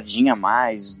uma jardinha a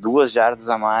mais, 2 jardas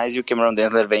a mais, e o Cameron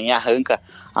Dantzler vem e arranca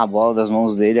a bola das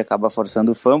mãos dele, acaba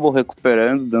forçando o fumble,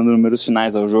 recuperando, dando números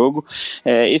finais ao jogo.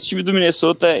 Esse time do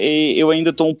Minnesota, eu ainda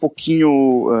estou um pouco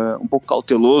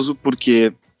cauteloso,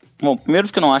 porque... Bom, primeiro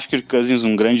porque eu não acho que o Kirk Cousins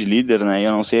um grande líder, né?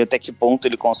 Eu não sei até que ponto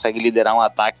ele consegue liderar um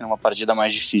ataque numa partida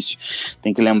mais difícil.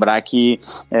 Tem que lembrar que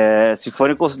se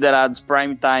forem considerados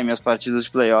prime time as partidas de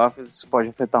playoffs, isso pode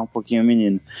afetar um pouquinho o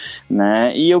menino,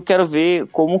 né? E eu quero ver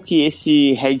como que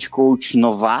esse head coach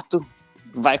novato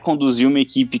vai conduzir uma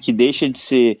equipe que deixa de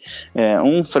ser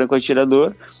um franco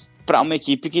atirador para uma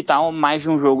equipe que está mais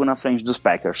de um jogo na frente dos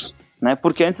Packers, né?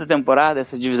 Porque antes da temporada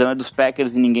essa divisão é dos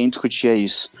Packers e ninguém discutia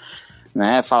isso,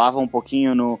 né? Falava um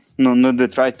pouquinho no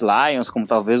Detroit Lions como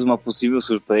talvez uma possível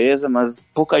surpresa, mas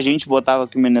pouca gente botava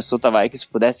que o Minnesota Vikings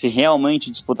pudesse realmente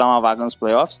disputar uma vaga nos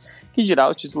playoffs, que dirá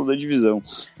o título da divisão.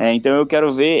 Então eu quero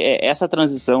ver essa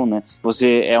transição, né?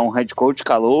 Você é um head coach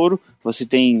calouro, você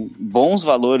tem bons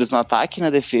valores no ataque e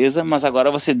na defesa, mas agora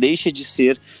você deixa de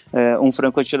ser um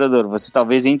franco atirador. Você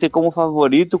talvez entre como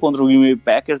favorito contra o Green Bay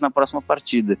Packers na próxima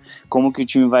partida. Como que o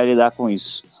time vai lidar com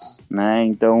isso, né?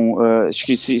 Então, acho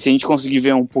que se a gente conseguir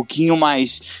ver um pouquinho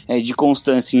mais de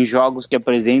constância em jogos que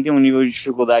apresentem um nível de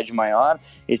dificuldade maior,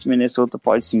 esse Minnesota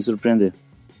pode sim surpreender.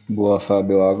 Boa,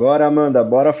 Fábio. Agora, Amanda,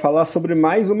 bora falar sobre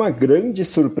mais uma grande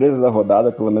surpresa da rodada,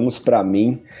 pelo menos para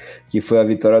mim, que foi a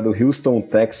vitória do Houston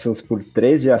Texans por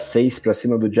 13-6 para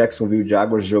cima do Jacksonville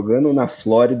Jaguars, jogando na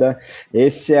Flórida.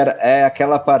 Esse é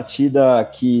aquela partida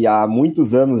que há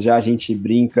muitos anos já a gente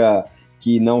brinca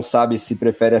que não sabe se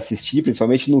prefere assistir,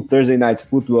 principalmente no Thursday Night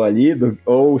Football ali,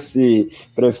 ou se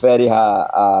prefere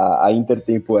a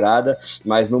intertemporada,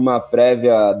 mas numa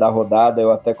prévia da rodada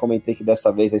eu até comentei que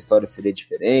dessa vez a história seria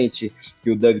diferente,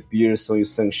 que o Doug Pearson e o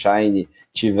Sunshine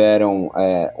tiveram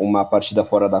uma partida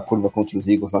fora da curva contra os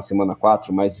Eagles na semana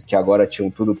 4, mas que agora tinham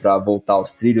tudo para voltar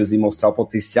aos trilhos e mostrar o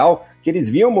potencial que eles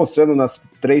vinham mostrando nas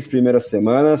 3 primeiras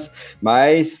semanas,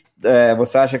 mas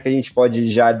você acha que a gente pode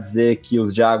já dizer que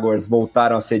os Jaguars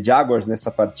voltaram a ser Jaguars nessa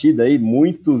partida aí?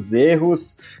 Muitos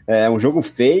erros, um jogo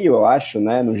feio, eu acho,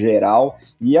 né, no geral,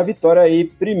 e a vitória aí,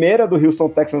 primeira do Houston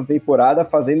Texans na temporada,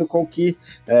 fazendo com que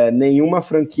nenhuma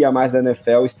franquia mais da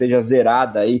NFL esteja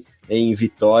zerada aí em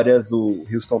vitórias. O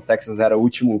Houston Texans era o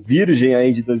último virgem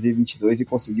aí de 2022 e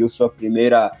conseguiu sua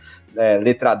primeira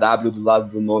letra W do lado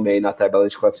do nome aí na tabela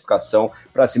de classificação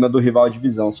para cima do rival de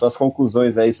divisão. Suas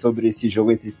conclusões aí sobre esse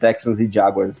jogo entre Texans e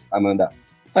Jaguars, Amanda?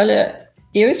 Olha,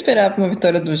 eu esperava uma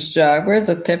vitória dos Jaguars,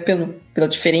 até pela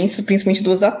diferença, principalmente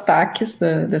dos ataques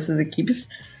dessas equipes,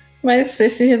 mas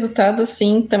esse resultado,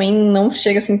 assim, também não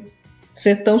chega assim, a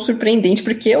ser tão surpreendente,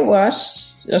 porque eu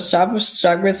achava os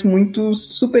Jaguars muito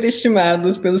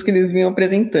superestimados pelos que eles vinham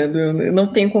apresentando. Eu não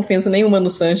tenho confiança nenhuma no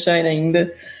Sunshine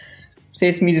ainda.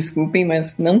 Vocês me desculpem,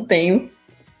 mas não tenho.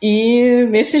 E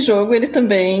nesse jogo ele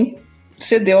também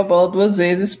cedeu a bola 2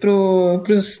 vezes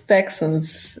pros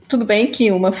Texans. Tudo bem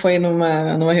que uma foi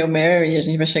numa Hail Mary, a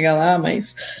gente vai chegar lá,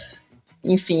 mas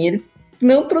enfim, ele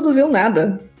não produziu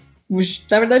nada.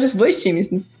 Na verdade, os 2 times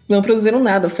não produziram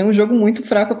nada. Foi um jogo muito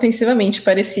fraco ofensivamente.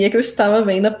 Parecia que eu estava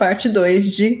vendo a parte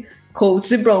 2 de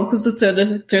Colts e Broncos do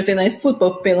Thursday Night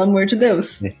Football, pelo amor de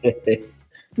Deus.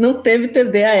 Não teve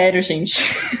TD aéreo, gente.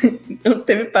 Não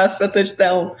teve passe para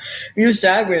touchdown. E os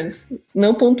Jaguars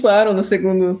não pontuaram no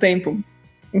segundo tempo.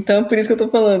 Então, por isso que eu tô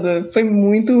falando. Foi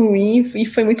muito ruim e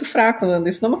foi muito fraco. Né?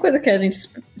 Isso não é uma coisa que a gente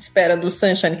espera do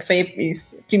Sunshine, que foi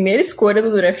a primeira escolha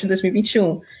do draft de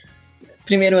 2021.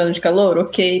 Primeiro ano de calor,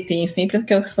 ok, tem sempre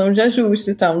aquela questão de ajustes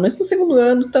e tal. Mas no segundo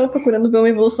ano, tava procurando ver uma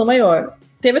evolução maior.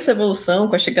 Teve essa evolução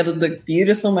com a chegada do Doug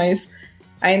Peterson, mas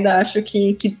ainda acho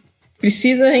que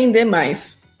precisa render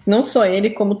mais. Não só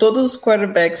ele, como todos os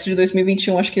quarterbacks de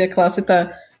 2021, acho que a classe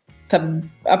tá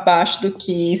abaixo do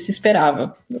que se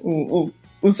esperava. O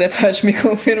Zé pode me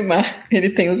confirmar, ele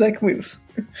tem o Zach Wilson.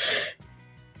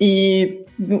 E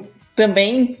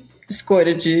também,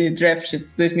 escolha de draft de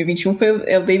 2021 foi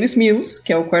o Davis Mills,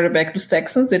 que é o quarterback dos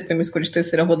Texans. Ele foi uma escolha de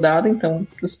 3ª rodada, então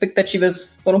as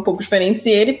expectativas foram um pouco diferentes.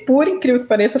 E ele, por incrível que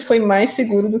pareça, foi mais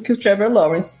seguro do que o Trevor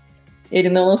Lawrence. Ele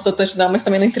não lançou touchdown, mas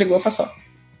também não entregou a paçoca.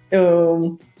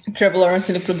 O Trevor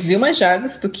Lawrence, ele produziu mais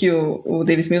jardas do que o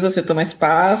Davis Mills, acertou mais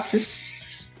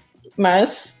passes,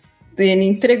 mas ele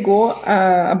entregou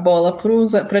a bola para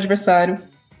o adversário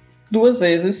 2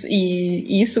 vezes,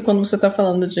 e isso, quando você está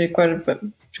falando de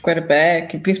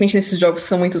quarterback, principalmente nesses jogos que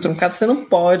são muito truncados, você não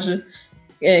pode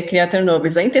criar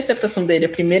turnovers. A interceptação dele, a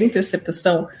primeira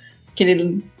interceptação, que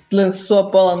ele lançou a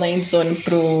bola na endzone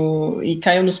e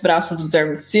caiu nos braços do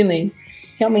Darren Stingley,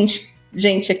 realmente,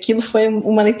 gente, aquilo foi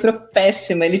uma leitura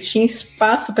péssima. Ele tinha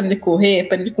espaço para ele correr,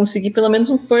 para ele conseguir pelo menos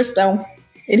um first down.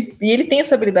 Ele tem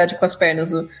essa habilidade com as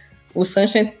pernas. O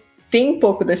Sunshine tem um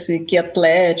pouco desse que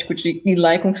atlético, de ir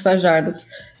lá e conquistar jardas.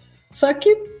 Só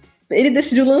que ele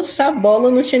decidiu lançar a bola,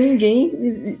 não tinha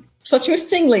ninguém, só tinha o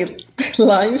Stingley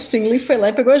lá, e o Stingley foi lá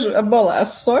e pegou a bola. A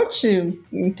sorte,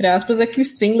 entre aspas, é que o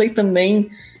Stingley também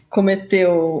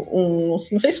cometeu não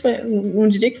sei se foi, não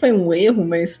diria que foi um erro,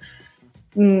 mas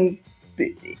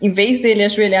em vez dele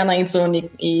ajoelhar na endzone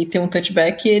e ter um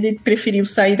touchback, ele preferiu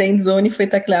sair da endzone e foi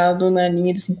tacleado na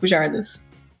linha de 5 jardas.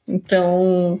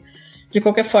 Então, de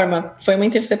qualquer forma, foi uma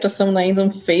interceptação na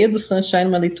endzone feia do Sunshine,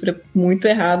 uma leitura muito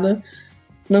errada.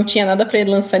 Não tinha nada para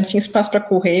ele lançar, ele tinha espaço para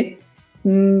correr.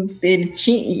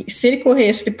 Se ele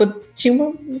corresse, ele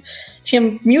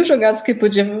tinha 1000 jogadas que ele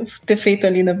podia ter feito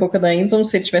ali na boca da endzone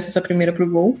se ele tivesse essa primeira pro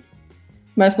gol,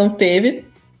 mas não teve.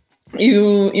 E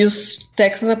os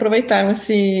Texans aproveitaram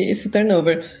esse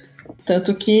turnover.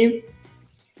 Tanto que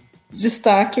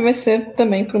destaque vai ser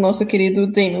também pro nosso querido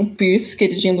Dameon Pierce,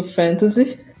 queridinho do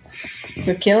Fantasy.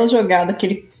 Aquela jogada que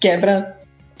ele quebra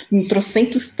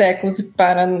trocentos tackles e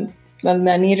para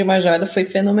na linha de uma jarda foi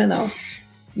fenomenal.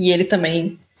 E ele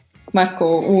também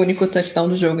marcou o único touchdown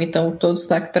do jogo, então todo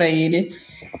destaque para ele.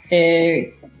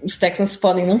 Os Texans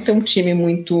podem não ter um time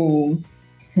muito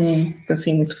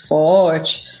muito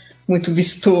forte, muito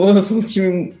vistoso, um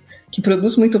time que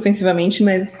produz muito ofensivamente,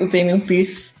 mas o Dameon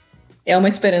Pierce é uma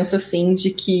esperança, sim, de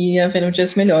que haverão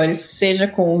dias melhores, seja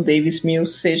com o Davis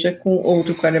Mills, seja com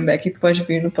outro quarterback que pode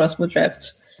vir no próximo draft.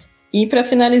 E para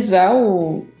finalizar,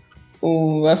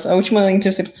 a última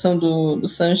interceptação do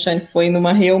Sunshine foi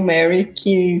numa Hail Mary,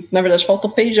 que na verdade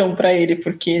faltou feijão para ele,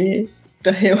 porque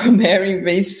da Hail Mary, em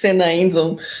vez de ser na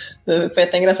endzone, foi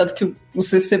até engraçado que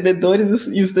os recebedores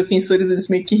e os defensores, eles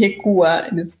meio que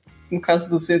recuaram, no caso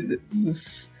dos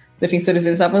defensores,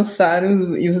 eles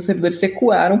avançaram e os recebedores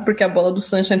recuaram porque a bola do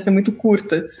Sunshine foi muito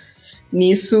curta.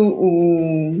 Nisso,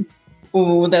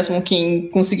 o Desmond King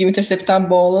conseguiu interceptar a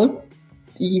bola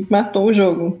e matou o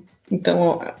jogo.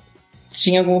 Então,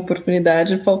 tinha alguma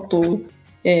oportunidade, faltou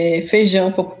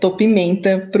feijão, faltou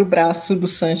pimenta pro braço do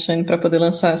Sunshine para poder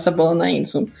lançar essa bola na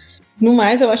endzone. No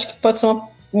mais, eu acho que pode ser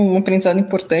um aprendizado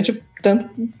importante, tanto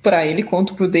para ele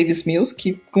quanto para o Davis Mills,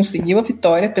 que conseguiu a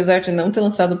vitória, apesar de não ter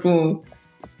lançado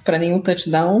para nenhum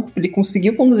touchdown. Ele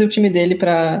conseguiu conduzir o time dele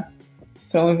para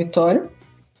uma vitória.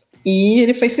 E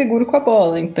ele foi seguro com a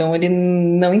bola, então ele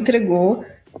não entregou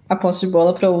a posse de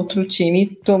bola para outro time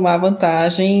tomar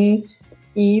vantagem,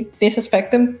 e nesse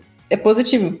aspecto é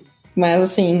positivo. Mas,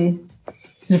 assim,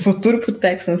 de futuro pro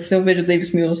Texans, se eu vejo o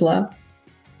Davis Mills lá,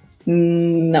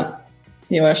 não.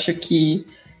 Eu acho que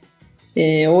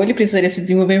ou ele precisaria se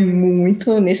desenvolver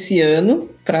muito nesse ano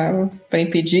para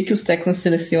impedir que os Texans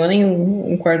selecionem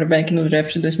um quarterback no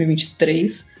draft de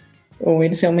 2023, ou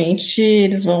eles realmente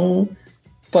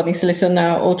podem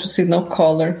selecionar outro signal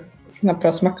caller na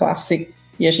próxima classe.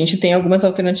 E a gente tem algumas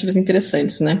alternativas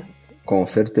interessantes, né? Com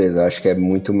certeza, acho que é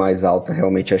muito mais alta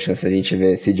realmente a chance de a gente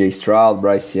ver CJ Stroud,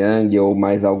 Bryce Young ou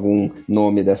mais algum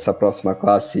nome dessa próxima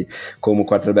classe como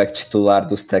quarterback titular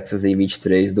dos Texans em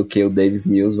 23 do que o Davis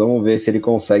Mills. Vamos ver se ele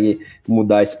consegue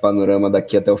mudar esse panorama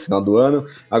daqui até o final do ano.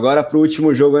 Agora para o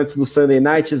último jogo antes do Sunday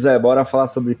Night, Zé, bora falar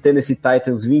sobre Tennessee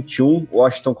Titans 21,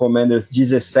 Washington Commanders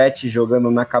 17,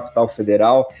 jogando na capital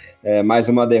federal. Mais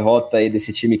uma derrota aí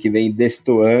desse time que vem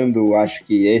destoando, acho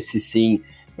que esse sim,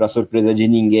 para surpresa de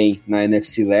ninguém, na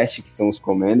NFC Leste, que são os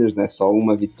Commanders, né? Só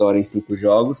uma vitória em 5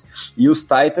 jogos. E os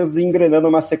Titans engrenando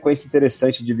uma sequência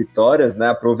interessante de vitórias, né?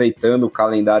 Aproveitando o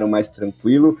calendário mais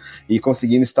tranquilo e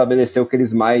conseguindo estabelecer o que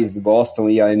eles mais gostam,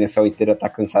 e a NFL inteira tá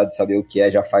cansada de saber o que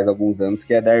já faz alguns anos,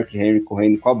 que é Derrick Henry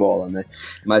correndo com a bola, né?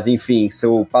 Mas enfim,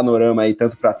 seu panorama aí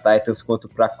tanto para Titans quanto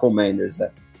para Commanders, né?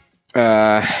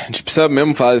 A gente precisa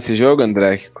mesmo falar desse jogo,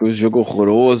 André, que o jogo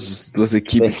horroroso, duas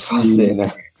equipes que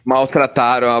né?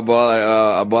 Maltrataram a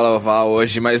bola oval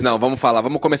hoje, mas não, vamos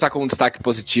começar com um destaque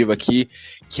positivo aqui,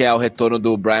 que é o retorno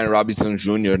do Brian Robinson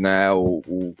Jr., né,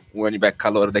 o running back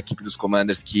calouro da equipe dos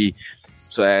Commanders, que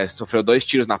sofreu 2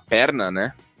 tiros na perna,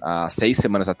 né, há 6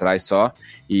 semanas atrás só,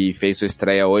 e fez sua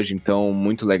estreia hoje, então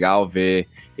muito legal ver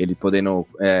ele podendo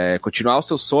continuar o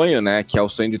seu sonho, né, que é o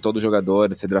sonho de todo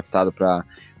jogador, ser draftado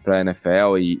para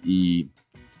NFL e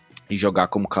jogar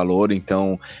como calouro,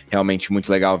 então realmente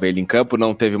muito legal ver ele em campo.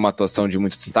 Não teve uma atuação de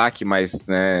muito destaque, mas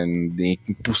né, é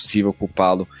impossível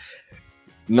culpá-lo,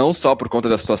 não só por conta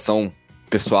da situação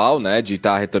pessoal, né, de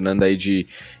estar retornando aí de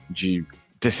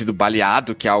ter sido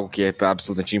baleado, que é algo que é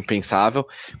absolutamente impensável,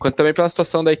 quanto também pela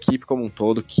situação da equipe como um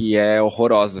todo, que é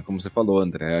horrorosa, como você falou,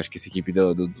 André. Acho que essa equipe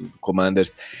do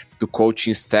Commanders, do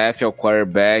coaching staff ao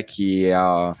quarterback,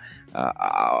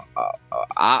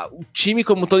 o time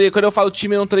como um todo, e quando eu falo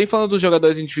time, eu não tô nem falando dos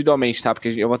jogadores individualmente, tá? Porque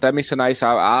eu vou até mencionar isso,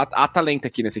 há talento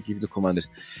aqui nessa equipe do Commanders,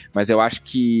 mas eu acho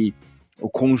que o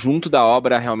conjunto da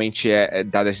obra realmente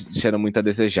tá deixando muito a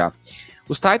desejar.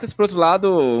 Os Titans, por outro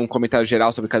lado, um comentário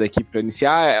geral sobre cada equipe para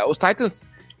iniciar, os Titans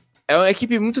é uma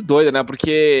equipe muito doida, né?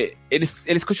 Porque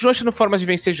eles continuam achando formas de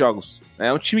vencer jogos, né?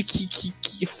 É um time que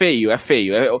é feio.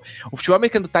 O futebol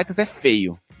americano do Titans é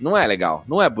feio, não é legal,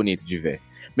 não é bonito de ver.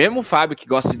 Mesmo o Fábio, que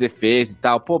gosta de defesa e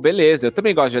tal, pô, beleza, eu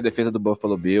também gosto de ver a defesa do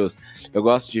Buffalo Bills, eu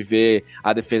gosto de ver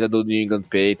a defesa do New England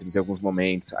Patriots em alguns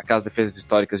momentos, aquelas defesas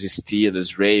históricas de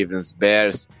Steelers, Ravens,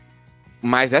 Bears,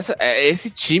 mas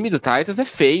esse time do Titans é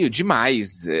feio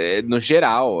demais, no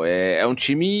geral, é um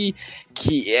time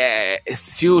que,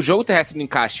 se o jogo terrestre não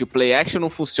encaixa e o play action não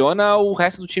funciona, o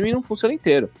resto do time não funciona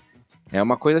inteiro. É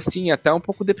uma coisa, assim, até um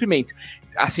pouco deprimente.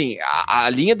 Assim, a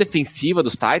linha defensiva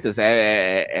dos Titans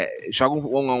joga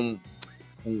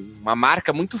uma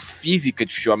marca muito física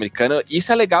de futebol americano. E isso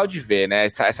é legal de ver, né?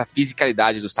 Essa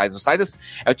fisicalidade dos Titans. Os Titans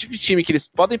é o tipo de time que eles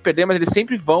podem perder, mas eles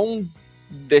sempre vão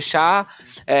deixar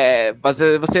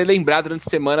você lembrar durante a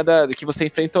semana que você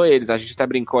enfrentou eles. A gente até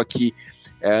brincou aqui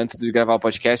antes de gravar o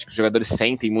podcast, que os jogadores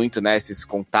sentem muito, né, esses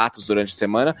contatos durante a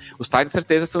semana. Os Titans,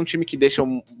 certeza, são um time que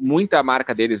deixam muita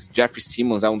marca deles. Jeffrey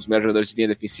Simmons é um dos melhores jogadores de linha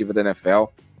defensiva da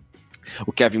NFL.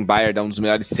 O Kevin Byard é um dos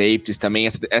melhores safeties também.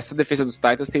 Essa defesa dos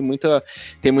Titans tem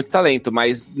muito talento,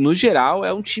 mas no geral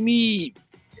é um time...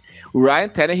 O Ryan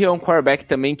Tannehill é um quarterback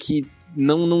também que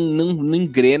não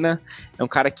engrena. É um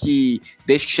cara que,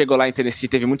 desde que chegou lá em Tennessee,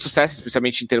 teve muito sucesso,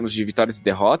 especialmente em termos de vitórias e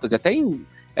derrotas, até em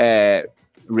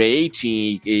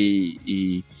rating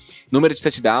e número de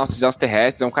touchdowns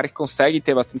terrestres. É um cara que consegue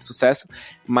ter bastante sucesso,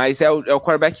 mas é o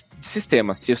quarterback de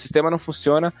sistema. Se o sistema não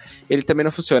funciona, ele também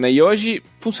não funciona. E hoje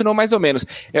funcionou mais ou menos.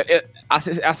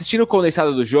 Assistindo o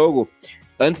condensado do jogo,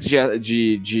 antes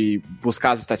de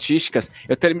buscar as estatísticas,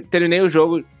 eu terminei o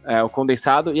jogo, o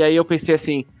condensado, e aí eu pensei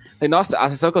assim, nossa, a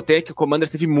sensação que eu tenho é que o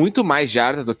Commanders teve muito mais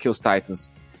jardas do que os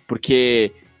Titans,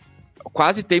 porque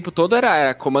quase o tempo todo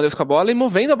era Commanders com a bola e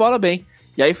movendo a bola bem.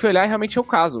 E aí fui olhar e realmente é o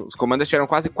caso. Os Commanders tiveram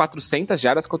quase 400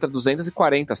 jardas contra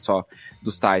 240 só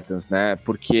dos Titans, né?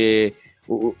 Porque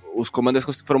os Commanders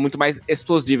foram muito mais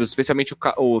explosivos, especialmente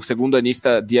o segundo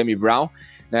anista Dyami Brown,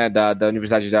 né, da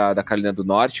Universidade da Carolina do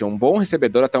Norte, um bom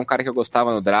recebedor, até um cara que eu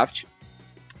gostava no draft.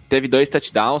 Teve 2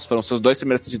 touchdowns, foram seus 2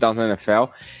 primeiros touchdowns na NFL.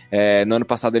 No ano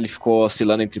passado ele ficou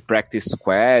oscilando entre practice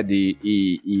squad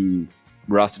e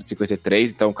roster de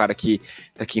 53, então um cara que,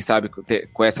 quem sabe,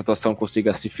 com essa atuação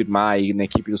consiga se firmar aí na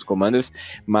equipe dos Commanders,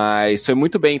 mas foi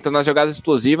muito bem. Então nas jogadas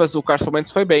explosivas o Carson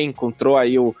Wentz foi bem, encontrou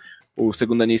aí o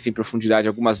segundo anista em profundidade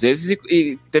algumas vezes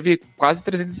e teve quase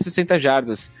 360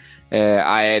 jardas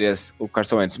aéreas o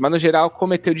Carson Wentz, mas no geral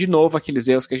cometeu de novo aqueles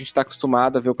erros que a gente está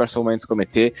acostumado a ver o Carson Wentz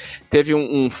cometer. Teve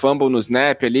um fumble no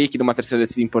snap ali, que numa terceira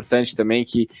descida importante também,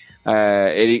 que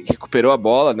ele recuperou a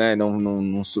bola, né?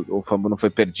 O fumble não foi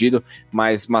perdido,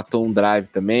 mas matou um drive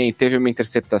também. Teve uma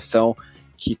interceptação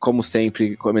que, como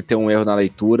sempre, cometeu um erro na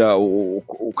leitura.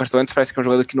 O Carson Wentz parece que é um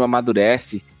jogador que não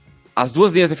amadurece. As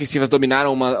duas linhas defensivas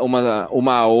dominaram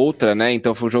uma a outra, né?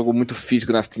 Então foi um jogo muito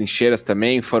físico nas trincheiras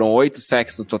também. Foram 8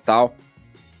 sacks no total.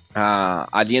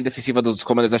 A linha defensiva dos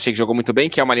Commanders achei que jogou muito bem,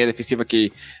 que é uma linha defensiva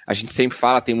que a gente sempre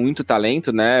fala, tem muito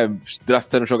talento, né?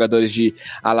 Draftando jogadores de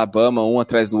Alabama, um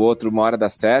atrás do outro, uma hora dá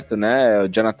certo, né? O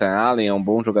Jonathan Allen é um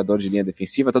bom jogador de linha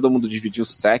defensiva. Todo mundo dividiu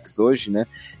os sacks hoje, né?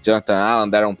 Jonathan Allen,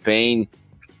 Daron Payne.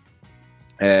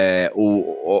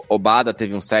 O Obada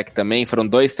teve um sack também, foram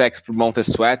 2 sacks pro Montez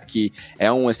Sweat, que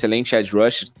é um excelente edge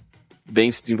rusher,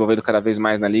 vem se desenvolvendo cada vez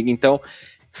mais na liga. Então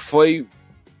foi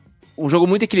um jogo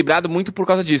muito equilibrado, muito por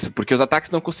causa disso, porque os ataques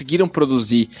não conseguiram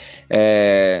produzir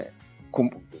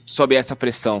sob essa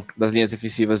pressão das linhas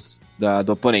defensivas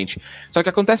do oponente. Só que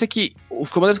acontece que os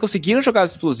Commanders conseguiram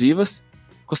jogadas explosivas,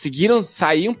 conseguiram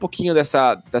sair um pouquinho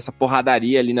dessa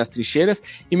porradaria ali nas trincheiras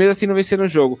e mesmo assim não venceram o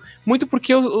jogo. Muito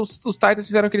porque os Titans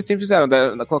fizeram o que eles sempre fizeram,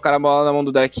 colocaram a bola na mão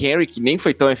do Derrick Henry, que nem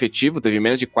foi tão efetivo, teve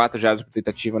menos de 4 jardas por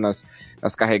tentativa nas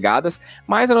carregadas,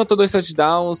 mas anotou 2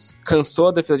 touchdowns, cansou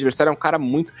a defesa adversária, é um cara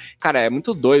muito... Cara, é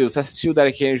muito doido, você assistiu o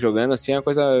Derrick Henry jogando, assim, é uma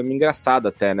coisa engraçada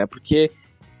até, né, porque...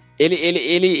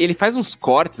 Ele faz uns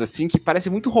cortes, assim, que parece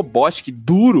muito robótico,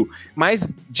 duro,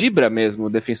 mas dibra mesmo o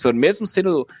defensor, mesmo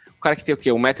sendo o cara que tem o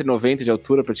quê? 1,90 m de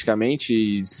altura, praticamente,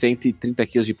 e 130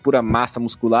 kg de pura massa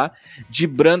muscular,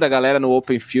 dibrando a galera no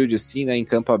open field, assim, né, em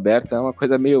campo aberto, é uma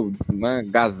coisa meio uma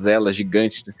gazela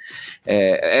gigante, né?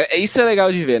 Isso é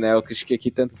legal de ver, né? Eu critiquei aqui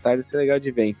tantos Titans, isso é legal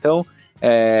de ver. Então,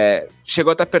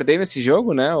 chegou a estar perdendo esse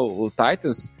jogo, né? O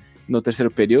Titans, no terceiro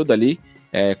período ali,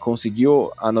 conseguiu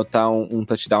anotar um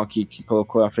touchdown que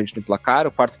colocou à frente no placar.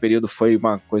 O quarto período foi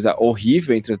uma coisa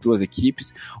horrível entre as duas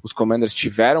equipes. Os Commanders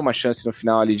tiveram uma chance no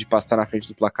final ali de passar na frente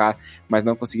do placar, mas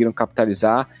não conseguiram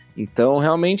capitalizar. Então,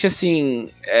 realmente, assim,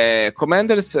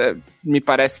 Commanders me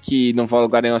parece que não vão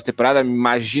lugar nenhum essa temporada.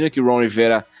 Imagino que o Ron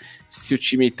Rivera, se o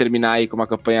time terminar aí com uma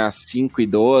campanha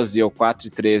 5-12 ou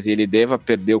 4-13, ele deva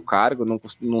perder o cargo.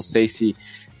 Não sei se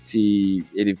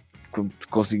ele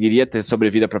conseguiria ter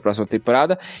sobrevida para a próxima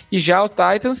temporada. E já os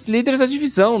Titans, líderes da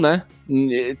divisão, né?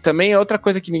 Também é outra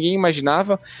coisa que ninguém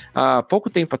imaginava há pouco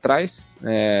tempo atrás.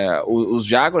 Os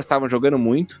Jaguars estavam jogando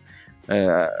muito.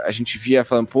 A gente via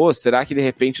falando, pô, será que de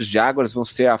repente os Jaguars vão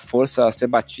ser a força a ser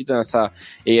batida nessa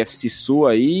AFC Sul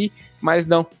aí? Mas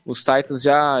não, os Titans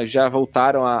já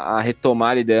voltaram a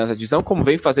retomar a liderança da divisão, como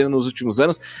vem fazendo nos últimos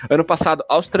anos. Ano passado,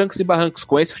 aos trancos e barrancos,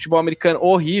 com esse futebol americano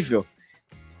horrível,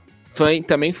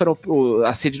 também foram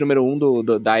a seed número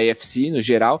 1 da AFC, no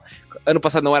geral. Ano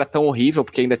passado não era tão horrível,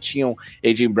 porque ainda tinham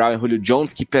A.J. Brown e Julio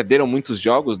Jones, que perderam muitos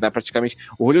jogos, né, praticamente.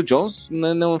 O Julio Jones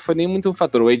não foi nem muito um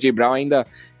fator, o A.J. Brown ainda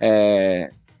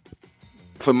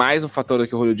foi mais um fator do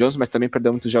que o Julio Jones, mas também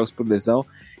perdeu muitos jogos por lesão.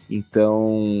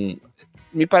 Então,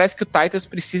 me parece que o Titans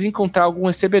precisa encontrar algum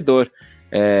recebedor.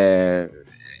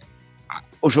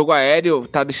 O jogo aéreo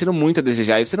tá deixando muito a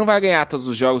desejar, e você não vai ganhar todos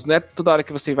os jogos, não é toda hora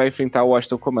que você vai enfrentar o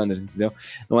Washington Commanders, entendeu?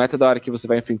 Não é toda hora que você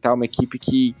vai enfrentar uma equipe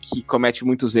que comete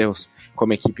muitos erros,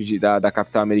 como a equipe da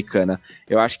capital americana.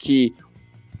 Eu acho que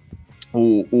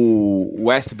o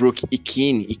Westbrook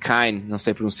Ikhine, não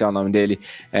sei pronunciar o nome dele,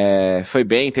 foi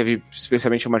bem, teve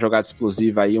especialmente uma jogada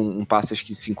explosiva aí, um passe acho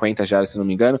que de 50 jardas, se não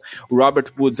me engano. O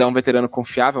Robert Woods é um veterano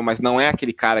confiável, mas não é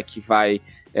aquele cara que vai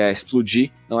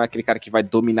explodir, não é aquele cara que vai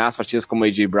dominar as partidas como o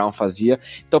A.J. Brown fazia.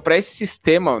 Então, para esse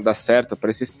sistema dar certo, para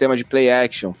esse sistema de play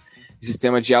action,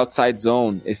 sistema de outside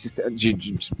zone,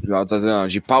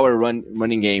 de power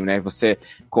running game, né? Você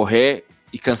correr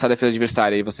e cansar a defesa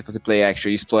adversária, e você fazer play action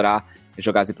e explorar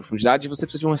jogadas em profundidade, você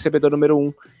precisa de um recebedor número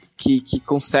 1 que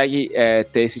consegue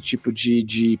ter esse tipo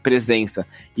de presença.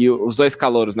 E os dois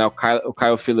calouros, né, o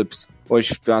Kyle Phillips,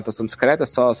 hoje foi uma atuação discreta,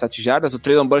 só 7 jardas. O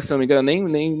Treylon Burks, se não me engano,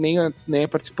 nem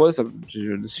participou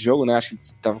desse jogo, né? Acho que ele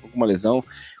estava com alguma lesão.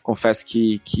 Confesso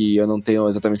que eu não tenho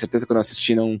exatamente certeza, quando eu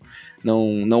assisti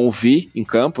não o vi em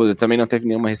campo, ele também não teve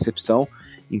nenhuma recepção.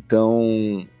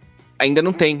 Então, ainda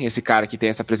não tem esse cara que tem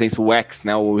essa presença, o X,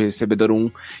 né, o recebedor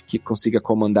 1, que consiga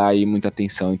comandar aí muita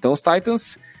atenção. Então, os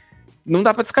Titans não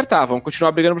dá pra descartar, vão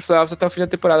continuar brigando pros playoffs até o fim da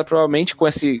temporada, provavelmente, com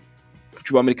esse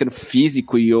futebol americano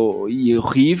físico e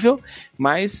horrível,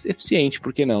 mas eficiente,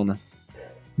 por que não, né?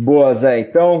 Boa, Zé.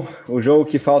 Então, o jogo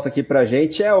que falta aqui pra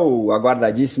gente é o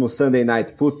aguardadíssimo Sunday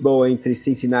Night Football entre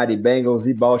Cincinnati Bengals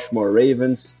e Baltimore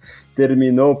Ravens.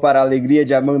 Terminou, para a alegria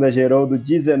de Amanda Geroldo,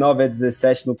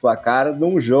 19-17 no placar,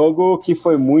 num jogo que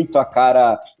foi muito a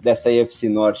cara dessa AFC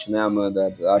Norte, né,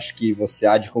 Amanda? Acho que você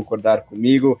há de concordar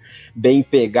comigo. Bem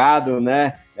pegado,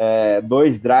 né?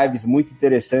 2 drives muito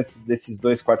interessantes desses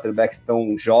 2 quarterbacks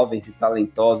tão jovens e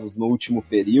talentosos no último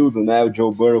período, né? O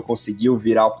Joe Burrow conseguiu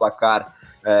virar o placar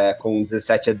com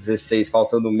 17-16,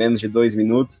 faltando menos de 2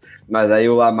 minutos, mas aí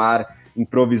o Lamar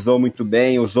improvisou muito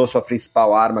bem, usou sua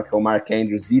principal arma, que é o Mark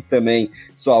Andrews, e também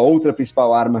sua outra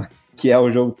principal arma, que é o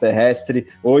jogo terrestre.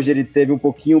 Hoje ele teve um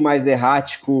pouquinho mais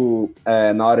errático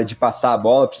na hora de passar a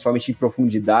bola, principalmente em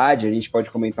profundidade. A gente pode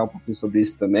comentar um pouquinho sobre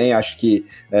isso também. Acho que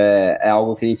é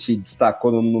algo que a gente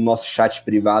destacou no nosso chat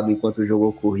privado enquanto o jogo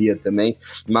ocorria também.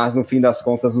 Mas no fim das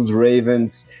contas, os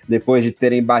Ravens, depois de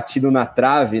terem batido na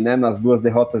trave, né, nas 2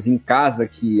 derrotas em casa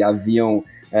que haviam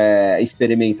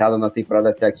experimentado na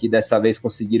temporada até aqui, dessa vez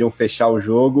conseguiram fechar o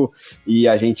jogo, e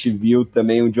a gente viu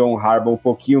também o John Harbaugh um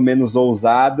pouquinho menos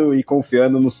ousado e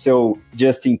confiando no seu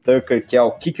Justin Tucker, que é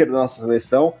o kicker da nossa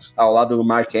seleção, ao lado do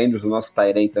Mark Andrews, o nosso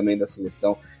tight end também da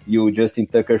seleção, e o Justin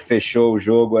Tucker fechou o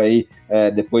jogo aí,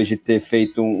 depois de ter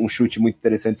feito um chute muito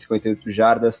interessante de 58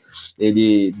 jardas,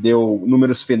 ele deu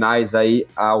números finais aí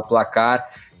ao placar,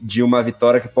 de uma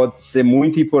vitória que pode ser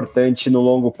muito importante no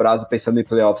longo prazo, pensando em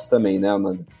playoffs também, né,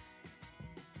 Amanda?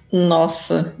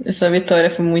 Nossa, essa vitória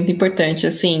foi muito importante,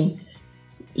 assim,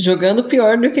 jogando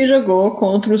pior do que jogou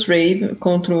contra os Ravens,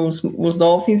 contra os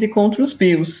Dolphins e contra os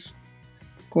Bills,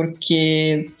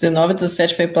 porque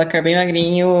 19-17 foi um placar bem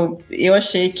magrinho. Eu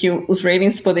achei que os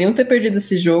Ravens poderiam ter perdido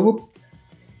esse jogo,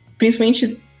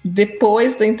 principalmente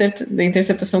depois da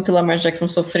interceptação que o Lamar Jackson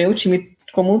sofreu. O time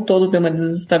como um todo deu uma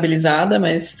desestabilizada,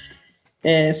 mas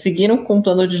seguiram com um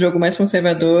plano de jogo mais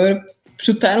conservador,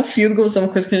 chutaram field goals, é uma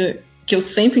coisa que eu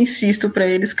sempre insisto pra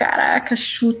eles: caraca,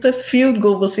 chuta field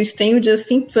goal, vocês têm o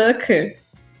Justin Tucker,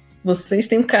 vocês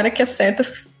têm um cara que acerta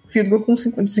field goal com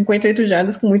 58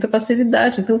 jardas com muita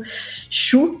facilidade, então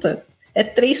chuta,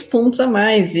 3 pontos a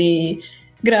mais, e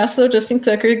graças ao Justin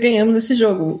Tucker ganhamos esse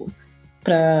jogo.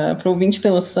 Para o ouvinte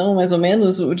ter noção, mais ou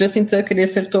menos, o Justin Tucker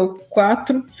acertou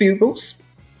 4 field goals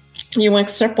e um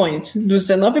extra point. Dos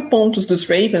 19 pontos dos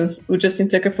Ravens, o Justin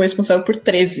Tucker foi responsável por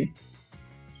 13.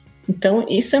 Então,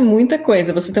 isso é muita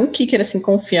coisa. Você tem um kicker assim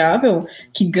confiável,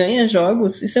 que ganha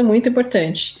jogos, isso é muito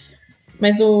importante.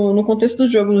 Mas no contexto do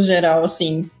jogo no geral,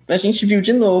 assim, a gente viu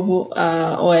de novo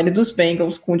a OL dos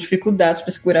Bengals com dificuldades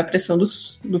para segurar a pressão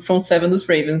do front seven dos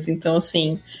Ravens. Então,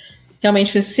 assim,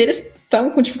 realmente, se eles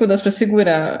estavam com dificuldades para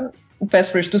segurar o pass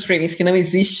rush dos Ravens, que não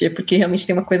existe, é porque realmente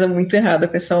tem uma coisa muito errada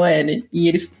com essa OL. E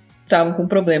eles estavam com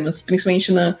problemas,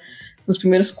 principalmente nos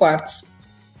primeiros quartos.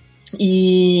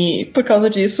 E por causa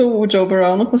disso, o Joe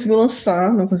Burrow não conseguiu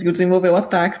lançar, não conseguiu desenvolver o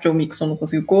ataque, o Joe Mixon não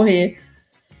conseguiu correr.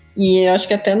 E eu acho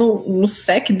que até no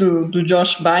sec do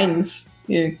Josh Bynes,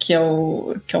 que é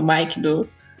o Mike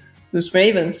dos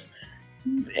Ravens,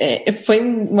 foi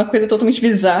uma coisa totalmente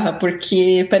bizarra,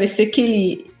 porque parecia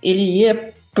que ele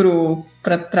ia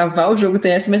para travar o jogo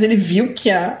TS, mas ele viu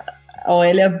que a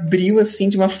OL abriu assim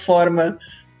de uma forma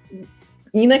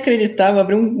inacreditável,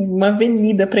 abriu uma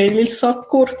avenida para ele só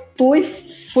cortou e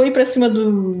foi para cima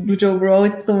do Joe Burrow, e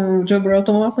o Joe Burrow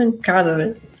tomou uma pancada,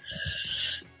 velho.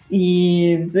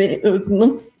 E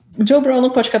o Joe Burrow não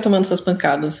pode ficar tomando essas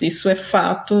pancadas, isso é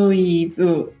fato, e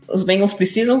os Bengals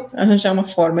precisam arranjar uma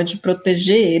forma de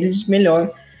proteger eles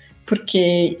melhor,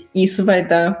 porque isso vai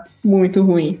dar muito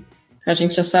ruim. A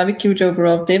gente já sabe que o Joe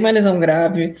Burrow teve uma lesão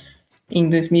grave em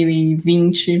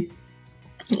 2020,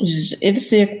 ele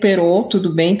se recuperou,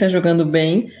 tudo bem, tá jogando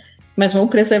bem, mas vamos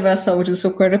preservar a saúde do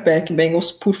seu quarterback, Bengals,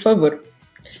 por favor.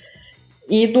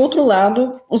 E do outro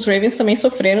lado, os Ravens também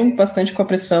sofreram bastante com a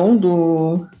pressão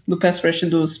do pass rush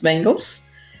dos Bengals.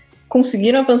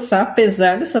 Conseguiram avançar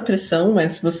apesar dessa pressão,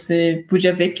 mas você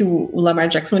podia ver que o Lamar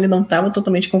Jackson ele não estava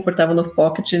totalmente confortável no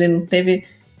pocket, ele não teve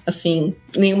assim,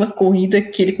 nenhuma corrida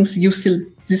que ele conseguiu se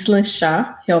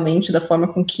deslanchar realmente da forma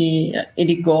com que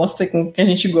ele gosta, com que a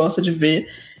gente gosta de ver.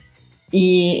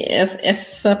 E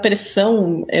essa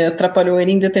pressão atrapalhou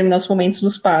ele em determinados momentos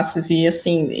dos passes. E,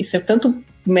 assim, isso é tanto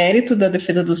mérito da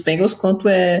defesa dos Bengals quanto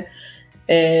é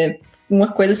uma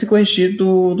coisa a se corrigir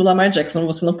do Lamar Jackson.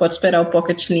 Você não pode esperar o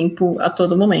pocket limpo a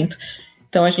todo momento.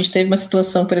 Então, a gente teve uma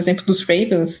situação, por exemplo, dos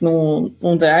Ravens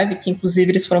num drive, que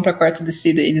inclusive eles foram para a quarta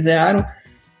descida e eles erraram,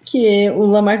 que o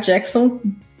Lamar Jackson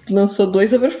lançou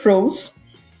 2 overthrows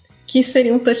que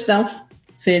seriam touchdowns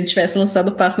se ele tivesse lançado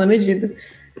o passe na medida.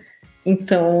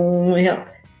 Então,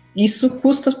 isso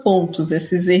custa pontos.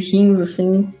 Esses errinhos,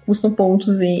 assim, custam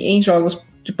pontos em jogos,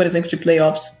 por exemplo, de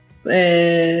playoffs.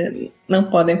 Não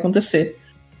podem acontecer.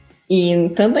 E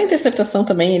tanto a interceptação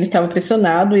também, ele estava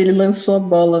pressionado, ele lançou a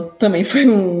bola, também foi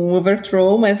um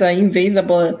overthrow, mas aí em vez da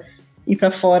bola ir para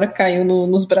fora, caiu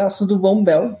nos braços do Von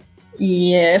Bell.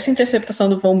 E essa interceptação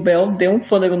do Von Bell deu um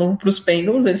fôlego novo para os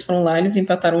Bengals, eles foram lá, eles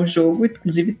empataram o jogo,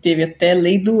 inclusive teve até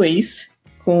lei do ex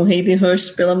com o Hayden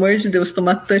Hurst. Pelo amor de Deus,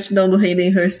 tomar touchdown do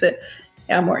Hayden Hurst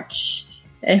é a morte,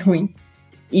 é ruim.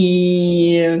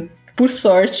 E por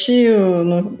sorte,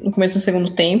 no começo do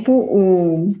segundo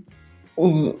tempo,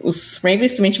 os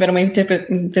Ravens também tiveram uma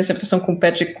interceptação com o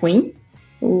Patrick Queen.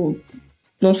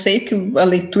 Não sei a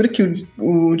leitura que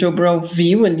o Joe Burrow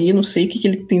viu ali, não sei o que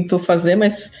ele tentou fazer,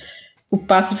 mas o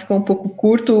passe ficou um pouco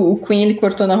curto. O Queen ele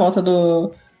cortou na rota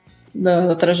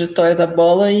da trajetória da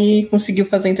bola e conseguiu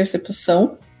fazer a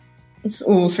interceptação.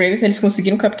 Os Ravens eles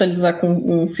conseguiram capitalizar com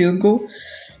um field goal,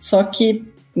 só que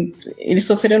eles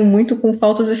sofreram muito com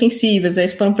faltas defensivas.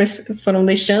 Eles foram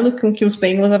deixando com que os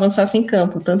Bengals avançassem em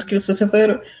campo. Tanto que se você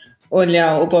for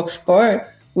olhar o box score,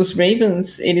 os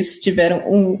Ravens eles tiveram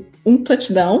um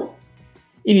touchdown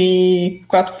e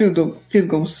 4 field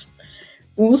goals.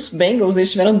 Os Bengals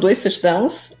eles tiveram 2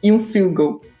 touchdowns e um field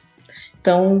goal.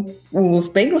 Então, os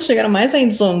Bengals chegaram mais à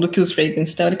endzone do que os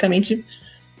Ravens. Teoricamente,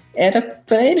 era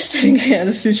para eles terem ganhado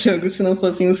esse jogo se não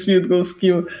fossem os field goals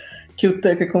que o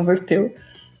Tucker converteu.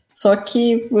 Só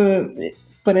que,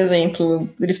 por exemplo,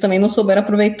 eles também não souberam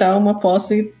aproveitar uma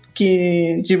posse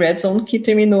de red zone que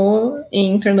terminou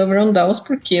em turnover on downs,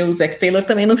 porque o Zach Taylor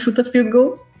também não chuta field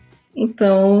goal,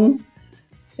 então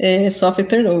sofre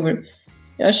turnover.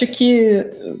 Eu acho que,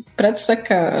 para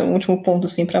destacar, um último ponto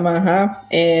assim, para amarrar,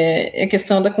 é a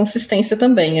questão da consistência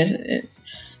também.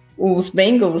 Os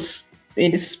Bengals,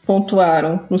 eles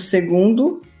pontuaram no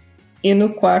segundo e no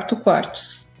quarto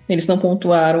quartos. Eles não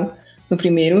pontuaram no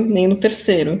primeiro nem no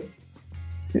terceiro.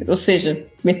 Ou seja,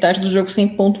 metade do jogo sem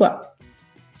pontuar.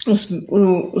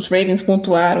 Os Ravens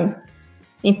pontuaram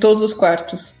em todos os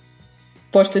quartos.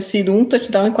 Pode ter sido um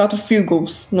touchdown e 4 field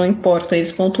goals. Não importa,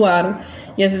 eles pontuaram.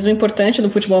 E às vezes o importante do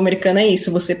futebol americano é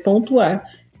isso, você pontuar.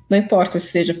 Não importa se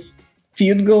seja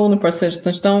field goal, não importa se seja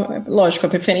touchdown. Lógico, a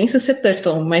preferência é ser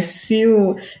touchdown, mas se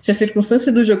a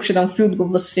circunstância do jogo te dá um field goal,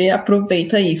 você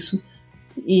aproveita isso.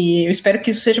 E eu espero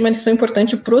que isso seja uma lição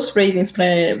importante para os Ravens, para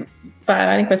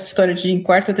pararem com essa história de em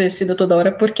quarta descida toda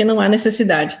hora, porque não há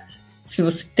necessidade. Se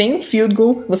você tem um field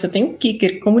goal, você tem um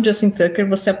kicker como o Justin Tucker,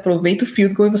 você aproveita o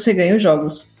field goal e você ganha os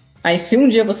jogos. Aí se um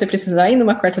dia você precisar ir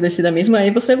numa quarta descida mesmo,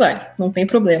 aí você vai, não tem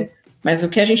problema. Mas o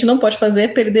que a gente não pode fazer é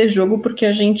perder jogo porque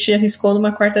a gente arriscou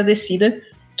numa quarta descida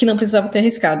que não precisava ter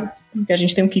arriscado, porque a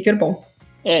gente tem um kicker bom.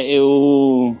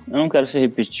 Eu não quero ser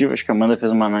repetitivo, acho que a Amanda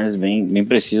fez uma análise bem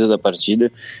precisa da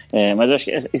partida, mas eu acho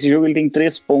que esse jogo ele tem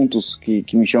 3 pontos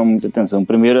que me chamam muita atenção. O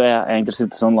primeiro é a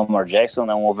interceptação do Lamar Jackson,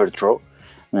 um overthrow.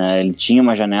 Ele tinha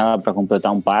uma janela para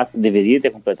completar um passe, deveria ter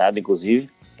completado, inclusive.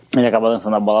 Ele acaba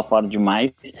lançando a bola fora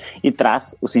demais e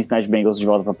traz o Cincinnati Bengals de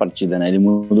volta para a partida, Ele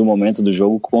muda o momento do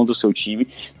jogo contra o seu time.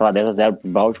 Estava 10-0 para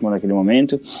o Baltimore naquele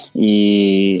momento.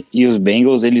 E os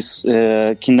Bengals, eles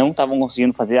que não estavam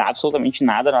conseguindo fazer absolutamente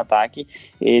nada no ataque,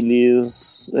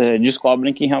 eles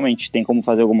descobrem que realmente tem como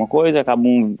fazer alguma coisa,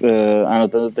 acabam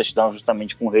anotando o touchdown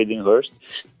justamente com o Hayden Hurst.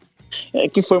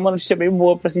 Que foi uma notícia bem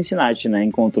boa para Cincinnati,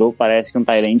 Encontrou, parece que um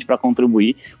tight end para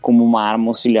contribuir como uma arma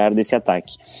auxiliar desse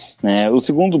ataque. O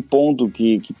segundo ponto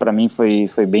que para mim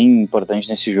foi bem importante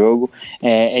nesse jogo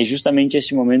é justamente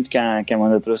esse momento que a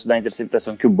Amanda trouxe da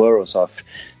interceptação que o Burrow sofre,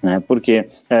 Porque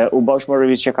o Baltimore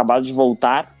Ravens tinha acabado de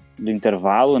voltar do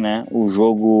intervalo, O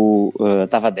jogo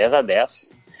estava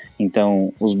 10-10.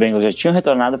 Então, os Bengals já tinham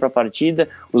retornado para a partida,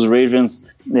 os Ravens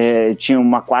tinham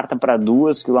uma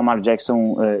 4-2, que o Lamar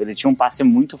Jackson ele tinha um passe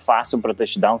muito fácil para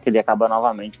touchdown, que ele acaba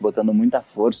novamente botando muita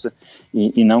força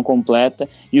e não completa,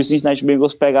 e o Cincinnati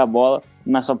Bengals pega a bola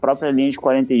na sua própria linha de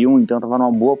 41, então estava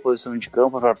numa boa posição de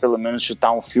campo para pelo menos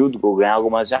chutar um field goal, ganhar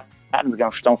algumas jardas,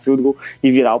 chutar um field goal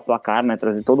e virar o placar,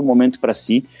 trazer todo o momento para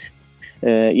si.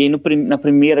 E aí na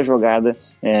primeira jogada,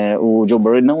 o Joe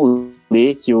Burrow não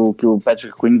lê que o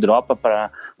Patrick Queen dropa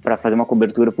para fazer uma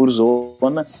cobertura por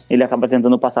zona, ele acaba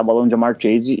tentando passar a bola no Ja'Marr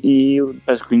Chase e o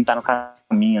Patrick Queen tá no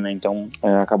caminho, né? Então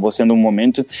acabou sendo um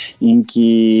momento em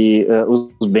que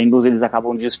os Bengals eles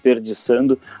acabam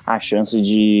desperdiçando a chance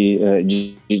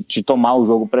de tomar o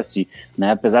jogo para si,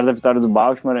 né? Apesar da vitória do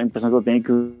Baltimore, a impressão que eu tenho é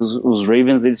que os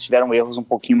Ravens eles tiveram erros um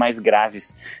pouquinho mais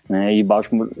graves, né? E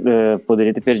Baltimore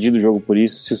poderia ter perdido o jogo por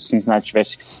isso se o Cincinnati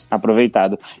tivesse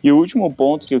aproveitado. E o último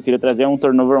ponto que eu queria trazer é um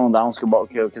turnover on downs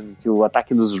que o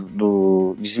ataque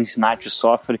de Cincinnati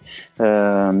sofre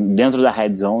dentro da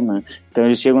red zone, né? Então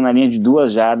eles chegam na linha de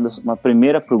 2 jardas, uma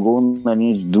primeira pro gol na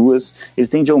linha de 2, eles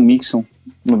têm Joe Mixon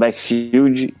no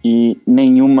backfield e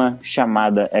nenhuma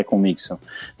chamada é com Mixon,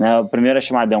 né? A primeira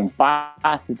chamada é um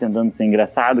passe tentando ser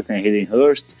engraçado com o Hayden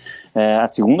Hurst. A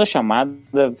segunda chamada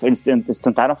eles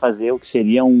tentaram fazer o que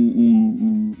seria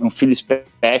um Philly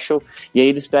special e aí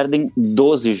eles perdem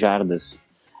 12 jardas.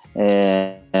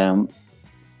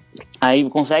 Aí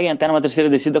conseguem até numa terceira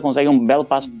descida, conseguem um belo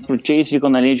passo pro Chase, ficam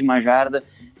na linha de 1 jarda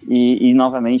e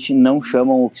novamente não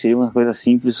chamam o que seria uma coisa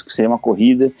simples, o que seria uma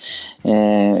corrida.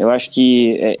 Eu acho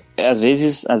que às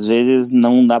vezes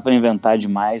não dá para inventar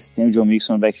demais. Tem o Joe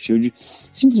Mixon no backfield,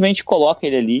 simplesmente coloca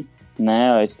ele ali,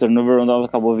 né? Esse turnover on downs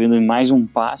acabou vindo em mais um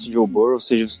passe de Joe Burrow, ou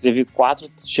seja, você teve 4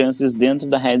 chances dentro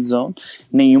da red zone,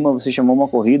 nenhuma você chamou uma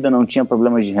corrida, não tinha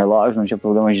problemas de relógio, não tinha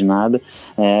problemas de nada.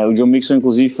 O Joe Mixon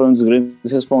inclusive foi um dos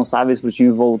grandes responsáveis para o time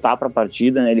voltar para a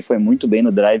partida, né? Ele foi muito bem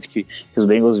no drive que os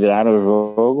Bengals viraram o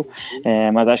jogo,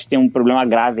 mas acho que tem um problema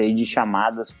grave aí de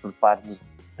chamadas por parte do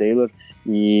Taylor.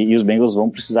 E os Bengals vão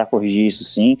precisar corrigir isso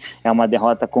sim. É uma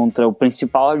derrota contra o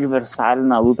principal adversário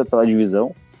na luta pela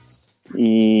divisão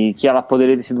e que ela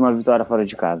poderia ter sido uma vitória fora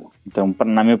de casa. Então,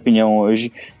 na minha opinião,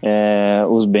 hoje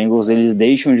os Bengals eles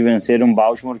deixam de vencer um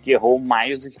Baltimore que errou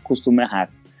mais do que costuma errar,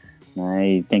 né?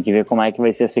 E tem que ver como é que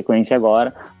vai ser a sequência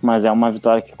agora, mas é uma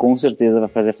vitória que com certeza vai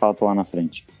fazer falta lá na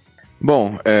frente.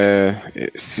 Bom,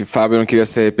 se o Fábio não queria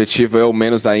ser repetitivo, eu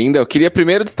menos ainda. Eu queria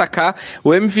primeiro destacar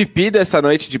o MVP dessa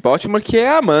noite de Baltimore, que é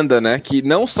a Amanda, né? Que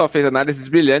não só fez análises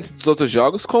brilhantes dos outros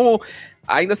jogos, como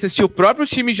ainda assistiu o próprio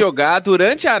time jogar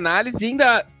durante a análise e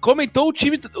ainda comentou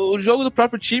o jogo do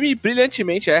próprio time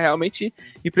brilhantemente. É realmente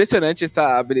impressionante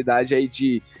essa habilidade aí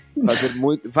de fazer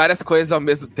várias coisas ao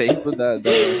mesmo tempo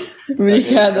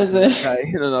Obrigada, Zé.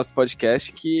 Aí no nosso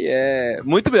podcast, que é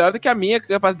muito melhor do que a minha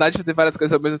capacidade de fazer várias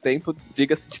coisas ao mesmo tempo,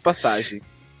 diga-se de passagem.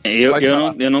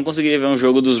 Eu não conseguiria ver um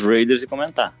jogo dos Raiders e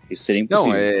comentar. Isso seria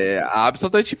impossível. Não, é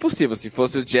absolutamente impossível. Se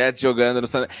fosse o Jets jogando no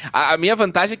Sunday... A minha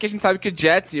vantagem é que a gente sabe que o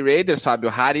Jets e Raiders, Fábio,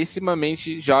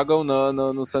 rarissimamente jogam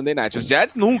no Sunday Night. Os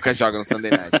Jets nunca jogam no Sunday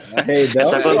Night, né? É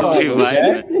só quando os rivais,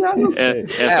 né?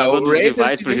 É só quando os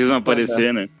rivais precisam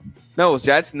aparecer, né? Não, os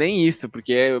Jets nem isso,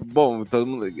 porque, bom, todo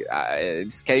mundo,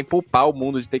 eles querem poupar o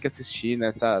mundo de ter que assistir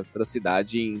nessa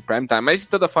atrocidade em prime time. Mas, de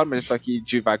toda forma, eu estou aqui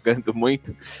divagando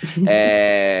muito.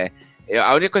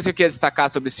 A única coisa que eu queria destacar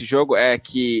sobre esse jogo é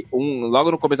que,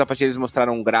 logo no começo da partida, eles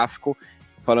mostraram um gráfico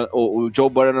falando, o Joe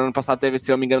Burrow no ano passado teve,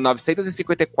 se não me engano,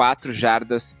 954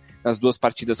 jardas nas 2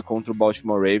 partidas contra o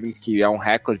Baltimore Ravens, que é um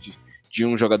recorde de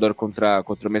um jogador contra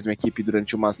a mesma equipe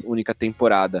durante uma única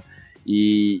temporada.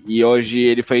 E hoje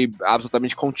ele foi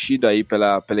absolutamente contido aí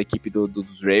pela equipe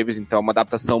dos Ravens, então é uma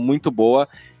adaptação muito boa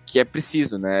que é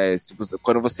preciso, né?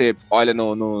 Quando você olha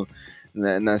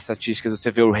nas estatísticas, você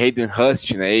vê o Hayden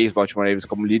Hurst, né, ex-Baltimore Ravens,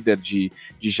 como líder de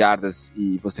jardas,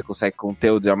 e você consegue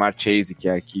conter o Ja'Marr Chase,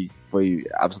 que foi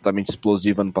absolutamente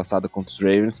explosivo ano passado contra os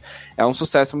Ravens. É um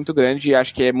sucesso muito grande e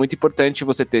acho que é muito importante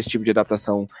você ter esse tipo de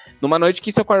adaptação numa noite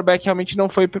que seu quarterback realmente não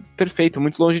foi perfeito,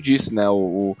 muito longe disso, né?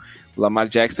 O Lamar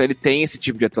Jackson, ele tem esse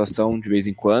tipo de atuação de vez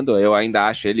em quando. Eu ainda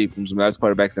acho ele um dos melhores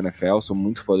quarterbacks da NFL, sou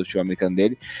muito fã do time americano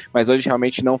dele, mas hoje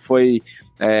realmente não foi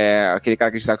aquele cara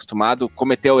que a gente está acostumado,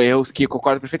 cometeu erros que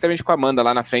concordo perfeitamente com a Amanda.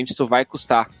 Lá na frente isso vai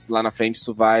custar, lá na frente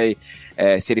isso vai,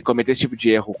 se ele cometer esse tipo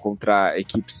de erro contra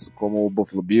equipes como o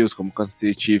Buffalo Bills, como o Kansas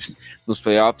City Chiefs nos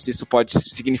playoffs, isso pode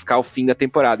significar o fim da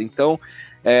temporada. Então,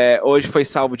 hoje foi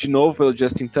salvo de novo pelo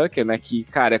Justin Tucker, né, que,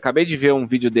 cara, eu acabei de ver um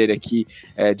vídeo dele aqui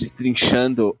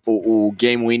destrinchando o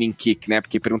game winning kick, né,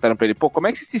 porque perguntaram pra ele, como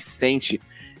é que você se sente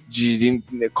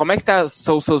como é que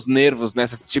são os seus nervos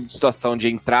nesse tipo de situação de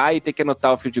entrar e ter que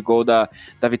anotar o field goal da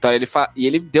vitória? E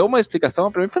ele deu uma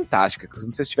explicação pra mim fantástica. Se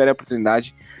vocês tiverem a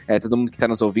oportunidade, todo mundo que tá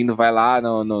nos ouvindo, vai lá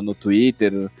no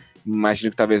Twitter,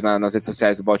 imagino que talvez nas redes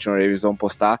sociais do Baltimore Ravens vão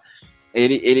postar.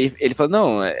 Ele fala,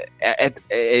 não,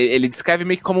 ele descreve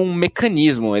meio que como um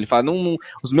mecanismo. Ele fala,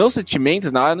 os meus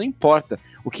sentimentos na hora não importa.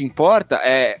 O que importa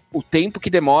é o tempo que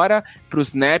demora pro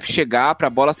snap chegar, pra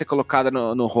bola ser colocada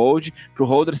no hold, pro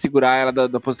holder segurar ela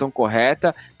da posição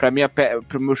correta,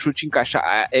 pro meu chute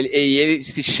encaixar. Ele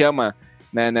se chama,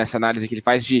 né, nessa análise que ele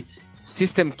faz, de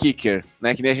system kicker,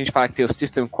 né? Que nem a gente fala que tem o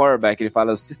system quarterback, ele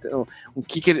fala um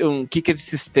kicker de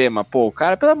sistema. Pô, o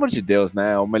cara, pelo amor de Deus,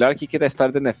 né? O melhor kicker da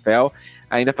história da NFL,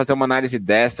 ainda fazer uma análise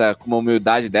dessa, com uma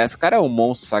humildade dessa, o cara é um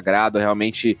monstro sagrado,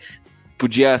 realmente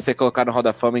podia ser colocado no Hall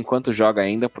da Fama enquanto joga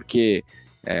ainda, porque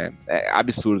é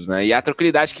absurdo, né? E a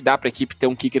tranquilidade que dá pra equipe ter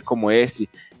um kicker como esse,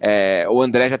 o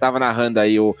André já tava narrando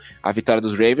aí a vitória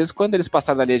dos Ravens quando eles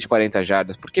passaram na linha de 40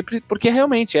 jardas, porque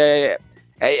realmente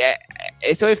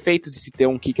esse é o efeito de se ter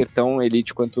um kicker tão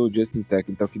elite quanto o Justin Tucker.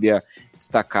 Então eu queria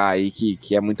destacar aí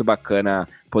que é muito bacana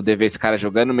poder ver esse cara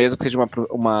jogando, mesmo que seja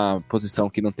uma posição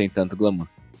que não tem tanto glamour.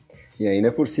 E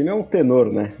ainda por cima é um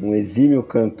tenor, né? Um exímio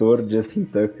cantor. Justin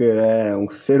Tucker é um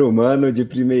ser humano de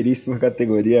primeiríssima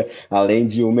categoria, além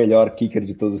de o melhor kicker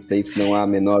de todos os tempos, não há a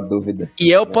menor dúvida.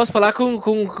 E eu posso falar com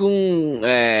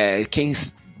quem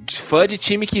fã de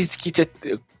time que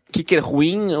kicker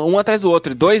ruim, um atrás do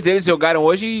outro. 2 deles jogaram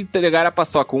hoje e entregaram a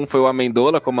paçoca. Um foi o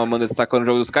Amendola, como a Amanda destacou no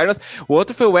jogo dos Cardinals. O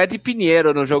outro foi o Eddie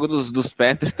Pinheiro no jogo dos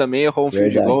Panthers, também errou um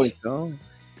field goal, então...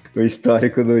 O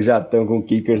histórico do Jatão com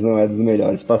kickers não é dos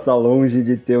melhores. Passa longe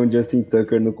de ter um Justin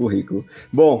Tucker no currículo.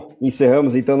 Bom,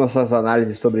 encerramos então nossas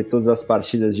análises sobre todas as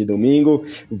partidas de domingo.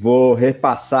 Vou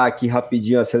repassar aqui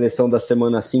rapidinho a seleção da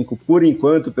semana 5, por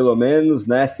enquanto, pelo menos,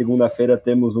 né? Segunda-feira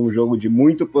temos um jogo de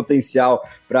muito potencial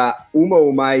para uma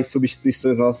ou mais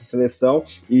substituições na nossa seleção.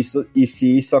 E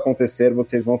se isso acontecer,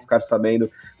 vocês vão ficar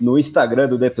sabendo no Instagram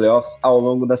do The Playoffs ao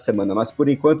longo da semana. Mas por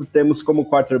enquanto temos como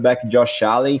quarterback Josh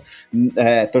Allen.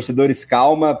 Torcedores,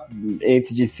 calma,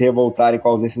 antes de se revoltarem com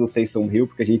a ausência do Taysom Hill,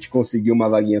 porque a gente conseguiu uma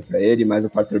vaguinha para ele, mas o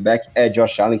quarterback é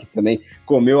Josh Allen, que também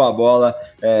comeu a bola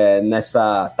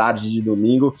nessa tarde de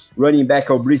domingo. Running back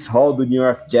é o Breece Hall, do New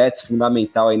York Jets,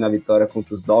 fundamental aí na vitória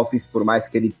contra os Dolphins, por mais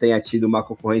que ele tenha tido uma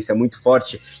concorrência muito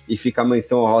forte, e fica a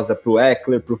menção honrosa pro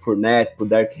Eckler, pro Fournette, pro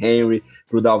Derrick Henry,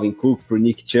 pro Dalvin Cook, pro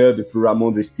Nick Chubb, pro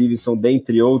Ramondre Stevenson,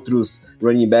 dentre outros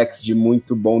running backs de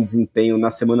muito bom desempenho na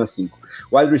semana 5.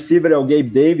 O wide receiver é o Gabe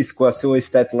Davis, com a sua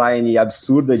statline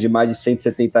absurda de mais de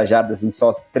 170 jardas em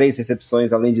só 3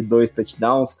 recepções, além de 2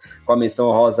 touchdowns, com a menção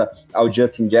honrosa ao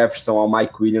Justin Jefferson, ao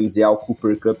Mike Williams e ao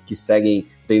Cooper Kupp, que seguem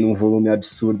tendo um volume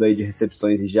absurdo aí de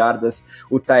recepções e jardas.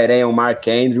 O Tyrann é o Mark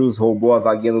Andrews, roubou a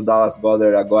vaguinha do Dallas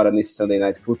Goedert agora nesse Sunday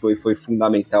Night Football e foi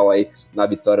fundamental aí na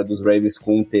vitória dos Ravens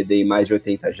com um TD e mais de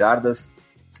 80 jardas.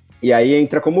 E aí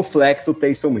entra como flex o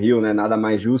Taysom Hill, né? Nada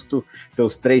mais justo,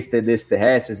 seus 3 TDs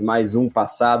terrestres, mais um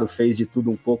passado, fez de tudo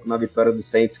um pouco na vitória dos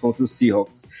Saints contra os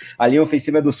Seahawks. A linha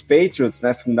ofensiva dos Patriots,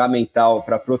 né? Fundamental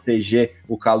para proteger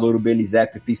o calouro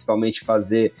Belizep, principalmente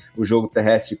fazer o jogo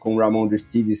terrestre com o Ramondre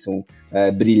Stevenson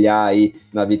brilhar aí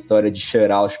na vitória de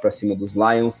shutout para cima dos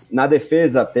Lions. Na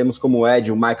defesa, temos como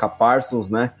Ed o Micah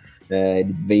Parsons, né?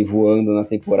 Ele vem voando na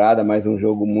temporada, mais um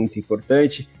jogo muito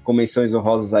importante. Com menções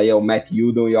honrosas aí ao Matt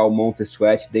Judon e ao Montez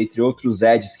Sweat, dentre outros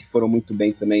edges que foram muito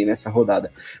bem também nessa rodada.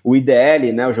 O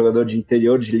IDL, né, o jogador de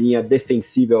interior de linha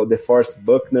defensiva, é o DeForest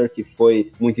Buckner, que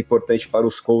foi muito importante para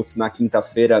os Colts na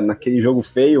quinta-feira, naquele jogo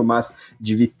feio, mas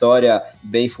de vitória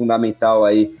bem fundamental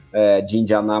aí de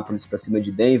Indianapolis para cima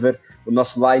de Denver. O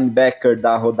nosso linebacker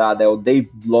da rodada é o Dave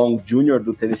Long Jr.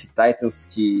 do Tennessee Titans,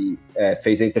 que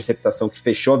fez a interceptação que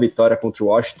fechou a vitória contra o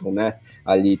Washington, né,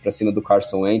 ali para cima do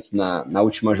Carson Wentz na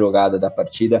última jogada da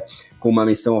partida, com uma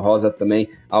menção rosa também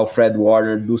ao Fred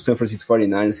Warner do San Francisco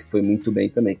 49ers, que foi muito bem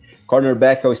também.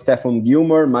 Cornerback é o Stephon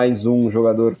Gilmore, mais um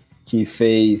jogador que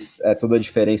fez toda a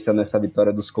diferença nessa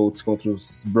vitória dos Colts contra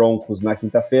os Broncos na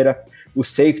quinta-feira. O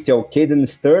safety é o Caden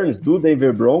Stearns, do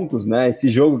Denver Broncos, né? Esse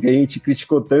jogo que a gente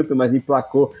criticou tanto, mas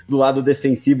emplacou do lado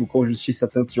defensivo com justiça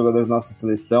tantos jogadores da nossa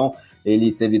seleção.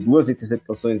 Ele teve 2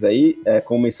 interceptações aí,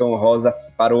 com menção honrosa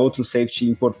para outro safety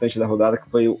importante da rodada, que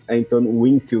foi o Anton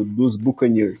Winfield, dos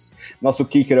Buccaneers. Nosso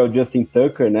kicker é o Justin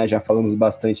Tucker, né? Já falamos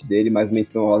bastante dele, mas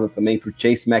menção honrosa também para o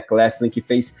Chase McLaughlin, que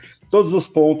fez todos os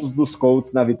pontos dos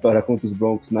Colts na vitória contra os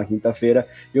Broncos na quinta-feira.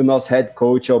 E o nosso head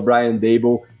coach é o Brian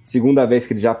Daboll, segunda vez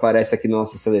que ele já aparece aqui na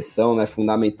nossa seleção, né?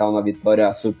 Fundamental na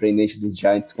vitória surpreendente dos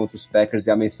Giants contra os Packers,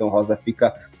 e a menção rosa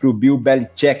fica para o Bill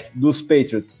Belichick dos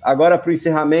Patriots. Agora, para o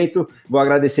encerramento, vou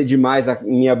agradecer demais a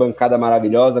minha bancada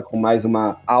maravilhosa, com mais uma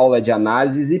uma aula de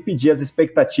análises e pedir as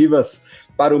expectativas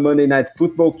para o Monday Night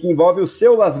Football, que envolve o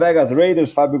seu Las Vegas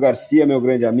Raiders. Fábio Garcia, meu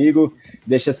grande amigo,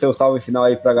 deixa seu salve final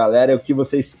aí para a galera. O que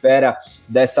você espera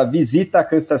dessa visita a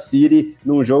Kansas City,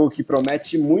 num jogo que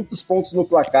promete muitos pontos no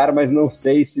placar, mas não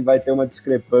sei se vai ter uma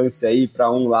discrepância aí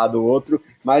para um lado ou outro.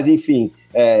 Mas enfim,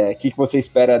 o que você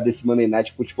espera desse Monday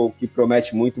Night Football que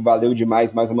promete muito? Valeu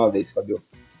demais mais uma vez, Fábio.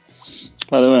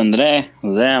 Valeu, André,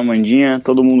 Zé, Amandinha,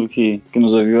 todo mundo que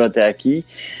nos ouviu até aqui.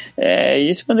 E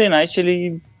esse Monday Night,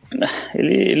 ele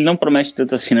não promete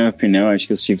tanto assim, na minha opinião. Acho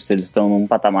que os Chiefs eles estão num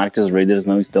patamar que os Raiders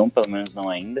não estão, pelo menos não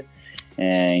ainda.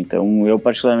 Então eu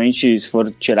particularmente, se for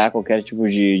tirar qualquer tipo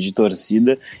de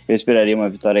torcida, eu esperaria uma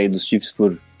vitória aí dos Chiefs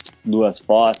por 2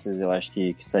 posses. Eu acho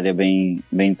que estaria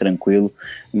bem tranquilo,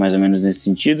 mais ou menos nesse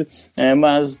sentido.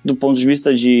 Mas do ponto de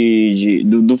vista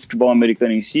do futebol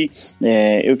americano em si,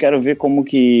 eu quero ver como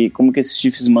que esses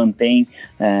Chiefs mantêm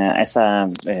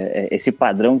esse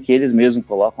padrão que eles mesmos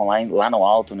colocam lá no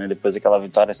alto, né, depois daquela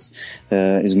vitória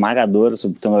esmagadora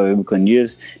sobre o Tampa Bay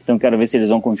Buccaneers. Então quero ver se eles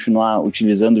vão continuar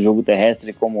utilizando o jogo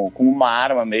terrestre como uma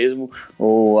arma mesmo,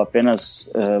 ou apenas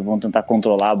vão tentar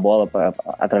controlar a bola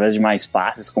através de mais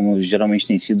passes, como geralmente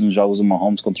tem sido nos jogos do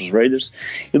Mahomes contra os Raiders.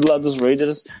 E do lado dos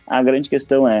Raiders, a grande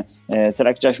questão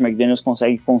será que Josh McDaniels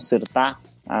consegue consertar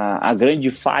a grande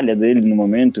falha dele no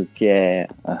momento, que é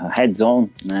a red zone,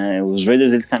 né? Os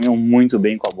Raiders eles caminham muito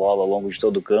bem com a bola ao longo de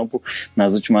todo o campo.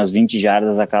 Nas últimas 20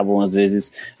 jardas acabam às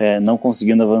vezes não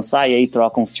conseguindo avançar, e aí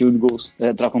trocam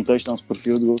touchdowns por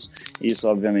field goals. Isso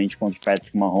obviamente contra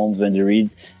Patrick Mahomes, Andy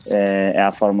Reid, é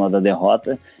a fórmula da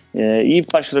derrota. E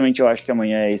particularmente eu acho que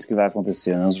amanhã é isso que vai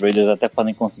acontecer, né? Os Raiders até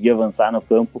podem conseguir avançar no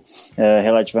campo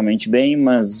relativamente bem,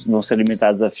 mas vão ser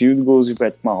limitados a field goals, e o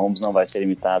Patrick Mahomes não vai ser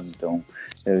limitado. Então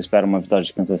eu espero uma vitória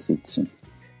de Kansas City, sim.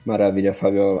 Maravilha,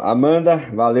 Fábio. Amanda,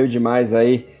 valeu demais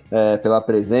aí pela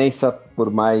presença,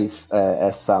 por mais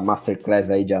essa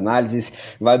masterclass aí de análises.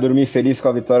 Vai dormir feliz com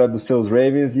a vitória dos seus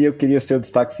Ravens, e eu queria o seu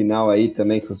destaque final aí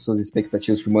também, com suas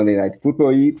expectativas para o Monday Night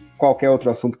Football e qualquer outro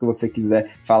assunto que você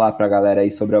quiser falar para a galera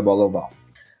aí sobre a bola oval.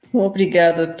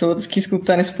 Obrigada a todos que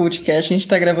escutaram esse podcast. A gente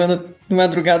está gravando de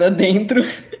madrugada dentro.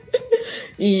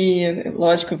 E,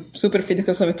 lógico, super feliz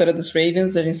com essa vitória dos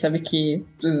Ravens. A gente sabe que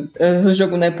às vezes o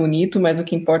jogo não é bonito, mas o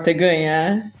que importa é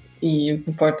ganhar. E o que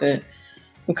importa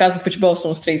no caso do futebol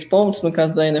são os 3 pontos, no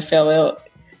caso da NFL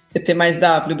é ter mais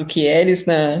W do que eles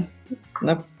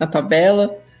na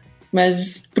tabela.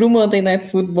 Mas pro Monday Night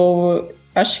Football,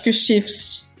 acho que os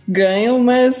Chiefs ganham,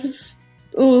 mas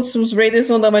os Raiders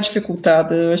vão dar uma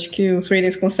dificultada. Eu acho que os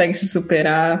Raiders conseguem se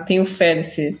superar. Tenho fé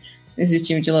nesse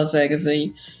time de Las Vegas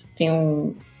aí. Tem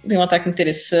um ataque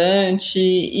interessante,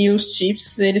 e os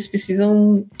Chiefs eles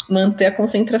precisam manter a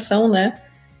concentração, né?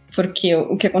 Porque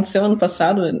o que aconteceu ano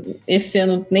passado, esse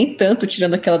ano nem tanto,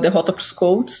 tirando aquela derrota para os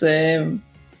Colts,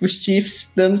 os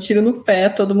Chiefs dando tiro no pé a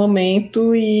todo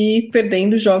momento e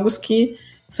perdendo jogos que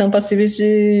são passíveis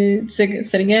de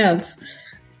serem ganhados.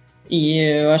 E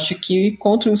eu acho que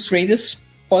contra os Raiders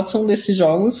pode ser um desses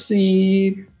jogos,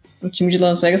 e o time de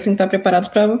Las Vegas tem que estar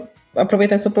preparado para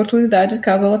aproveitar essa oportunidade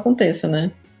caso ela aconteça,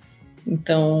 né?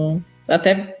 Então,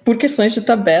 até por questões de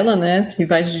tabela, né,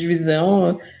 rivais de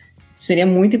divisão, seria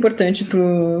muito importante para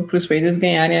os Raiders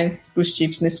ganharem os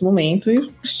Chiefs nesse momento, e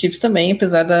os Chiefs também,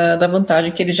 apesar da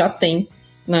vantagem que eles já têm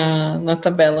na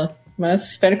tabela.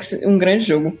 Mas espero que seja um grande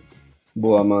jogo.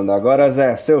 Boa, Amanda. Agora,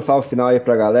 Zé, seu salve final aí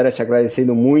pra galera, te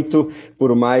agradecendo muito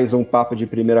por mais um papo de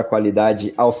primeira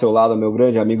qualidade ao seu lado, meu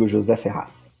grande amigo José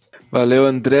Ferraz. Valeu,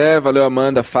 André, valeu,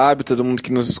 Amanda, Fábio, todo mundo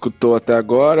que nos escutou até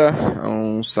agora.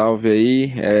 Um salve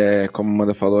aí. Como a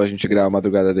Amanda falou, a gente grava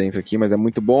madrugada dentro aqui, mas é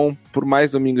muito bom. Por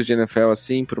mais domingos de NFL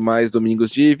assim, por mais domingos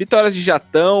de vitórias de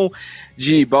Jatão,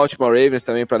 de Baltimore Ravens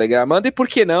também pra alegrar a Amanda. E por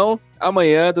que não,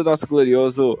 amanhã do nosso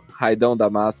glorioso Raidão da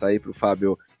Massa aí pro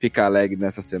Fábio ficar alegre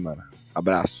nessa semana.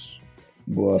 Abraço.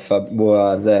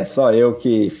 Boa, Zé. Só eu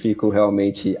que fico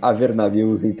realmente a ver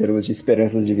navios em termos de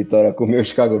esperanças de vitória com o meu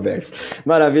Chicago Bears.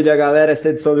 Maravilha, galera. Essa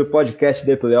edição do podcast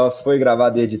The Playoffs foi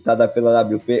gravada e editada pela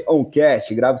WP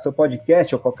Oncast. Grave seu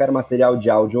podcast ou qualquer material de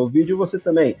áudio ou vídeo. Você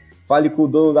também fale com o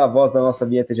dono da voz da nossa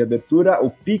vinheta de abertura, o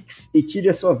Pix, e tire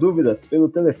as suas dúvidas pelo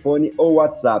telefone ou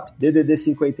WhatsApp DDD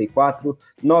 54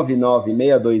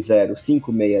 99620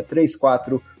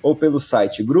 5634 ou pelo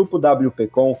site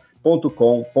grupowpcom.com.br.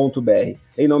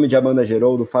 Em nome de Amanda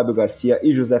Geroldo, Fábio Garcia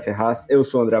e José Ferraz, eu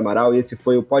sou André Amaral e esse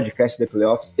foi o podcast The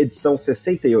Playoffs, edição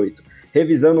 68,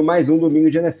 revisando mais um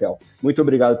domingo de NFL. Muito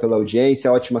obrigado pela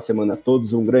audiência, ótima semana a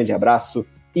todos, um grande abraço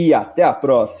e até a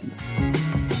próxima!